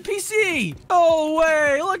Bender NPC. Oh,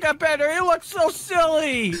 way. Look at Bender. He looks so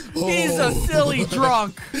silly. He's a silly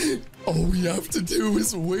drunk. All we have to do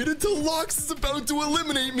is wait until Lux is about to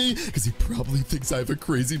eliminate me, because he probably thinks I have a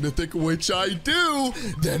crazy mythic, which I do.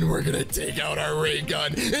 Then we're gonna take out our ray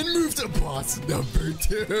gun and move to boss number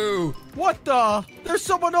 2. What the? There's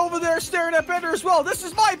someone over there staring at Bender as well. This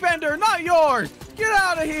is my Bender, not yours. Get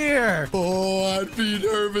out of here. Oh, I'd be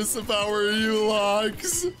nervous if I were you,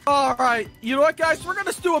 Lux. All right. You know what, guys? We're going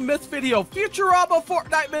to do a myth video. Futurama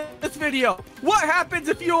Fortnite myth video. What happens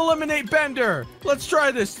if you eliminate Bender? Let's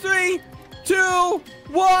try this. 3, 2,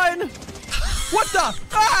 1. What the?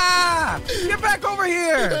 Ah! Get back over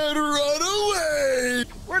here. And run away.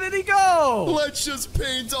 Where did he go? Let's just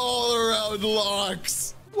paint all around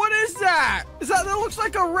Lux. What is that? That looks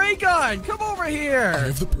like a ray gun. Come over I here.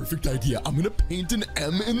 have the perfect idea. I'm gonna paint an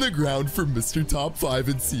M in the ground for Mr. Top 5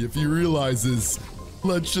 and see if he realizes.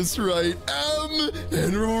 Let's just write M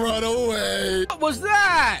and run away. What was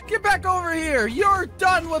that? Get back over here. You're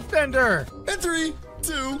done with Bender. And 3,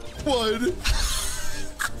 2, 1.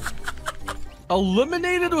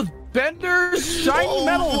 Eliminated with Bender's shiny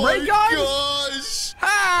metal ray gun? Oh my gosh.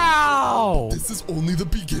 Ha! Ow! This is only the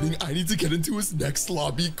beginning. I need to get into his next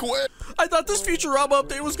lobby quick. I thought this Futurama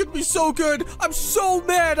update was gonna be so good. I'm so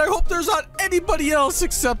mad. I hope there's not anybody else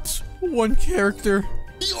except one character.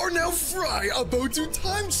 We are now Fry, about to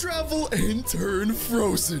time travel and turn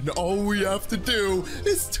frozen. All we have to do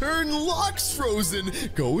is turn Locks frozen,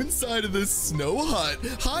 go inside of this snow hut,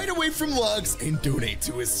 hide away from Locks, and donate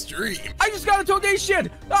to his stream. I just got a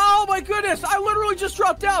donation. Oh my goodness, I literally just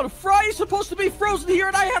dropped out. Fry is supposed to be frozen here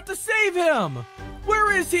and I have to save him.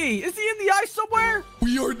 Where is he? Is he in the ice somewhere?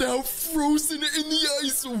 We are now frozen in the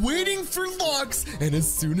ice, waiting for Locks. And as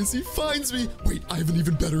soon as he finds me, wait, I have an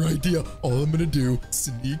even better idea. All I'm gonna do,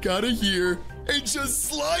 sneak out of here and just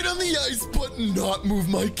slide on the ice, but not move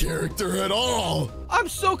my character at all. I'm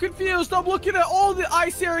so confused. I'm looking at all the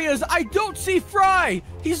ice areas. I don't see Fry.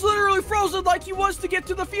 He's literally frozen like he wants to get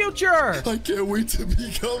to the future. I can't wait to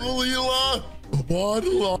become Leela. Come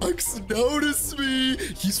on, Locks, notice me.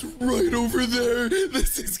 He's right over there.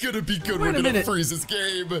 This is gonna be good. We're gonna freeze his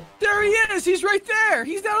game. There he is. He's right there.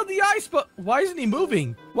 He's down on the ice, but why isn't he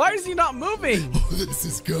moving? Why is he not moving? Oh, this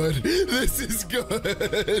is good. This is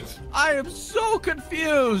good. I am so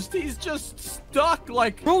confused. He's just stuck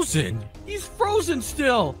like frozen. He's frozen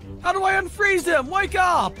still. How do I unfreeze him? Wake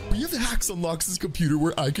up. We have hacks on Locks' computer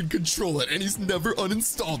where I can control it, and he's never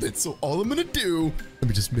uninstalled it. So all I'm gonna do, let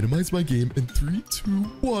me just minimize my game in 3, 2,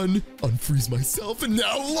 1, unfreeze myself, and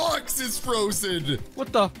now Locks is frozen.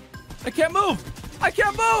 What the? I can't move. I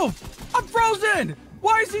can't move. I'm frozen.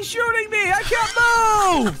 Why is he shooting me? I can't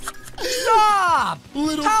move. Stop!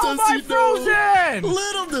 How am I frozen?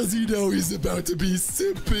 Little does he know he's about to be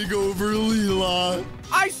simping over Leela.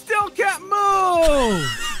 I still can't move.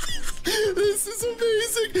 This is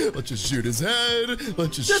amazing. Let's just shoot his head.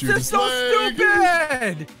 Let's just shoot his leg. This is so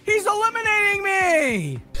stupid. He's eliminating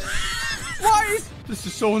me. Why is... This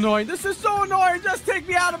is so annoying. This is so annoying. Just take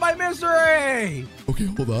me out of my misery. Okay,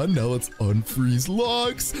 hold on. Now let's unfreeze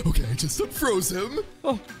Locks. Okay, I just unfroze him.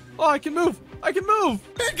 Oh, I can move. I can move.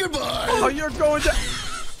 And goodbye. Oh, you're going to...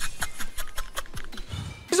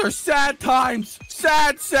 These are sad times.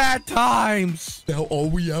 Sad, sad times. Now all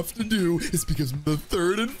we have to do is become the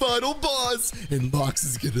third and final boss, and Locks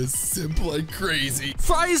is gonna simp like crazy.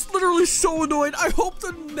 Fry is literally so annoyed. I hope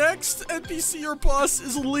the next NPC or boss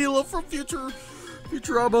is Leela from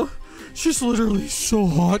Futurama. She's literally so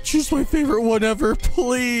hot. She's my favorite one ever.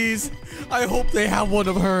 Please. I hope they have one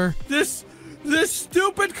of her. This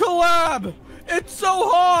stupid collab. It's so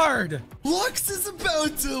hard. Locks is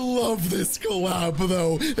about to love this collab,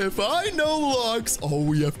 though. If I know Locks, all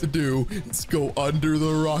we have to do is go under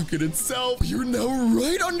the rocket itself. You're now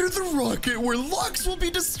right under the rocket where Locks will be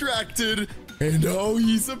distracted. And oh,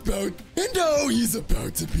 he's about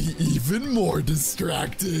to be even more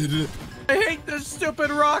distracted. I hate this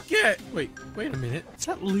stupid rocket. Wait a minute. Is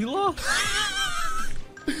that Leela?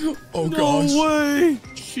 Oh gosh. No way.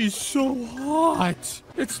 She's so hot.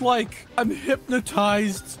 It's like I'm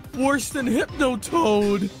hypnotized. Worse than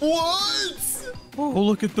Hypnotoad. What? Oh,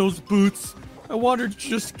 look at those boots. I want her to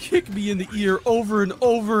just kick me in the ear over and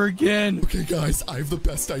over again. Okay, guys, I have the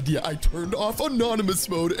best idea. I turned off anonymous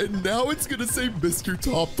mode, and now it's gonna say Mr.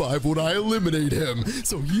 Top 5 when I eliminate him.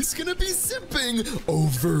 So he's gonna be simping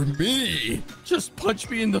over me. Just punch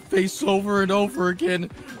me in the face over and over again.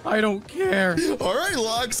 I don't care. All right,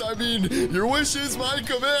 Locks. I mean, your wish is my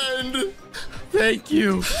command. Thank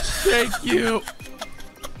you. Thank you.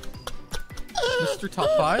 Mr. Top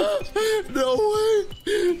 5? No way.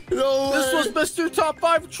 No way. This was Mr. Top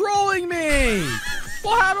 5 trolling me.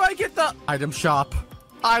 Well, how do I get the item shop?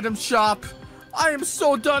 Item shop. I am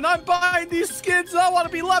so done. I'm buying these skins. I want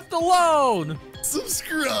to be left alone.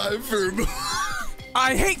 Subscribe for more.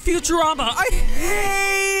 I hate Futurama. I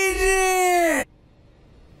hate it.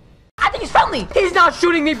 I think he's friendly. He's not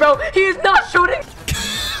shooting me, bro. He is not shooting.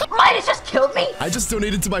 Midas just killed me. I just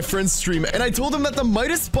donated to my friend's stream, and I told him that the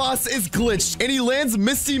Midas boss is glitched, and he lands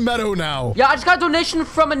Misty Meadow now. Yeah, I just got a donation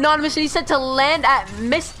from Anonymous, and he said to land at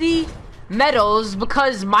Misty Meadows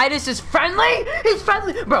because Midas is friendly. He's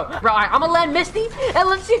friendly, bro. All right, I'm gonna land Misty, and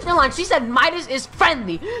let's see if they're lying. She said Midas is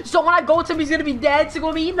friendly, so when I go to him, he's gonna be dancing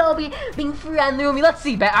with me, you know, being friendly with me. Let's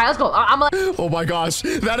see, bet. All right, let's go. I'm like, oh my gosh,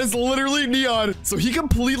 that is literally Neon. So he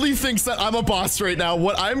completely thinks that I'm a boss right now.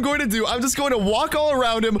 What I'm going to do, I'm just going to walk all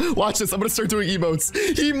around him. Watch this. I'm gonna start doing emotes.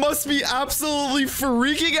 He must be absolutely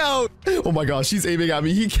freaking out. Oh my gosh, he's aiming at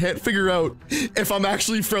me. He can't figure out if I'm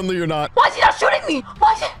actually friendly or not. why is he not shooting me?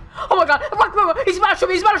 Why is it? Oh my god, he's about to shoot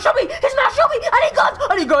me, he's about to shoot me,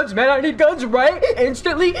 I need guns, man, I need guns right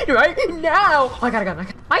instantly, right now. Oh, I got a gun,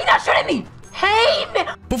 Why are you not shooting me? Hey,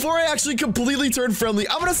 man. Before I actually completely turn friendly,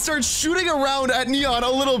 I'm gonna start shooting around at Neon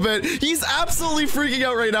a little bit. He's absolutely freaking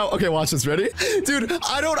out right now. Okay, watch this. Ready? Dude,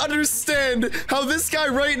 I don't understand how this guy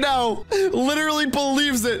right now literally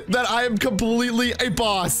believes it that I am completely a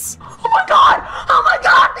boss. Oh my god! Oh my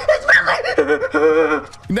god! It's friendly!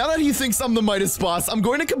 Now that he thinks I'm the Midas boss, I'm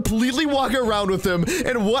going to completely walk around with him.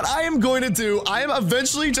 And what I am going to do, I am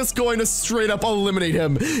eventually just going to straight up eliminate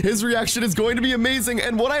him. His reaction is going to be amazing.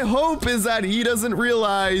 And what I hope is that he doesn't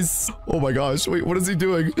realize. Oh my gosh, wait, what is he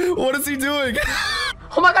doing? What is he doing?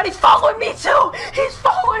 Oh my god, he's following me too! He's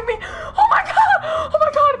following me! Oh my god! Oh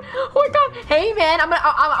my god! Oh my god! Hey man, I'm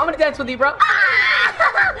gonna dance with you, bro.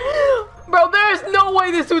 Bro, there's no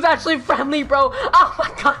way this dude's actually friendly, bro. Oh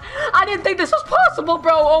my god. I didn't think this was possible,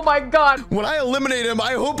 bro. Oh my god. When I eliminate him,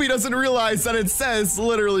 I hope he doesn't realize that it says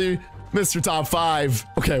literally Mr. Top 5.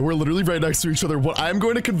 Okay, we're literally right next to each other. What I'm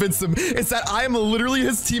going to convince him is that I am literally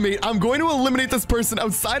his teammate. I'm going to eliminate this person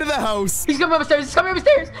outside of the house. He's coming upstairs. He's coming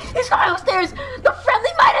upstairs. He's coming upstairs. The friendly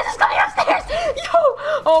Midas is coming upstairs. Yo.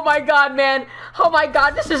 Oh my god, man. Oh my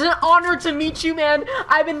god. This is an honor to meet you, man.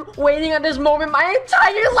 I've been waiting on this moment my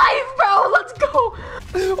entire life, bro. Let's go.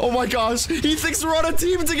 Oh my gosh. He thinks we're on a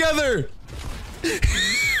team together.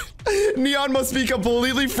 Neon must be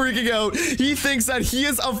completely freaking out. He thinks that he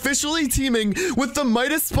is officially teaming with the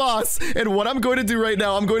Midas boss. And what I'm going to do right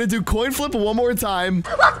now, I'm going to do coin flip one more time.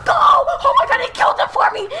 Let's go! Oh my god, he killed it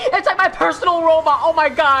for me! It's like my personal robot. Oh my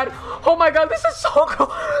god. Oh my god, this is so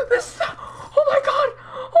cool. This. Oh my god.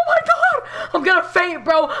 Oh my god. I'm gonna faint,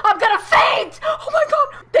 bro. I'm gonna faint. Oh my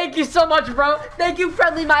god. Thank you so much, bro. Thank you,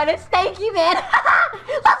 friendly Midas. Thank you, man.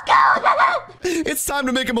 Let's go. It's time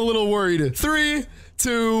to make him a little worried. 3,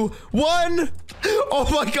 2, 1. Oh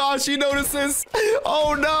my gosh, he notices.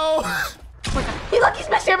 Oh no. Oh my god. Hey, look, he's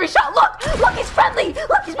missing every shot. Look, he's friendly.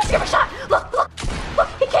 Look, he's missing every shot. Look,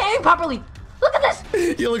 he can't aim properly. Look at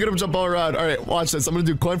this. Yeah, look at him jump all around. All right, watch this. I'm gonna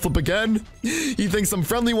do coin flip again. He thinks I'm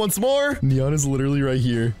friendly once more. Neon is literally right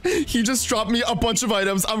here. He just dropped me a bunch of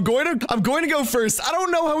items. I'm going to go first. I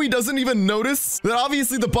don't know how he doesn't even notice that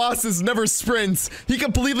obviously the bosses never sprint. He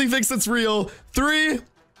completely thinks it's real. 3,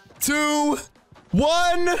 2,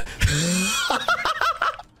 1.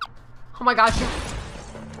 Oh my gosh.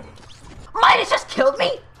 Midas just killed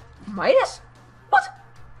me? Midas? What?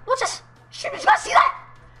 What's this? Shoot, did you guys see that?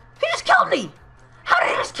 He just killed me! How did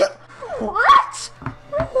he just kill? What?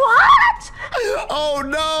 What? Oh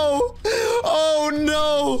no! Oh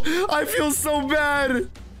no! I feel so bad!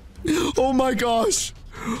 Oh my gosh!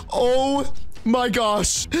 Oh my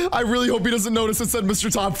gosh! I really hope he doesn't notice it said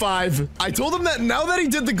Mr. Top 5. I told him that now that he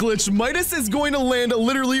did the glitch, Midas is going to land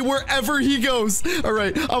literally wherever he goes. All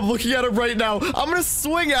right, I'm looking at him right now. I'm gonna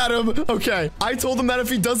swing at him. Okay, I told him that if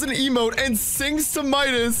he does an emote and sings to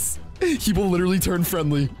Midas, he will literally turn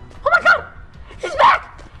friendly. Oh my god! He's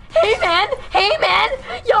back! Hey man! Hey man!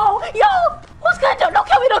 Yo! What's gonna do? Don't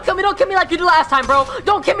kill me! Don't kill me! Don't kill me like you did last time, bro!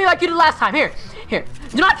 Don't kill me like you did last time! Here!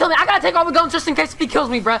 Do not kill me! I gotta take all the guns just in case if he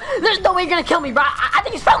kills me, bro! There's no way you're gonna kill me, bro! I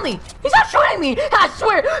think he's friendly! He's not shooting me! I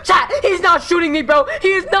swear! Chat! He's not shooting me, bro! He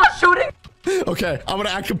is not shooting! Okay, I'm gonna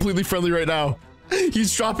act completely friendly right now.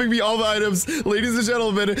 He's dropping me all the items. Ladies and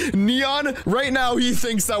gentlemen, Neon, right now, he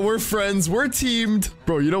thinks that we're friends. We're teamed.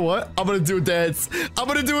 Bro, you know what? I'm gonna do a dance. I'm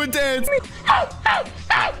gonna do a dance.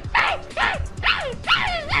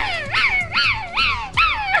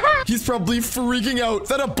 He's probably freaking out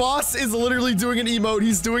that a boss is literally doing an emote.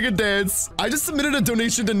 He's doing a dance. I just submitted a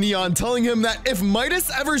donation to Neon telling him that if Midas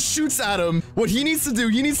ever shoots at him, what he needs to do,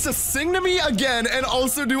 he needs to sing to me again and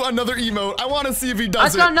also do another emote. I want to see if he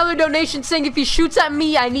does it. I got another donation saying if he shoots at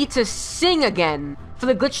me, I need to sing again for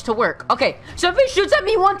the glitch to work. Okay, so if he shoots at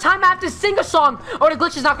me one time, I have to sing a song or the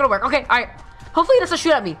glitch is not going to work. Okay, all right. Hopefully he doesn't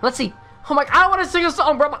shoot at me. Let's see. Oh my, I don't want to sing a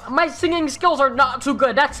song, bro. My singing skills are not too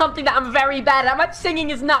good. That's something that I'm very bad at. My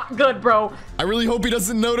singing is not good, bro. I really hope he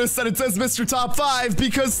doesn't notice that it says Mr. Top 5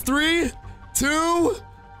 because 3, 2,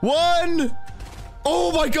 1.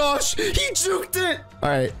 Oh my gosh, he juked it. All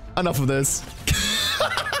right, enough of this.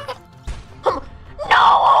 No,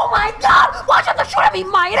 oh my god. Watch out to shoot at me,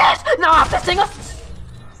 Midas. Now I have to sing a...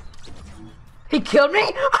 He killed me?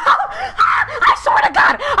 I swear to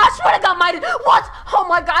God, Midas. What? Oh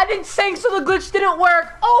my god, I didn't sing, so the glitch didn't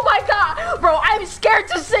work. Oh my god, bro, I'm scared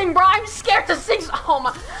to sing, bro. I'm scared to sing. Oh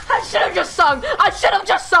my, I should have just sung. I should have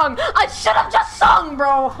just sung,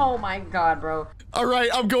 bro. Oh my god, bro. All right,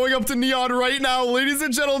 I'm going up to Neon right now. Ladies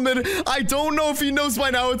and gentlemen, I don't know if he knows by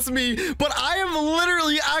now it's me, but I am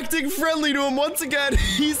literally acting friendly to him once again.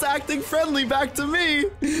 He's acting friendly back to me.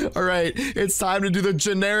 All right, it's time to do the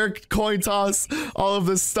generic coin toss, all of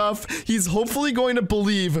this stuff. He's hopefully going to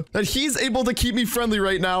believe that he's able to keep me friendly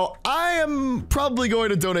right now. I am probably going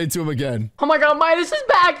to donate to him again. Oh my god, Midas is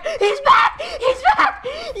back! He's back! He's back!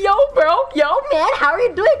 Yo, bro. Yo, man, how are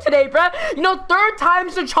you doing today, bro? You know, third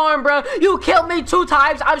time's the charm, bro. You killed me 2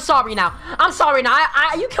 times. I'm sorry now. I'm sorry now.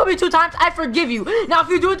 You killed me 2 times. I forgive you. Now, if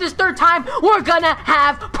you do it this 3rd time, we're gonna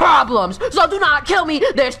have problems. So do not kill me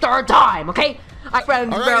this 3rd time, okay? All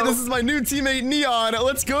right, this is my new teammate, Neon.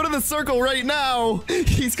 Let's go to the circle right now.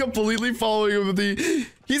 He's completely following me.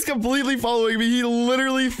 He's completely following me. He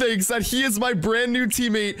literally thinks that he is my brand new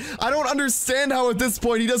teammate. I don't understand how at this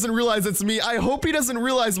point he doesn't realize it's me. I hope he doesn't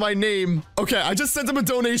realize my name. Okay, I just sent him a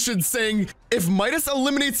donation saying, if Midas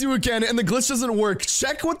eliminates you again and the glitch doesn't work,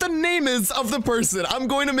 check what the name is of the person. I'm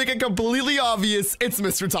going to make it completely obvious. It's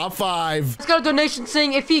Mr. Top 5. It's got a donation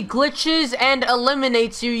saying, if he glitches and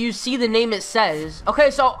eliminates you, you see the name it says. Okay,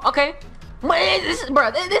 so, okay. This is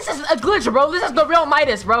a glitch, bro. This is the real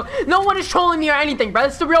Midas, bro. No one is trolling me or anything, bro.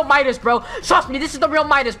 It's the real Midas, bro. Trust me, this is the real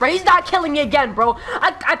Midas, bro. He's not killing me again, bro.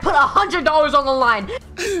 I put $100 on the line.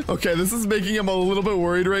 Okay, this is making him a little bit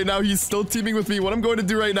worried right now. He's still teaming with me. What I'm going to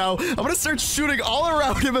do right now, I'm going to start shooting all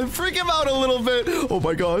around him and freak him out a little bit. Oh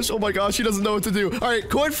my gosh, he doesn't know what to do. All right,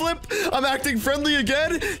 coin flip. I'm acting friendly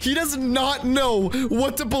again. He does not know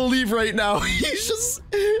what to believe right now. He's just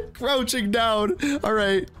crouching down. All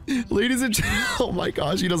right, ladies and gentlemen. Oh my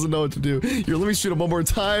gosh, he doesn't know what to do. Here, let me shoot him one more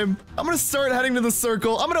time. I'm going to start heading to the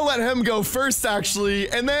circle. I'm going to let him go first, actually.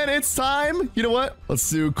 And then it's time. You know what? Let's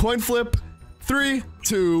do coin flip. 3,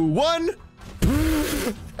 2, 1.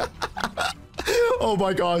 Oh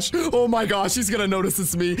my gosh. Oh my gosh. He's gonna notice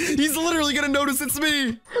it's me. He's literally gonna notice it's me.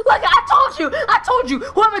 Look, I told you.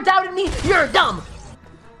 Whoever doubted me, you're dumb.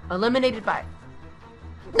 Eliminated by.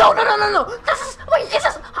 No. Wait, is this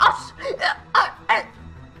us?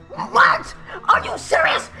 What? Are you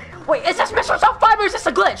serious? Wait, is this Mr. Top 5 or is this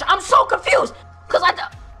a glitch? I'm so confused. Cause what?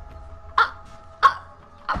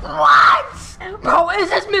 Bro, is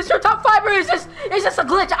this Mr. Top 5 or is this a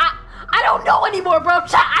glitch? I don't know anymore, bro.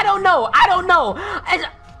 Chat, I don't know. I don't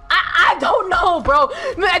know, bro.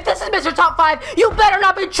 If this is Mr. Top 5, you better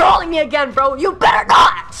not be trolling me again, bro. You better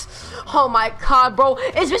not. Oh my god, bro.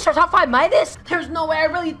 Is Mr. Top 5 Midas? There's no way. I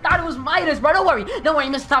really thought it was Midas, bro. Don't worry,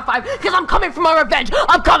 Mr. Top 5, because I'm coming for my revenge.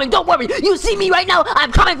 I'm coming. Don't worry. You see me right now.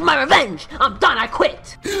 I'm coming for my revenge. I'm done. I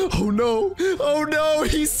quit. Oh no.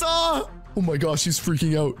 He saw. Oh my gosh, he's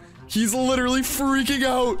freaking out. He's literally freaking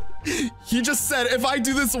out. He just said, if I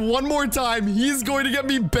do this one more time, he's going to get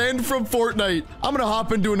me banned from Fortnite. I'm gonna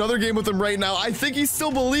hop into another game with him right now. I think he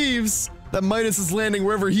still believes that Midas is landing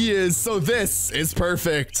wherever he is, so this is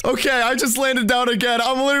perfect. Okay, I just landed down again.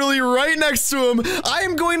 I'm literally right next to him. I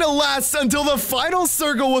am going to last until the final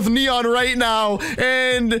circle with Neon right now,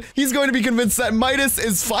 and he's going to be convinced that Midas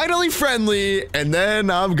is finally friendly, and then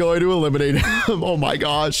I'm going to eliminate him. Oh my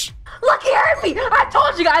gosh. Look, he heard me. I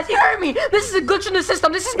told you guys, he heard me. This is a glitch in the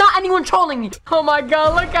system. This is not anyone trolling me. Oh my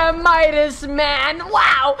god, look at Midas, man.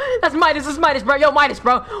 Wow. That's Midas. That's Midas, bro. Yo, Midas,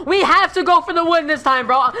 bro. We have to go for the win this time,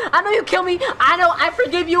 bro. I know you kill me. I know I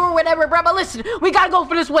forgive you or whatever, bro. But listen, we gotta go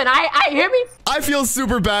for this win. I hear me? I feel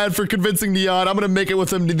super bad for convincing Neon. I'm gonna make it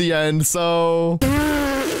with him to the end, so...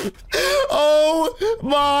 Oh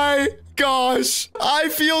my gosh. I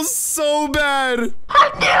feel so bad. I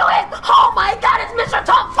knew it. Oh my god, it's Mr.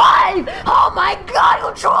 Top 5. Oh my god,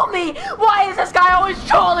 you trolled me. Why is this guy always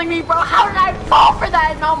trolling me, bro? How did I fall for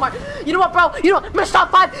that? No more. You know what, bro? You know what, Mr.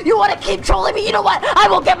 Top 5, you want to keep trolling me? You know what? I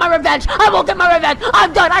will get my revenge. I'm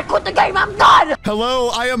done. I quit the game. I'm done. Hello,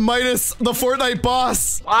 I am Midas, the Fortnite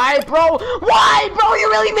boss. Why, bro? You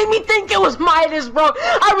really made me think it was Midas, bro.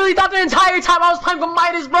 I really thought the entire time I was playing with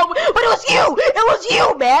Midas, bro. But it was you. It was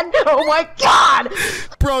you, man. Oh my god.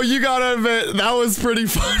 Bro, you gotta admit, that was pretty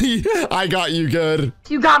funny. I got you good.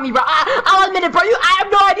 You got me, bro. I'll admit it, bro. I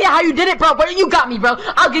have no idea how you did it, bro. But you got me, bro.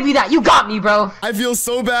 I'll give you that. You got me, bro. I feel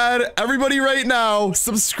so bad. Everybody right now,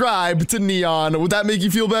 subscribe to Neon. Would that make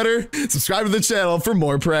you feel better? Subscribe to the channel for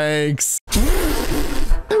more pranks.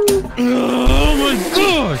 Oh my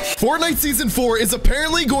gosh! Fortnite Season 4 is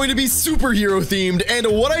apparently going to be superhero themed, and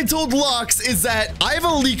what I told Lux is that I have a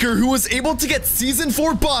leaker who was able to get Season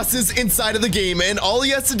 4 bosses inside of the game, and all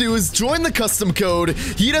he has to do is join the custom code.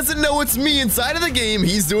 He doesn't know it's me inside of the game.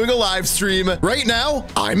 He's doing a live stream. Right now,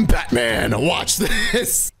 I'm Batman. Watch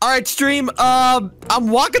this. All right, stream. I'm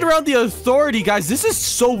walking around the authority, guys. This is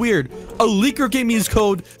so weird. A leaker gave me his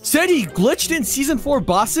code, said he glitched in Season 4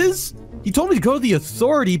 bosses. He told me to go to the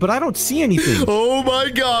authority, but I don't see anything. Oh my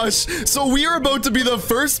gosh. So we are about to be the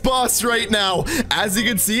first boss right now. As you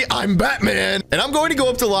can see, I'm Batman. And I'm going to go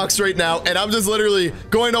up to Locks right now, and I'm just literally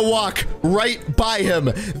going to walk right by him.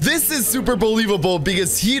 This is super believable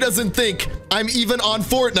because he doesn't think I'm even on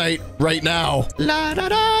Fortnite right now. La da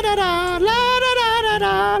da da da, la da da da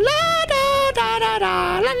da, la da da da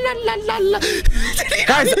da, la la la la.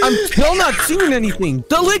 Guys, I'm still not seeing anything.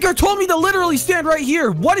 The leaker told me to literally stand right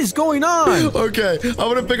here. What is going on? Okay, I'm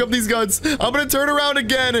gonna pick up these guns. I'm gonna turn around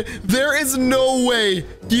again. There is no way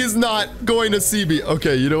he is not going to see me.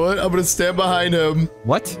 Okay, you know what? I'm gonna stand behind him.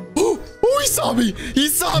 What? Oh, he saw me. He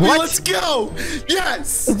saw me. What? Let's go.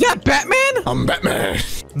 Yes. Is that Batman? I'm Batman.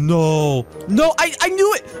 No, I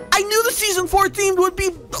knew it. I knew the season 4 theme would be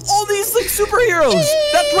all these like superheroes.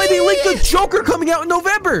 That's why they leaked the Joker coming out in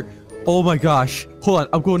November. Oh my gosh. Hold on,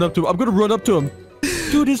 I'm going up to him. I'm gonna run up to him.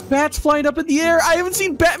 Dude, his bat's flying up in the air. I haven't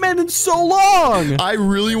seen Batman in so long. I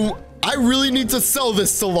really need to sell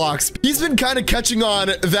this to Locks. He's been kind of catching on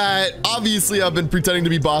that obviously I've been pretending to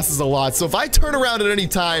be bosses a lot. So if I turn around at any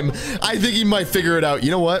time, I think he might figure it out. You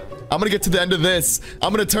know what? I'm gonna get to the end of this.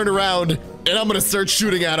 I'm gonna turn around and I'm gonna start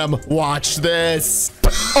shooting at him. Watch this.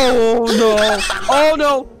 Oh no. Oh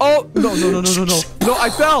no. Oh no. No,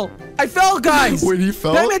 I fell, guys. Wait, he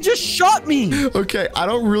fell? Batman just shot me. Okay, I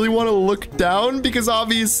don't really want to look down because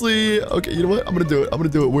obviously... Okay, you know what? I'm going to do it. I'm going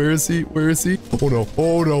to do it. Where is he? Where is he? Oh, no.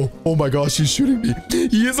 Oh, no. Oh, my gosh. He's shooting me.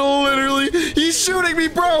 He is literally... He's shooting me,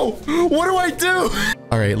 bro. What do I do?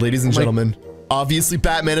 All right, ladies and gentlemen. Obviously,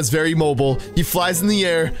 Batman is very mobile. He flies in the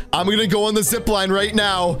air. I'm going to go on the zip line right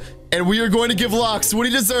now. And we are going to give Locks what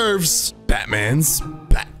he deserves. Batman's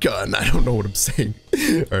bat gun. I don't know what I'm saying.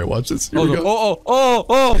 All right, watch this. Here we go.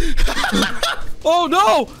 Oh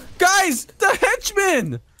no! Guys, the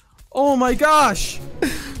henchman! Oh my gosh!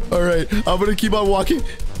 All right, I'm gonna keep on walking.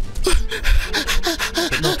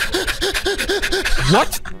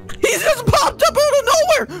 What? He just popped up out of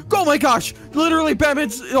nowhere! Oh my gosh! Literally,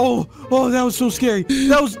 Batman's... Oh, that was so scary.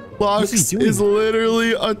 That was... Locks is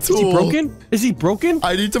literally a tool. Is he broken? Is he broken?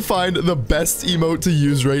 I need to find the best emote to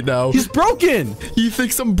use right now. He's broken! He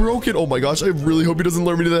thinks I'm broken. Oh my gosh, I really hope he doesn't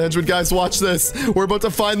lure me to the henchman. Guys, watch this. We're about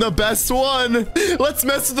to find the best one. Let's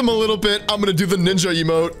mess with him a little bit. I'm gonna do the ninja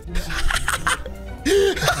emote.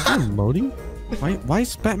 Emoting? Why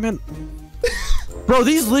is Batman... Bro,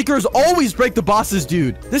 these leakers always break the bosses,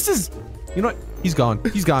 dude. This is... You know what? He's gone.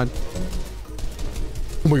 He's gone.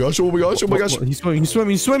 Oh my gosh, oh my gosh, oh my gosh. He's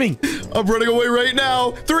swimming. I'm running away right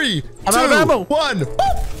now. 3, 2, I'm out of ammo. 1.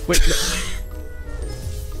 Wait.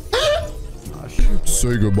 No.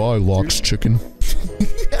 Say goodbye, Locks chicken.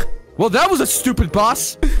 Well, that was a stupid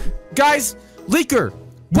boss. Guys, leaker.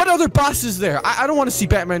 What other boss is there? I don't want to see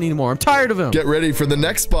Batman anymore. I'm tired of him. Get ready for the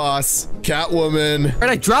next boss, Catwoman. And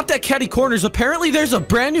I dropped that Catty Corners. Apparently, there's a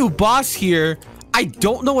brand new boss here. I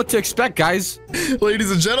don't know what to expect, guys.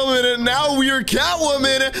 Ladies and gentlemen, and now we are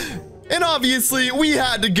Catwoman. And obviously, we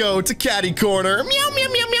had to go to Catty Corner. Meow, meow,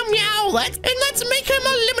 meow, meow, meow. Let's make him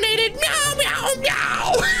eliminated. Meow, meow,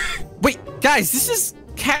 meow. Wait, guys, this is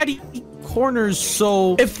Catty Corners,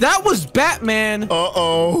 so if that was Batman...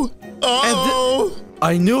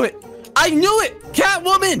 I knew it.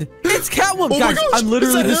 Catwoman. It's Catwoman. Oh guys, gosh, I'm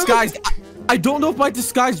literally is that disguised. I don't know if my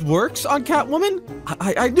disguise works on Catwoman.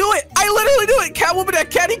 I knew it. I literally knew it. Catwoman at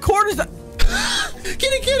Catty Corners.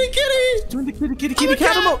 Kitty. Doing the kitty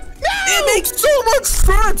cat remote. No! It makes so much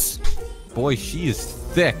sense. Boy, she is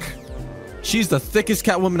thick. She's the thickest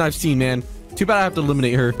Catwoman I've seen, man. Too bad I have to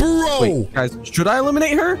eliminate her. Bro. Wait, guys, should I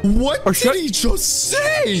eliminate her? What did he just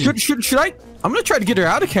say? Should I? I'm gonna try to get her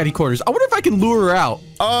out of Catty Corners. I wonder if I can lure her out.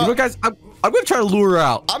 You know, guys, I'm gonna try to lure her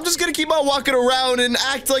out. I'm just gonna keep on walking around and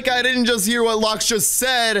act like I didn't just hear what Locks just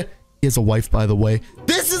said. He has a wife, by the way.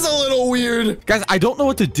 This is a little weird. Guys, I don't know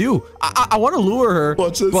what to do. I want to lure her.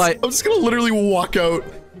 Watch this. But I'm just gonna literally walk out.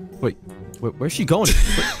 Wait, where's she going?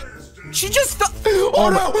 She just... Oh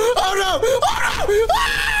no! Oh no! Oh no!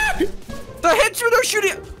 Ah! The henchmen are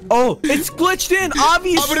shooting. Oh, it's glitched in.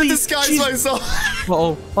 Obviously. I'm gonna disguise myself.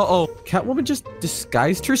 Uh-oh. Catwoman just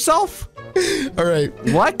disguised herself? All right.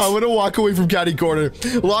 What? I'm gonna walk away from Catty Corner.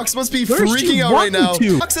 Locks must be freaking out right now.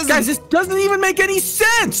 Guys, this doesn't even make any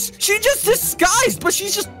sense. She just disguised, but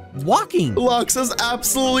she's just walking. Locks has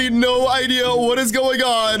absolutely no idea what is going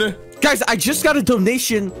on. Guys, I just got a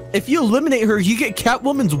donation. If you eliminate her, you get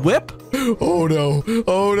Catwoman's whip. Oh no.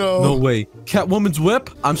 Oh no. No way. Catwoman's whip?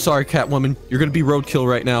 I'm sorry, Catwoman. You're gonna be roadkill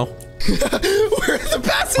right now. We're in the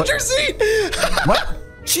passenger seat. What?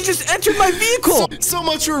 She just entered my vehicle. So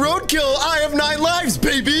much for roadkill. I have 9 lives,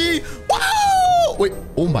 baby. Wow. Wait.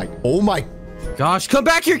 Oh my. gosh. Come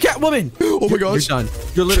back here, Catwoman. Oh my gosh. You're done.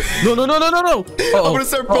 You're literally. No. I'm gonna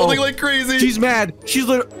start building like crazy. She's mad. She's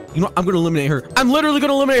literally. You know, I'm gonna eliminate her. I'm literally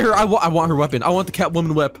gonna eliminate her. I want her weapon. I want the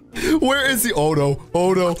Catwoman whip. Where is he? Oh no.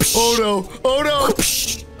 Oh no. Oh no. Oh no.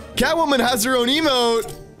 Catwoman has her own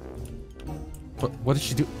emote. What did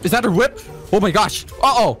she do? Is that her whip? Oh my gosh.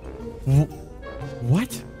 Uh-oh.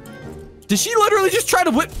 What? Did she literally just try to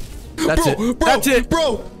whip? That's it. That's it.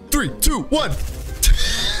 Bro. 3, 2, 1.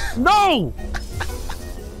 No.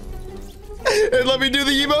 And let me do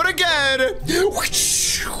the emote again.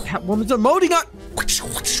 Catwoman's emoting on.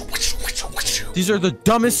 These are the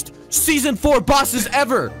dumbest Season 4 bosses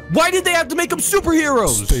ever. Why did they have to make them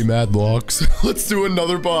superheroes? Stay mad, Lox. Let's do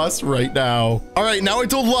another boss right now. All right, now I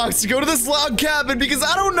told Lox to go to this log cabin because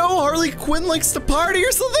I don't know, Harley Quinn likes to party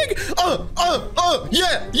or something.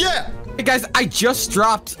 Yeah. Hey guys, I just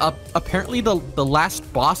dropped apparently the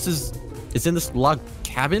last boss is in this log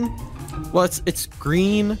cabin. Well, it's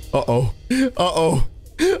green.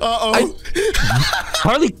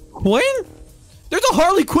 Harley Quinn? There's a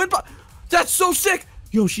Harley Quinn boss. That's so sick.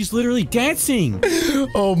 Yo, she's literally dancing.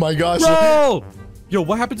 Oh my gosh. Bro. Yo,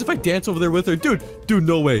 what happens if I dance over there with her? Dude,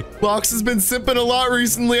 no way. Lox has been simping a lot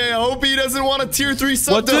recently. I hope he doesn't want a tier 3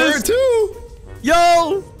 sub to her too.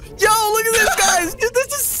 Yo, look at this, guys.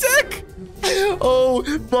 This is sick. Oh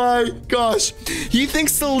my gosh. He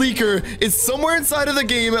thinks the leaker is somewhere inside of the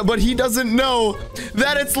game, but he doesn't know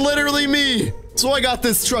that it's literally me. So I got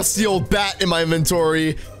this trusty old bat in my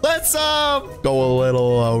inventory. Let's go a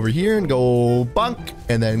little over here and go bonk,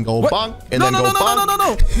 and then go bonk, and then go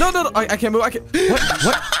bonk. No. I can't move. I can't.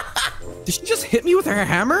 What? Did she just hit me with her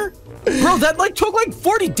hammer? Bro, that like took like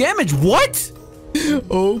 40 damage. What?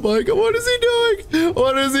 Oh my god, what is he doing?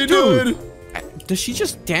 What is he doing? Does she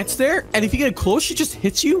just dance there? And if you get close, she just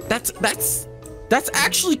hits you? That's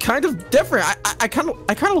actually kind of different. I kind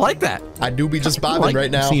of like that. I do be just bobbing right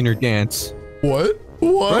now. Seeing her dance. What?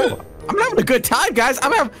 Bro, I'm having a good time, guys.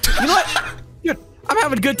 You know what? Dude, I'm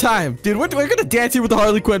having a good time. Dude, we're gonna dance here with the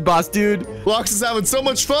Harley Quinn boss, dude. Lox is having so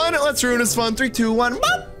much fun. Let's ruin his fun. 3, 2, 1.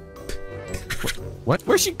 What?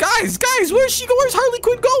 Where's she? Guys, where's she going? Where's Harley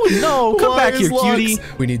Quinn going? No, come back here, cutie.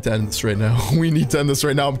 We need to end this right now.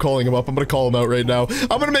 I'm calling him up. I'm gonna call him out right now.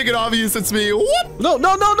 I'm gonna make it obvious it's me. What? No,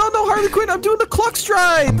 Harley Quinn. I'm doing the cluck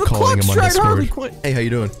stride. The cluck stride, Harley Quinn. Hey, how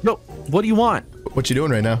you doing? No, what do you want? What you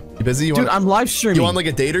doing right now? You busy? Dude, I'm live streaming. You on like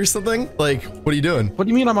a date or something? Like, what are you doing? What do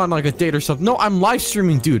you mean I'm on like a date or something? No, I'm live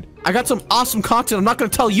streaming, dude. I got some awesome content I'm not gonna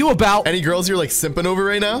tell you about. Any girls you're like simping over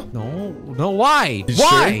right now? No, why?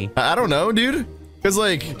 Why? Sure? I don't know, dude. Cause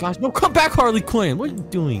like, oh gosh, no, come back, Harley Quinn. What are you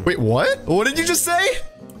doing? Wait, what? What did you just say?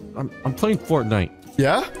 I'm playing Fortnite.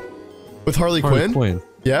 Yeah? With Harley Quinn?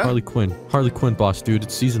 Yeah? Harley Quinn boss, dude.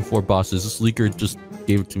 It's Season 4 bosses. This leaker just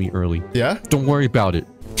gave it to me early. Yeah? Don't worry about it.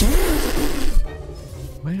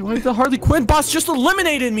 Why the Harley Quinn boss just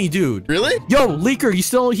eliminated me, dude? Really? Yo, leaker, you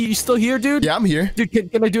still here, dude? Yeah, I'm here. Dude,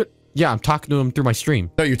 can I do it? Yeah, I'm talking to him through my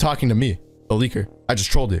stream. No, you're talking to me, the leaker. I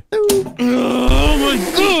just trolled you. Oh my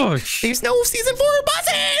gosh! There's no Season 4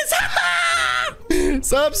 bosses!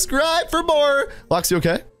 Subscribe for more. Lox, you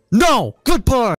okay? No! Goodbye!